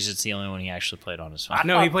 Because it's the only one he actually played on his phone.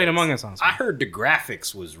 No, he played Among Us on his phone. I heard the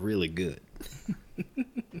graphics was really good.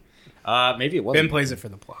 Maybe it wasn't. Ben plays it for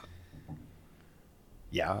the plot.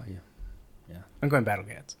 Yeah. I'm going Battle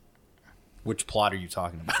Cats. Which plot are you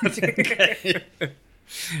talking about?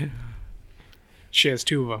 She has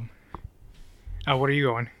 2 of them. What are you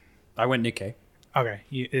going? I went Nikkei. Okay,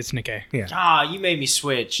 it's Nikkei. Yeah. Ah, you made me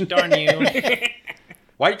switch. Darn you.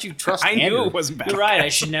 Why did you trust I Andrew? knew it wasn't Battle You're right. I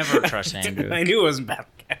should never trust Andrew. I knew it wasn't Battle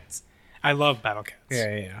Cats. I love Battle Cats.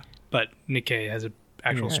 Yeah. But Nikkei has an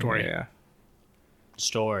actual story. Yeah.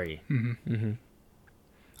 Story.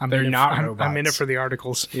 I'm They're in it not I'm robots. in it for the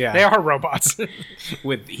articles. Yeah. They are robots.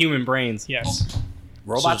 With human brains. Yes.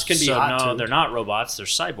 Robots can be hot, No, too. they're not robots. They're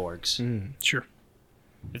cyborgs. Sure.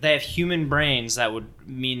 If they have human brains, that would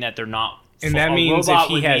mean that they're not. And that a means robot if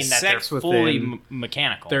he would has mean that sex they're with fully them,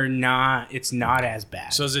 mechanical. They're not. It's not as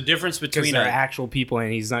bad. So there's a difference because between they're actual people,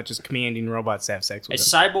 and he's not just commanding robots to have sex a with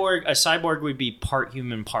them. cyborg would be part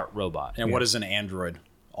human, part robot. And what is an android?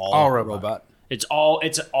 All robot. It's all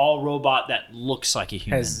robot that looks like a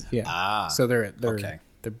human. Ah. So they're okay.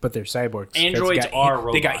 but they're cyborgs. Androids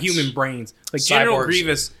are They got robots. human brains. Like General Cyborgs.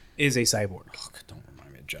 Grievous is a cyborg. Don't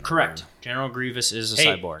remind me of General. Correct. General Grievous is a Hey,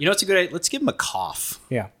 cyborg. you know what's a good idea? Let's give him a cough.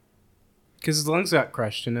 Yeah. Because his lungs got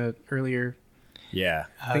crushed in a earlier. Yeah.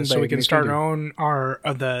 thing So by we can Nintendo. start our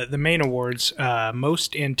the main awards.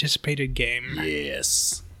 Most anticipated game.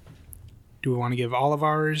 Yes. Do we want to give all of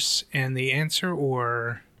ours and the answer,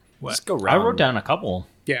 or what? Let's go I round. wrote down a couple.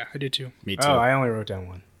 Yeah, I did too. Me too. Oh, I only wrote down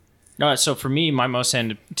one. So for me, my most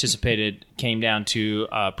anticipated came down to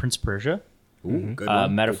Prince of Persia, Ooh, good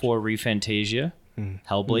one. Metaphor ReFantasia,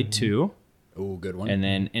 Hellblade 2, Ooh, good one. and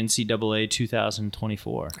then NCAA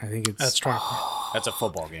 2024. I think it's That's 20. That's a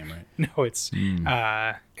football game, right? No, it's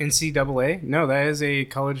NCAA. No, that is a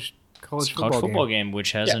college Football game,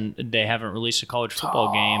 which they haven't released a college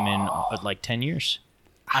football game in like 10 years.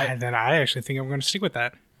 then I actually think I'm going to stick with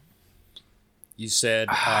that. You said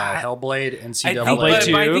Hellblade, NCAA. Hellblade But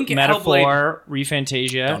 2, I think Metaphor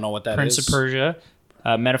ReFantasia. Don't know what that Prince is. of Persia.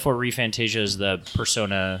 Metaphor ReFantasia is the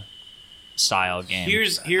Persona style game.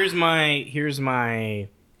 Here's my.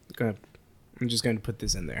 I'm just going to put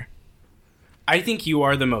this in there. I think you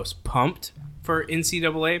are the most pumped for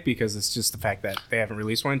NCAA because it's just the fact that they haven't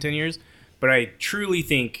released one in 10 years. But I truly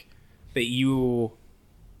think that you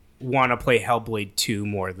want to play Hellblade 2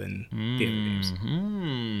 more than the other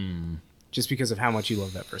games. Just because of how much you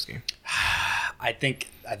love that first game. I think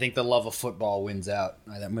the love of football wins out.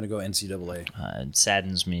 I'm going to go NCAA. It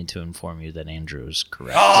saddens me to inform you that Andrew is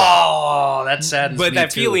correct. Oh, that saddens But me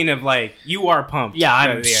that too. feeling of like, you are pumped. Yeah,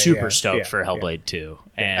 I'm Yeah, super yeah, stoked yeah, for yeah. Hellblade 2.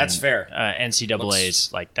 And, That's fair. NCAA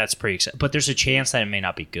is like, that's pretty exciting. But there's a chance that it may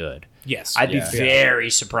not be good. Yes. I'd be Yeah. very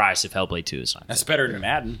surprised if Hellblade 2 is not good. That's better than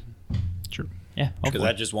Madden. True. Yeah, Because hopefully.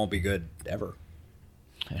 that just won't be good ever.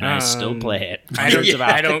 And I still play it. I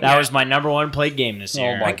don't. That was my number one played game this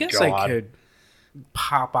year. my I guess God. I could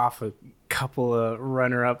pop off a couple of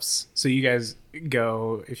runner-ups. So you guys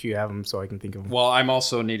go if you have them, so I can think of them. Well, I'm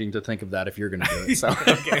also needing to think of that if you're going to do it. So.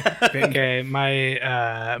 Okay,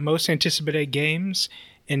 my most anticipated games: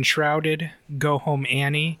 Enshrouded, Go Home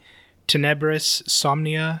Annie, Tenebris,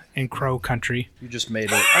 Somnia, and Crow Country. You just made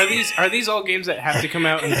it. Are these all games that have to come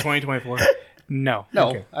out in 2024? No.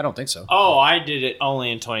 No, Okay. I don't think so. Oh, I did it only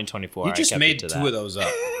in 2024. You I just kept made it to two that. of those up.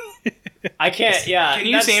 I can't. Yeah. Can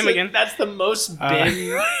you that's say 'em the- again? That's the most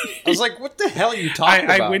big. I was like, what the hell are you talking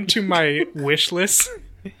about? I went to my wish list,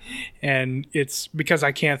 and it's because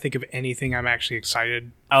I can't think of anything I'm actually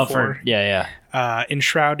excited for. Yeah.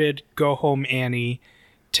 Enshrouded, Go Home Annie,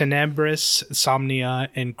 Tenebris, Somnia,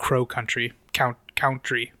 and Crow Country.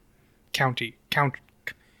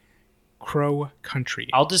 Crow Country.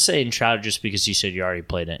 I'll just say Enshrouded just because you said you already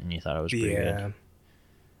played it and you thought it was pretty good.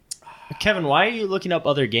 Kevin, why are you looking up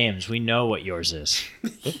other games? We know what yours is.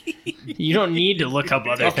 You don't need to look up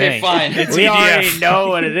other Okay, things. fine. It's We EDF. already know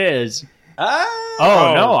what it is.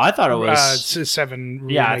 Oh, No, I thought it was. it's 7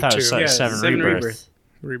 yeah, I Remake thought it was 2. Yeah, 7 7 Rebirth.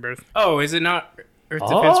 Rebirth. Oh, is it not Earth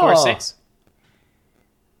Defense Force 6?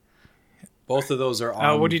 Both of those are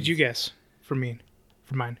on. What did you guess for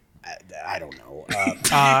mine? I don't know.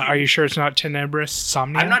 Are you sure it's not Tenebris,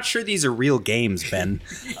 Somnia? I'm not sure these are real games, Ben.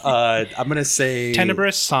 I'm going to say...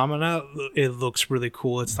 Tenebris, Somnia, it looks really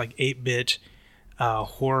cool. It's like 8-bit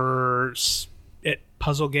horror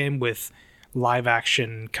puzzle game with live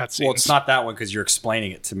action cutscenes. Well, it's not that one because you're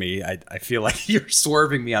explaining it to me. I feel like you're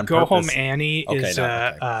swerving me on Go purpose. Home Annie Okay, is no,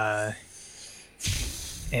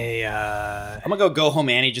 I'm going to go Home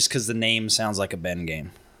Annie just because the name sounds like a Ben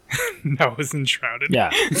game. no, it's Enshrouded. Yeah.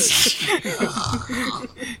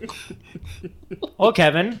 Well,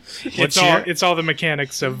 Kevin, It's all the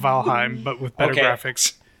mechanics of Valheim, but with better Okay.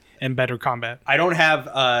 graphics and better combat. I don't have...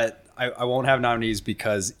 I won't have nominees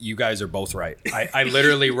because you guys are both right. I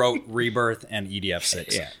literally wrote Rebirth and EDF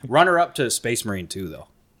 6. Yeah. Runner up to Space Marine 2, though.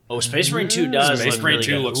 Oh, Space Marine 2 does. Space look Marine really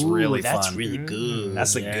 2 good. looks Ooh, really that's fun. really good.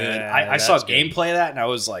 That's a Yeah, good... I saw that's good. gameplay of that and I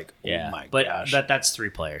was like, oh Yeah, my but gosh. that's 3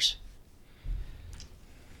 players.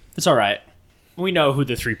 It's all right. We know who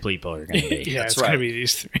the 3 people are going to be. Yeah, That's it's right. gonna be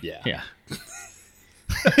these 3. Yeah. Yeah.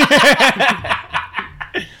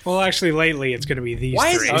 Well, actually, lately it's gonna be these Why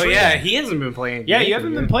is 3. it- Oh, yeah, he hasn't been playing. Yeah, you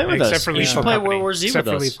haven't been playing with Except us. for You should Lethal play Company. World War Z Except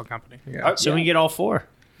with for us. Lethal Company. Yeah. So we get all 4.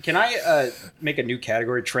 Can I make a new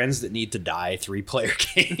category? Trends that need to die 3-player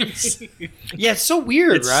games. Yeah, it's so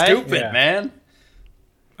weird, It's right? stupid, Yeah. man.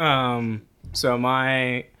 So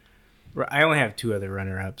I only have 2 other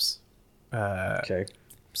runner-ups. Okay.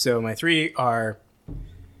 So my 3 are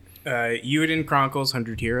Euden Chronicles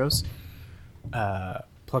 100 Heroes,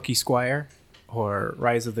 Plucky Squire, or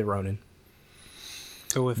Rise of the Ronin.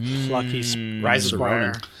 Go with Plucky Rise of the Squire.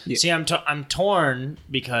 Ronin. Yeah. See, I'm torn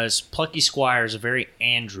because Plucky Squire is a very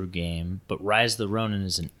Andrew game, but Rise of the Ronin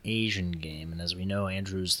is an Asian game, and as we know,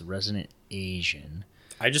 Andrew is the resident Asian.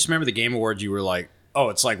 I just remember the Game Awards. You were like, "Oh,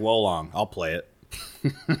 it's like Wolong. I'll play it."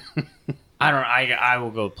 I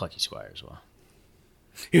will go with Plucky Squire as well.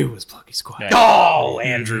 It was Plucky Squire. Yeah. Oh,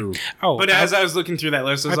 Andrew. Oh, But as I was looking through that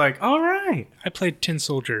list, I was like, all right. I played Tin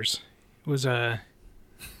Soldiers. It was a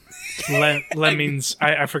Lemmings.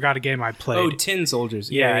 I forgot a game I played. Oh, Tin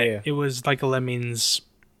Soldiers. yeah, Yeah. it was like a Lemmings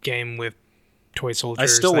game with toy soldiers. I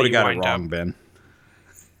still that would have you got it wind wrong, up. Ben.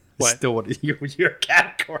 What? Still would your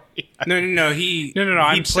category. No. No. He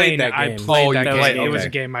I'm played saying that I game. played Oh, that you game. played- It was okay. a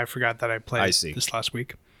game I forgot that I played. I see. This last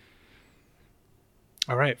week.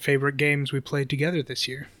 All right, favorite games we played together this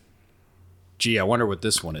year. Gee, I wonder what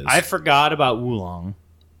this one is. I forgot about Wulong,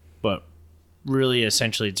 but really,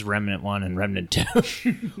 essentially, it's Remnant 1 and Remnant 2,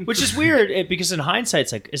 which is weird because in hindsight,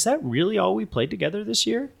 it's like, is that really all we played together this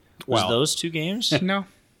year? Was Well- those 2 games? No.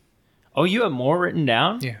 Oh, you have more written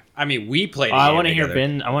down? Yeah. I mean, we played. I want to hear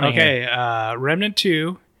Ben. I want to hear. Okay, Remnant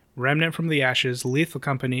 2, Remnant from the Ashes, Lethal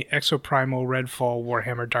Company, Exoprimal, Redfall,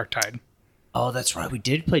 Warhammer, Darktide. Oh, that's right. We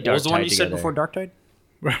did play What Dark was the one Tide you said together. before Dark Tide?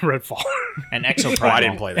 Redfall. And Exoprimal. Oh, I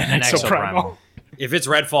didn't play that. And Exoprimal. Exoprimal. If it's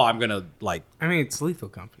Redfall, I'm gonna like. I mean, it's Lethal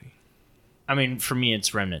Company. I mean, for me,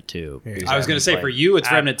 it's Remnant 2. because I was gonna haven't say played. for you,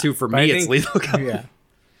 it's Remnant 2. For But I me, it's think- Lethal Company. Yeah.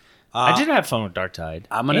 I did have fun with Dark Tide.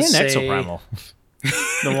 I'm gonna and say- Exoprimal.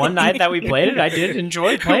 The one night that we played it, I did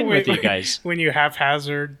enjoy playing with you guys. When you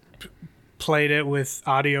haphazard played it with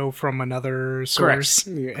audio from another source.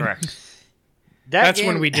 Yeah. Correct. That's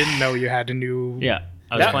when we didn't know you had a new... Yeah.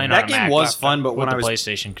 I was That- playing that on a game Mac was laptop fun, but when with I the was-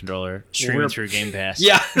 PlayStation controller streaming through Game Pass.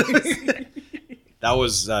 Yeah. That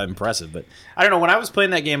was impressive, but I don't know. When I was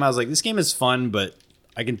playing that game, I was like, "This game is fun," but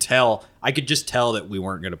I could just tell that we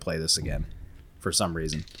weren't going to play this again for some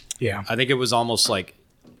reason. Yeah. I think it was almost like,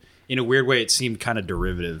 in a weird way, it seemed kind of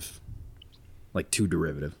derivative, like too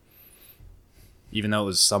derivative. Even though it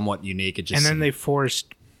was somewhat unique, it just. And then they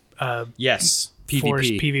forced. Yes, PvP.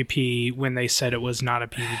 Forced PvP when they said it was not a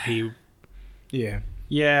PvP. Yeah.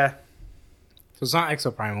 Yeah, So it's not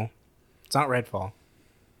Exoprimal. It's not Redfall.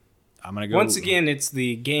 I'm gonna go. Once again, it's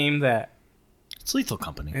the game that. It's Lethal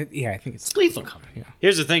Company. I think it's Lethal Company. Yeah.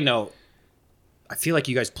 Here's the thing, though. I feel like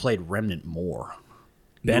you guys played Remnant more.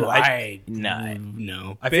 Ben,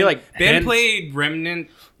 No. I feel like Ben played Remnant.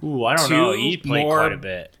 Ooh, I don't know. He played more quite a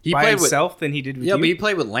bit. He by played with himself than he did with yeah, you. but he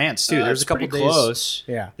played with Lance too. There's a couple days. close.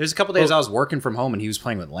 Yeah. There's a couple days I was working from home and he was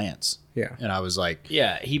playing with Lance. Yeah. And I was like,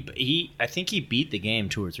 Yeah, he. I think he beat the game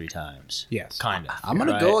 2 or 3 times. Yes. Kind of. I'm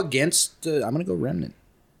gonna Right. go against. I'm gonna go Remnant.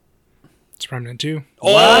 It's Remnant 2.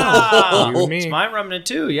 Wow. You and me. It's my Remnant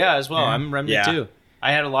 2, yeah, as well. I'm Remnant Yeah. 2.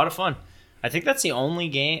 I had a lot of fun. I think that's the only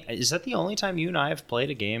game. Is that the only time you and I have played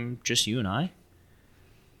a game, just you and I?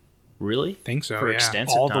 Really? Think so. For Yeah.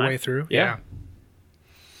 extensive All time? the way through. Yeah.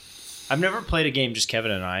 I've never played a game just Kevin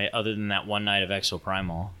and I, other than that one night of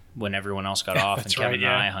Exoprimal when everyone else got off and that's Kevin right, and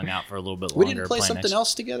yeah. I hung out for a little bit We longer. didn't play playing something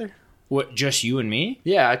else together. What? Just you and me?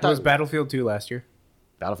 Yeah, I It thought was Battlefield 2 last year.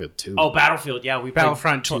 Battlefield 2. Oh, Battlefield. Yeah, we played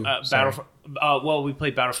Battlefront 2, sorry. Well, we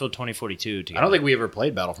played Battlefield 2042 together. I don't think we ever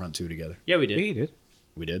played Battlefront 2 together. Yeah, we did. Yeah, you did.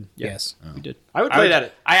 We did. Yes. We did. I would play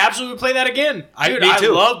that. I absolutely play that again. Dude, me I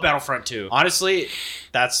too. love Battlefront 2. Honestly,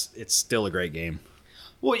 it's still a great game.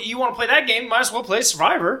 Well, you want to play that game? Might as well play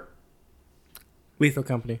Survivor. Lethal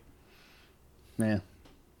Company. Yeah.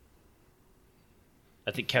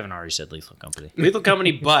 I think Kevin already said Lethal Company. Lethal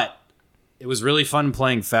Company, but it was really fun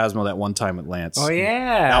playing Phasmo that one time with Lance. Oh,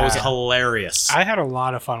 yeah. That was hilarious. I had a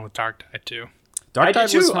lot of fun with Dark Tide too. Dark I Tide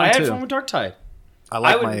did was too. fun I had too. fun with Dark Tide.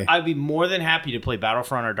 I'd be more than happy to play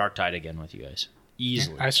Battlefront or Dark Tide again with you guys.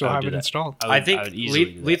 Easily. I still would have do it that. installed. I think would easily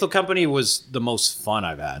do that. Lethal Company was the most fun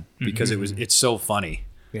I've had because it's so funny.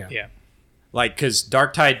 Yeah. Yeah. Like, because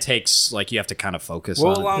Dark Tide takes, like, you have to kind of focus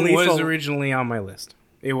Well, on it. Long Lethal- was originally on my list.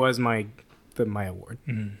 It was my award.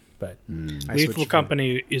 But I Lethal switched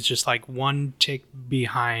Company is just like one tick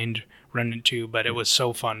behind Remnant 2, but it was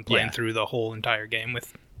so fun playing Yeah. through the whole entire game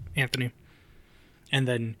with Anthony. And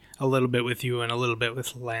then a little bit with you and a little bit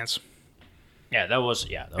with Lance. Yeah, that was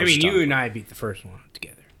I was mean, tough. you and I beat the first one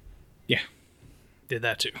together. Yeah. Did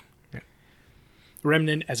that too. Yeah.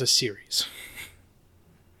 Remnant as a series.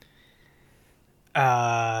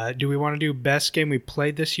 Do we want to do best game we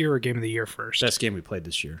played this year or game of the year first? Best game we played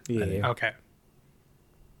this year. Yeah. Okay.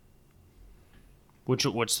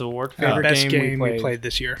 What's the award? Favorite Best game we we played. played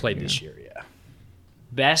this year. Played this year, yeah.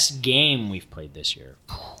 Best game we've played this year.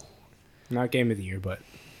 Not game of the year, but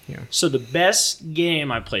So the best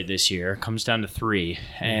game I played this year comes down to 3,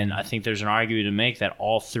 and I think there's an argument to make that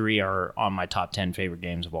all 3 are on my top 10 favorite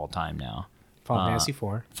games of all time now. Final Fantasy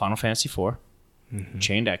 4. Final Fantasy IV,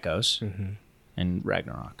 Chained Echoes, and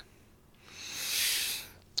Ragnarok.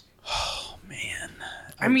 Oh, man.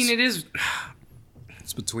 I mean, it is.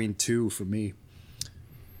 It's between 2 for me.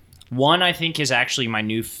 One I think is actually my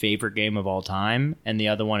new favorite game of all time, and the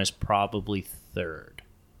other one is probably 3rd.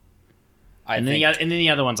 And then the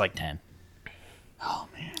other one's like 10. Oh,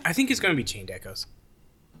 man. I think it's going to be Chained Echoes.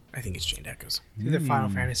 I think it's Chained Echoes. Either Final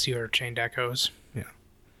Fantasy or Chained Echoes. Yeah.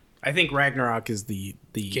 I think Ragnarok is the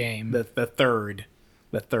Game. the third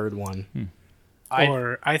one.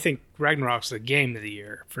 Or I think Ragnarok's the game of the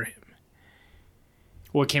year for him.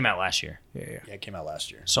 Well, it came out last year, Yeah. Yeah, it came out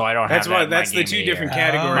last year. so I don't That's have that why. in my That's the game two of the different year.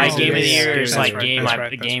 categories. My Oh, game of the yes, year yes, is that's like right, game that's I, right,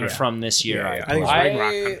 that's game right. from this year. Yeah, I yeah. I think it's played.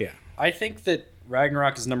 Ragnarok. Yeah. I think that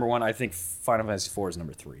Ragnarok is number 1. I think Final Fantasy 4 is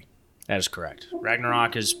number 3. That is correct.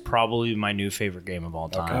 Ragnarok is probably my new favorite game of all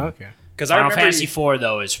time. Okay. Because Final Fantasy IV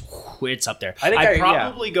though is it's up there. I'd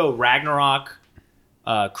probably go Ragnarok,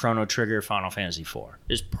 Chrono Trigger, Final Fantasy IV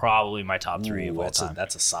is probably my top 3 of all time.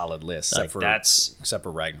 That's a solid list, Like, except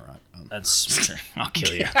for Ragnarok. That's I'll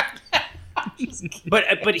kill you.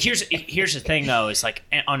 But here's the thing though, is like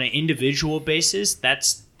on an individual basis,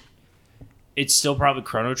 it's still probably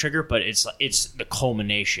Chrono Trigger, but it's the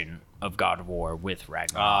culmination of God of War with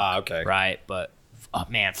Ragnarok. Ah, okay. Right, but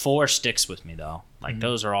man, 4 sticks with me though. Like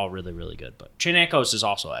those are all really, really good. But Chain Echoes is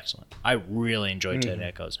also excellent. I really enjoyed Chain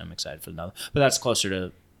Echoes. I'm excited for another. But that's closer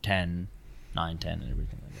to 10, 9, 10, and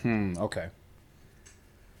everything like that. Okay.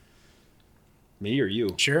 Me or you?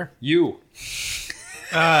 Sure. You.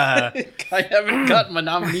 I haven't gotten my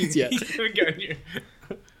nominees yet.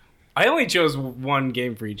 I only chose one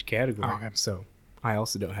game for each category, Okay. so I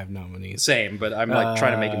also don't have nominees. Same, but I'm like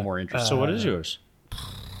trying to make it more interesting. So what is yours?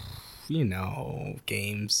 You know,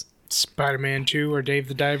 games. Spider-Man 2 or Dave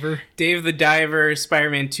the Diver? Dave the Diver,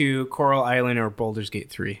 Spider-Man 2, Coral Island, or Baldur's Gate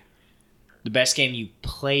 3. The best game you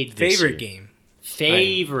played this Favorite year. game.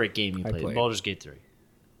 Favorite game you played. played. Baldur's Gate 3.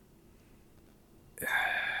 It's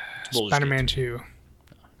Baldur's Spider-Man Gate 2. 3.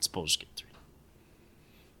 It's Baldur's Gate 3.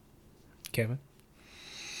 Kevin?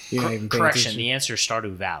 You're not even paying Correction, attention. the answer is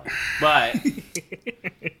Stardew Valley. But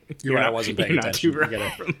You're right, I wasn't paying You're not attention. too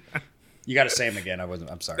wrong. You got to say them again.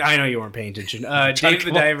 I'm sorry. I know you weren't paying attention. Dave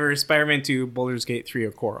the Diver, Spider-Man 2, Baldur's Gate 3,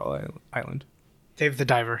 or Coral Island. Dave the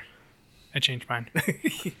Diver. I changed mine.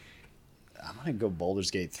 I'm going to go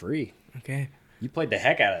Baldur's Gate 3. Okay. You played the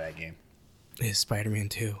heck out of that game. It's Spider-Man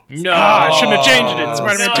 2. no, I shouldn't have changed it. It's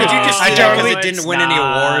Spider-Man 2. Did you just I say that totally because it didn't win any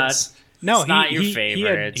awards? No, It's not your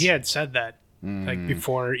favorite. He had said that like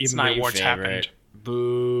before even not the your awards favorite. happened.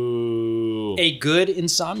 Boo. A good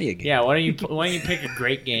Insomnia game. Yeah, why don't you pick a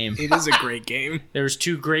great game? It is a great game. There was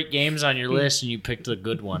 2 great games on your list, and you picked a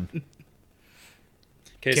good one.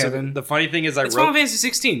 Okay, so Kevin. the funny thing is It's Final Fantasy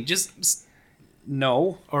 16.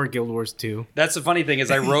 No. Or Guild Wars 2. That's the funny thing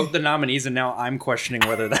is I wrote the nominees and now I'm questioning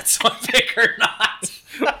whether that's my pick or not.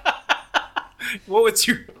 What's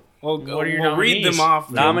your... Well, What are your we'll read nominees? them off.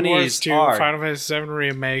 Guild Wars Nominees 2, are Final Fantasy 7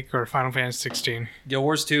 Remake, or Final Fantasy 16. Guild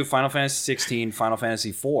Wars 2, Final Fantasy 16, Final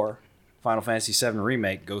Fantasy 4, Final Fantasy 7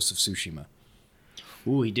 Remake, Ghost of Tsushima.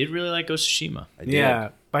 Ooh, he did really like Ghost of Tsushima. I did. Yeah.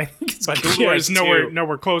 But I think it's But Guild yeah, Wars it's 2.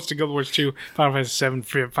 nowhere close to Guild Wars 2, Final Fantasy 7,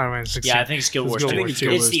 Final Fantasy 16. Yeah, I think it's Guild Wars Guild 2. Wars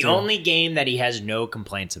 2. It's the too. only game that he has no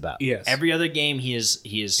complaints about. Yes. Every other game he has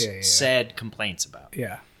yeah. said complaints about.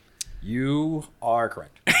 Yeah. You are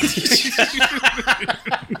correct.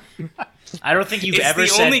 I don't think you've It's ever the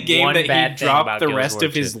said only game one that bad he thing about dropped the Guild rest Wars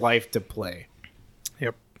of his 2. life to play.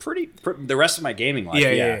 Yep. The rest of my gaming life.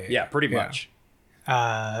 Yeah, pretty yeah. much.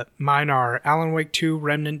 Mine are Alan Wake 2,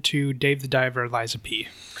 Remnant 2, Dave the Diver, Liza P.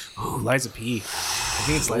 Ooh, Liza P. I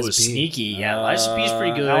think it's Ooh, Liza P. sneaky. Yeah, Liza P is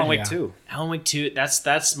pretty good. Alan Wake Yeah. 2. Alan Wake 2,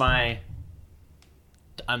 that's my...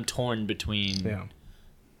 I'm torn between... Yeah.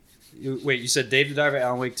 Wait, you said Dave the Diver,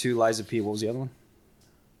 Alan Wake 2, Liza P. What was the other one?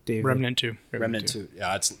 David. Remnant 2. Remnant 2.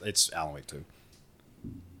 Yeah, it's Alan Wake 2.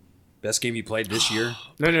 Best game you played this year?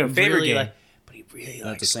 No, favorite Really game. but he really Not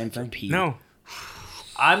likes the same Liza thing? P. No.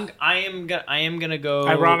 I am gonna go...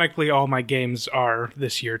 Ironically, all my games are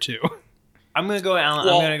this year, too. I'm gonna go Alan.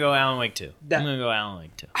 Well, I'm gonna go Alan Wake 2. I'm that- gonna go Alan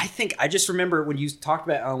Wake 2. I think I just remember when you talked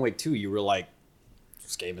about Alan Wake 2, you were like,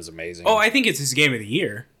 this game is amazing. Oh, I think it's his game of the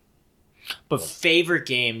year. But favorite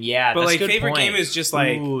game, yeah. But that's like a good favorite point. game is just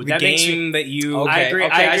like Ooh, the that makes game you- that you. Okay. I agree.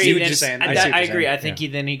 okay, I I agree. see what then- you're saying. I, I see what I you're agree. saying. I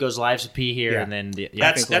think then he goes Lives of P here, Yeah. and then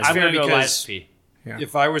That's I'm fair gonna go because- Lives of P. Yeah.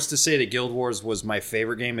 If I was to say that Guild Wars was my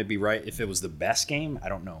favorite game, it'd be right. If it was the best game, I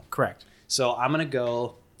don't know. Correct. So I'm going to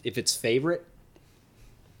go, if it's favorite,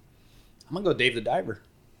 I'm going to go Dave the Diver.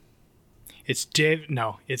 It's Dave.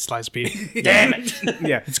 No, it's Liza P. Damn it.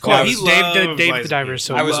 Yeah, It's close. he Dave loves the Liza Diver. P.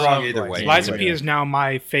 So I was wrong love either Liza way. P. Liza P is now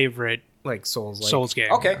my favorite like Souls. Souls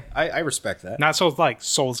game. Okay, I respect that. Not Souls like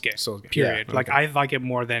Souls game. Souls game. Period. Yeah, Like okay. I like it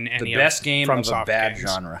more than any The best game of a FromSoft bad games.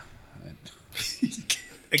 genre.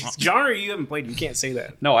 Genre you haven't played. You can't say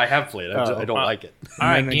that. No, I have played it. I don't like it. All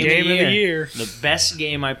right, And the game, of the year. year. The best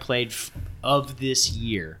game I played of this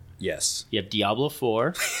year. Yes. You have Diablo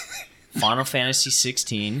 4, Final Fantasy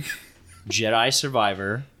 16, Jedi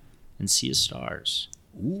Survivor, and Sea of Stars.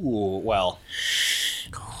 Ooh, well.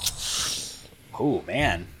 Oh,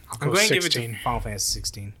 man. I'm going to give it 16. to Final Fantasy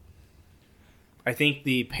 16. I think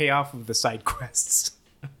the payoff of the side quests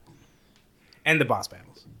and the boss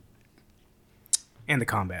battles and the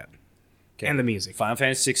combat and the music. Final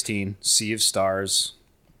Fantasy 16, Sea of Stars.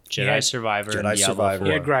 Jedi Yeah. Survivor, Jedi and Diablo Survivor. He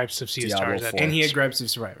 4. had gripes of Sea of Diablo Stars. 4. And he had gripes of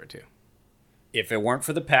Survivor too. If it weren't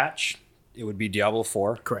for the patch, it would be Diablo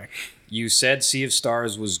 4. Correct. You said Sea of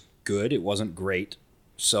Stars was good. It wasn't great.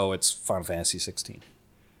 So it's Final Fantasy 16.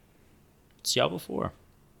 It's Diablo 4.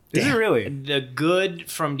 Is it really? The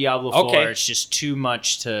good from Diablo 4, Okay. it's just too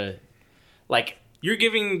much to... Like, You're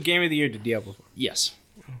giving Game of the Year to Diablo 4. yes.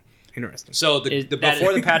 Interesting. So the That-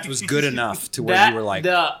 before the patch was good enough to where you were like,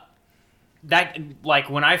 like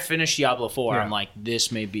when I finished Diablo 4, Yeah. I'm like,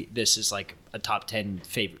 this is like a top 10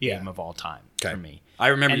 favorite Yeah. game of all time Okay. for me. I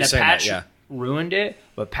remember And you the saying patch that, yeah. ruined it,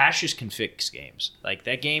 but patches can fix games. Like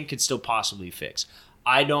that game could still possibly fix.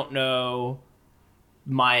 I don't know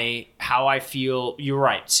how I feel. You're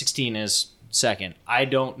right. 16 is second. I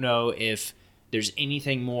don't know if there's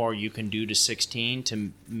anything more you can do to 16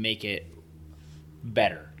 to make it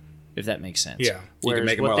better. If that makes sense. Yeah. You can Whereas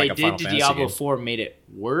make it what more they like a did Final to Fantasy Diablo game. 4 made it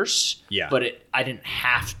worse. Yeah. But I didn't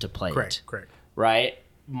have to play Correct. it. Correct. Right?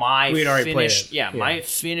 My We'd already played finished, it. yeah, Yeah. my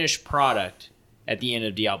finished product at the end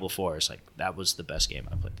of Diablo 4 is like that was the best game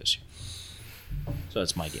I played this year. So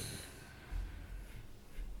that's my game.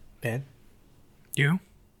 Ben? You?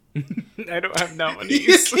 I don't have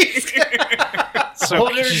nominees.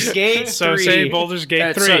 Baldur's Gate 3. So say Baldur's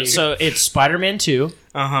Gate 3. So it's Spider-Man 2,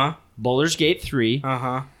 Uh-huh. Baldur's Gate 3,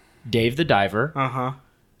 Uh-huh. Dave the Diver.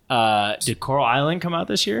 Uh-huh. Did Coral Island come out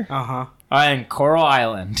this year? Uh-huh. And Coral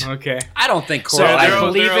Island. Okay. I don't think So Coral I they're all-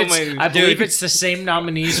 Island. believe they're all it's my- I believe Dude. it's the same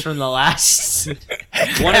nominees from the last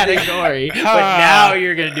category, but now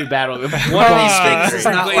you're gonna do Battle. One of these things is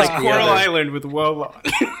not Plays like the Coral other. Island with Warlock.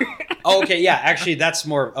 Oh, okay, yeah. Actually, that's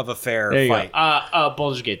more of a fair There you fight. go.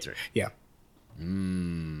 Baldur's Gate 3. Yeah.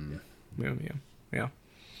 Yeah.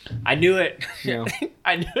 I knew it. Yeah.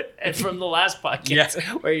 I knew it from the last podcast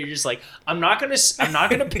where you're just like, I'm not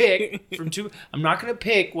gonna pick from two. I'm not gonna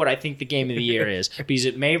pick what I think the game of the year is because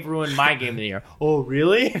it may ruin my game of the year. Oh,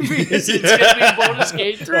 really? Because it's gonna be Baldur's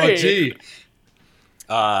Gate 3. Oh, gee.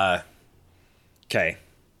 Okay.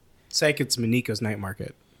 Psych, it's Miniko's Night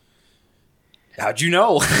Market. How'd you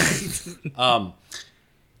know?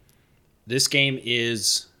 This game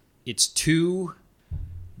it's 2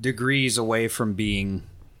 degrees away from being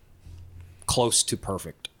close to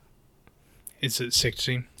perfect. Is it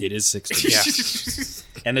 16? It is 60. Yeah.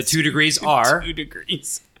 And the 2 degrees are 2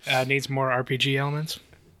 degrees. Needs more RPG elements.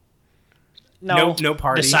 No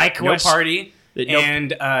party. The side no quest. party. No-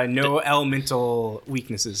 And no elemental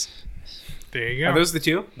weaknesses. There you go. Are those the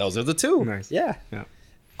 2? those are the 2. Nice. Yeah. Yeah.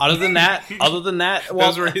 Other than that, well,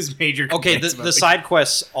 Those were his major okay. complaints The about side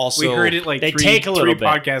quests also. We heard it like They three, take a little three bit.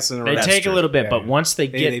 podcasts in a row. They That's take true. a little bit, Yeah. but once they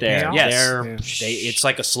They get pay there, off. Yes. they're Yeah. It's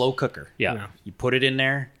like a slow cooker. yeah. Yeah. You put it in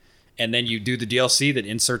there, and then you do the DLC that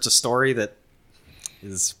inserts a story that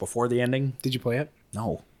is before the ending. Did you play it?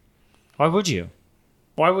 No. Why would you?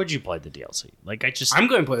 Why would you play the DLC? Like I'm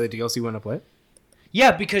going to play the DLC when I play it.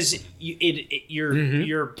 yeah, because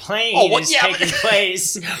you're playing Oh, what- is yeah. taking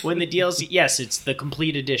place when the DLC. Yes, it's the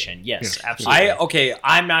complete edition. Yes, absolutely. I'm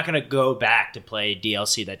I'm not going to go back to play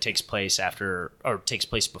DLC that takes place after or takes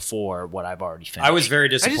place before what I've already finished. I was very I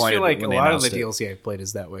just disappointed feel like when a they lot of announced the it. DLC I've played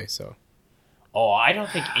is that way. So Oh, I don't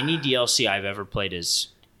think any DLC I've ever played is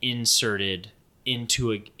inserted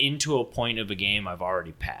into a point of a game I've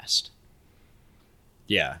already passed.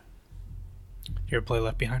 Yeah, You ever play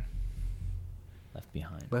Left Behind? Left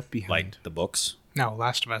Behind. Left Behind. like the books. No,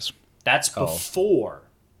 Last of Us. That's Oh. before.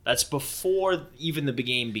 That's before even the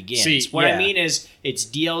game begins. See, what yeah. I mean is, it's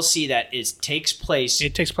DLC that takes place.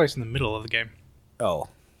 It takes place in the middle of the game. Oh,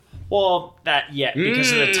 Well,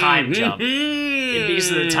 because of the time jump. Because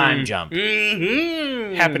of the time jump.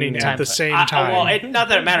 Happening at the same time. Well, not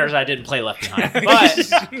that it matters. I didn't play Left Behind, but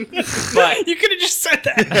You could have just said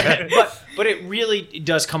that. but it really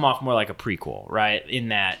does come off more like a prequel, right? In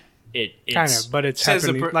that it's Kind of, but it's Says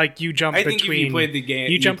the happening. Like you jump I think if you between. played the game-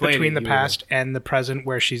 you you jump played between it, the you past and the present,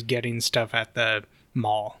 where she's getting stuff at the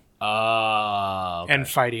mall okay. and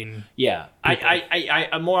fighting. Yeah,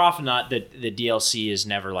 I more often not that the DLC is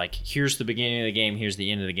never like here's the beginning of the game, here's the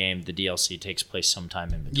end of the game. The DLC takes place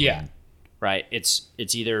sometime in between. Yeah. Right. It's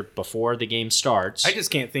either before the game starts. I just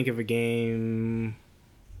can't think of a game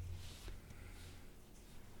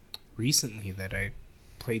recently that I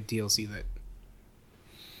played DLC that.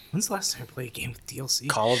 When's the last time I played a game with DLC?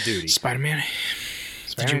 Call of Duty. Spider-Man. Did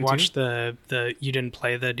Spider-Man you watch 2? the? You didn't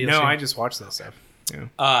play the DLC? No, I just watched that stuff.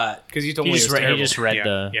 Yeah. Because you told he me just, it was terrible. he just read yeah,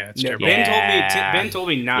 the yeah, it's No, terrible. Ben told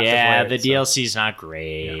me not to yeah, play the it. DLC's not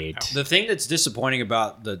great. The thing that's disappointing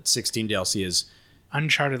about the 16 DLC is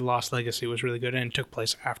Uncharted Lost Legacy was really good and it took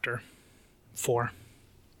place after 4.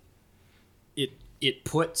 it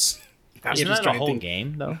puts. I was Isn't just that a trying to whole think.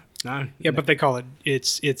 game though? No, Yeah, but they call it.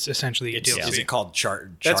 It's essentially a DLC. Is it called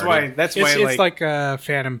that's why. That's why. It's like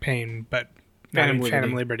Phantom Pain, but Phantom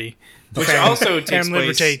Phantom Liberty. Liberty. Which also takes Phantom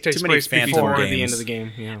place Liberty takes too many place Phantom before before games. the end of the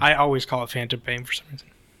game. Yeah. I always call it Phantom Pain for some reason.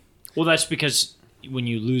 Well, that's because when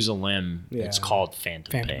you lose a limb, it's Yeah. called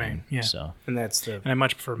Phantom Phantom Pain. Pain, yeah. So And that's the And I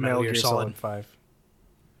much prefer Metal Gear Solid. 5.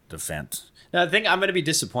 Defense. Now, the thing I'm going to be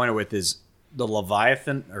disappointed with is the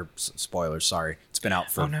Leviathan, or spoilers, sorry. It's been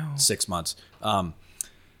out for 6 months.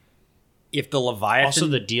 If the Leviathan... also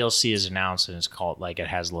the DLC is announced and it's called like it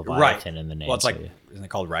has Leviathan in the name. Well, it's so like, isn't it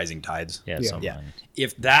called Rising Tides? yeah, Yeah. something Yeah. like that.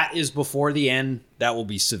 If that is before the end, that will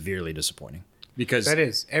be severely disappointing. Because That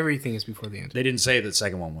is. Everything is before the end. they didn't say the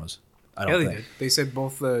second one was. I Yeah, don't they think. did. They said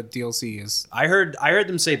both the DLC is. I heard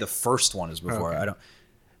them say the first one is before. Okay. I don't,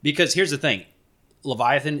 because here's the thing,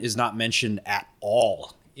 Leviathan is not mentioned at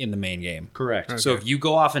all in the main game. Correct. So Okay. if you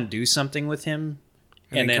go off and do something with him,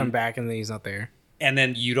 And then then come back and then he's not there. and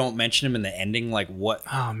then you don't mention him in the ending, like what?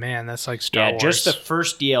 Oh man, that's like Star Yeah, Wars. just the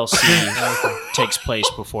first DLC takes place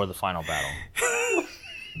before the final battle.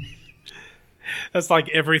 That's like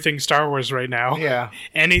everything Star Wars right now. Yeah.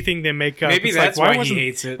 Anything they make up. Maybe it's that's like, why he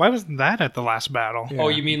hates it. Why wasn't that at the last battle? Oh,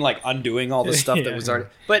 you mean like undoing all the stuff that was already...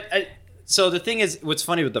 But... so the thing is, what's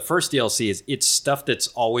funny with the first DLC is it's stuff that's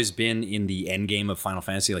always been in the end game of Final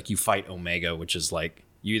Fantasy. Like you fight Omega, which is like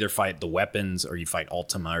you either fight the weapons or you fight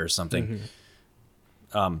Ultima or something.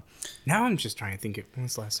 Now I'm just trying to think of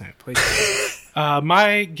when's the last time I played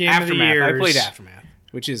My game Aftermath. of the year. I played Aftermath,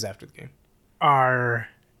 which is after the game. Are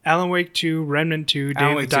Alan Wake 2, Remnant 2,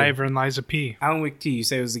 Dave the Diver, and Liza P. Alan Wake 2, you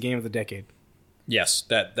say it was the game of the decade. Yes,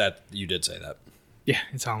 that you did say that. Yeah,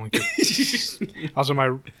 it's Alan Wake 2. Also,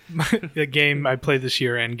 the game I played this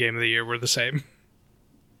year and game of the year were the same.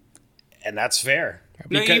 And that's fair.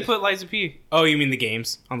 No, you put Liza P. Oh, you mean the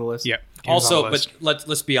games on the list? Yep. Also, but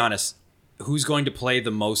let's be honest. Who's going to play the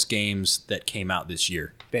most games that came out this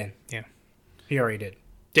year? Ben. Yeah. He already did.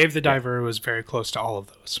 Dave the Diver was very close to all of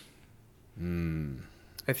those.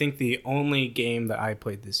 I think the only game that I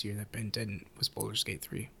played this year that Ben didn't was Baldur's Gate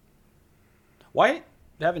 3. Why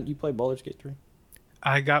haven't you played Baldur's Gate 3?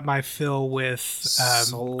 I got my fill with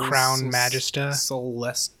Crown Magista.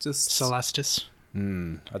 Celestis. I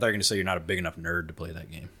thought you were going to say you're not a big enough nerd to play that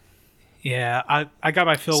game. Yeah, I got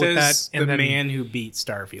my fill with that. And the man who beat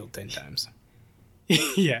Starfield 10 times.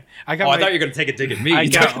 Yeah, I thought you were going to take a dig at me. I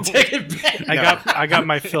got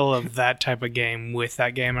my fill of that type of game with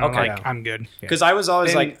that game, and I'm good. Because I was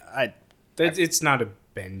always it's not a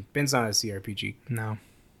Ben. Ben's not a CRPG. No,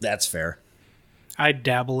 that's fair. I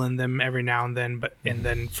dabble in them every now and then, and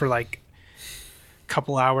then for like a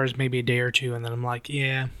couple hours, maybe a day or two, and then I'm like,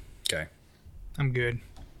 yeah, okay, I'm good.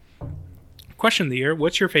 Question of the year: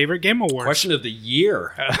 what's your favorite game award? Question of the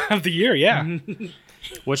year of the year, yeah.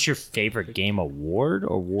 What's your favorite game award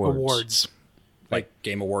or awards? Awards. Like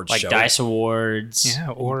Game Awards like show? Dice Awards. Yeah,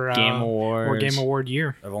 or Game Awards. Or Game Award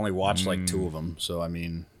year. I've only watched like 2 of them, so I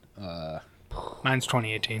mean... Mine's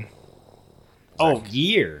 2018.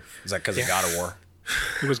 Year. Is that because of God of War?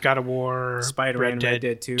 It was God of War, Spider-Man, Red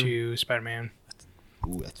Dead 2, Spider-Man.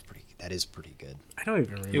 Ooh, that is pretty good. I don't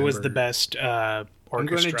even remember. It was the best orchestra. I'm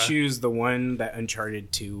going to choose the one that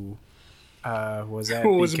Uncharted 2 was that.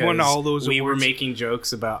 Was won all those we were awards. making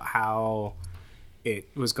jokes about how it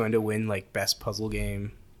was going to win like best puzzle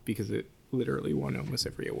game because it literally won almost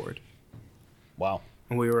every award. Wow.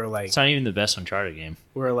 And we were like, It's not even the best Uncharted game.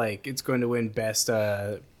 we're like, it's going to win best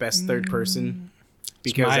third person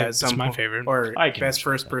because it's my favorite. or I can best respect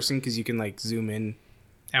first that. person because you can like zoom in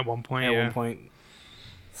At one point, at yeah. one point.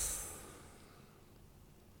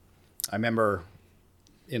 I remember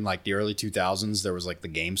in like the early 2000s, there was like the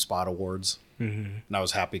GameSpot Awards. Mm-hmm. And I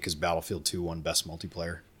was happy because Battlefield 2 won best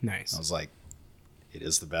multiplayer. Nice. I was like, it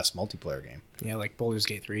is the best multiplayer game. Yeah, like Baldur's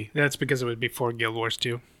Gate 3 That's because it was before Guild Wars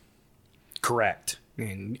 2. Correct.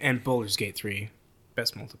 and Baldur's Gate 3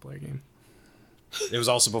 best multiplayer game. It was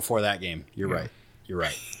also before that game. You're right. You're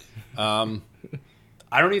right. I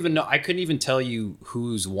don't even know. I couldn't even tell you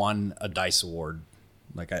who's won a DICE award.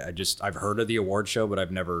 Like I've heard of the award show, but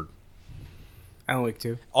I've never. Alan Wake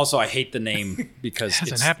 2. Also, I hate the name because It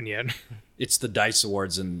hasn't happened yet. It's the DICE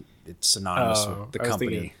Awards and it's synonymous with the I was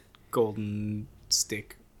company. thinking Golden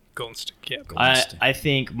Stick. Golden Stick, yeah. I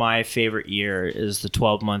think my favorite year is the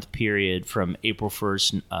 12-month period from April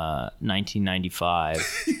 1st,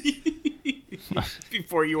 1995.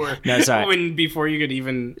 Before you were No, sorry. before you could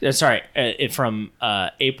even Sorry, from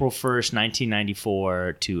April 1st,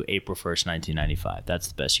 1994 to April 1st, 1995. That's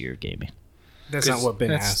the best year of gaming. That's not what Ben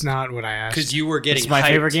That's asked. not what I asked. Because you were getting It's my hyped.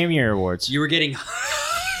 favorite game year awards. You were getting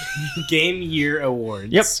Game Year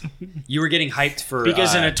Awards. Yep. you were getting hyped for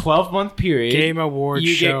Because in a 12-month period, Game Award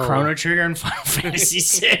you show. get Chrono Trigger and Final Fantasy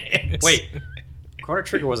VI. wait, Chrono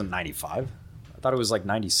Trigger wasn't 95. I thought it was like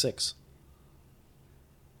 96.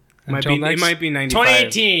 It might be 95.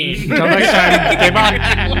 2018. Until next time, game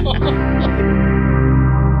on.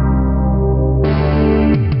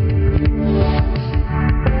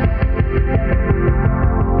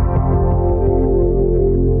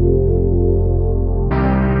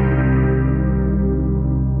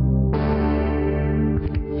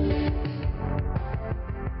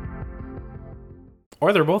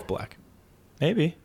 Or they're both black. Maybe.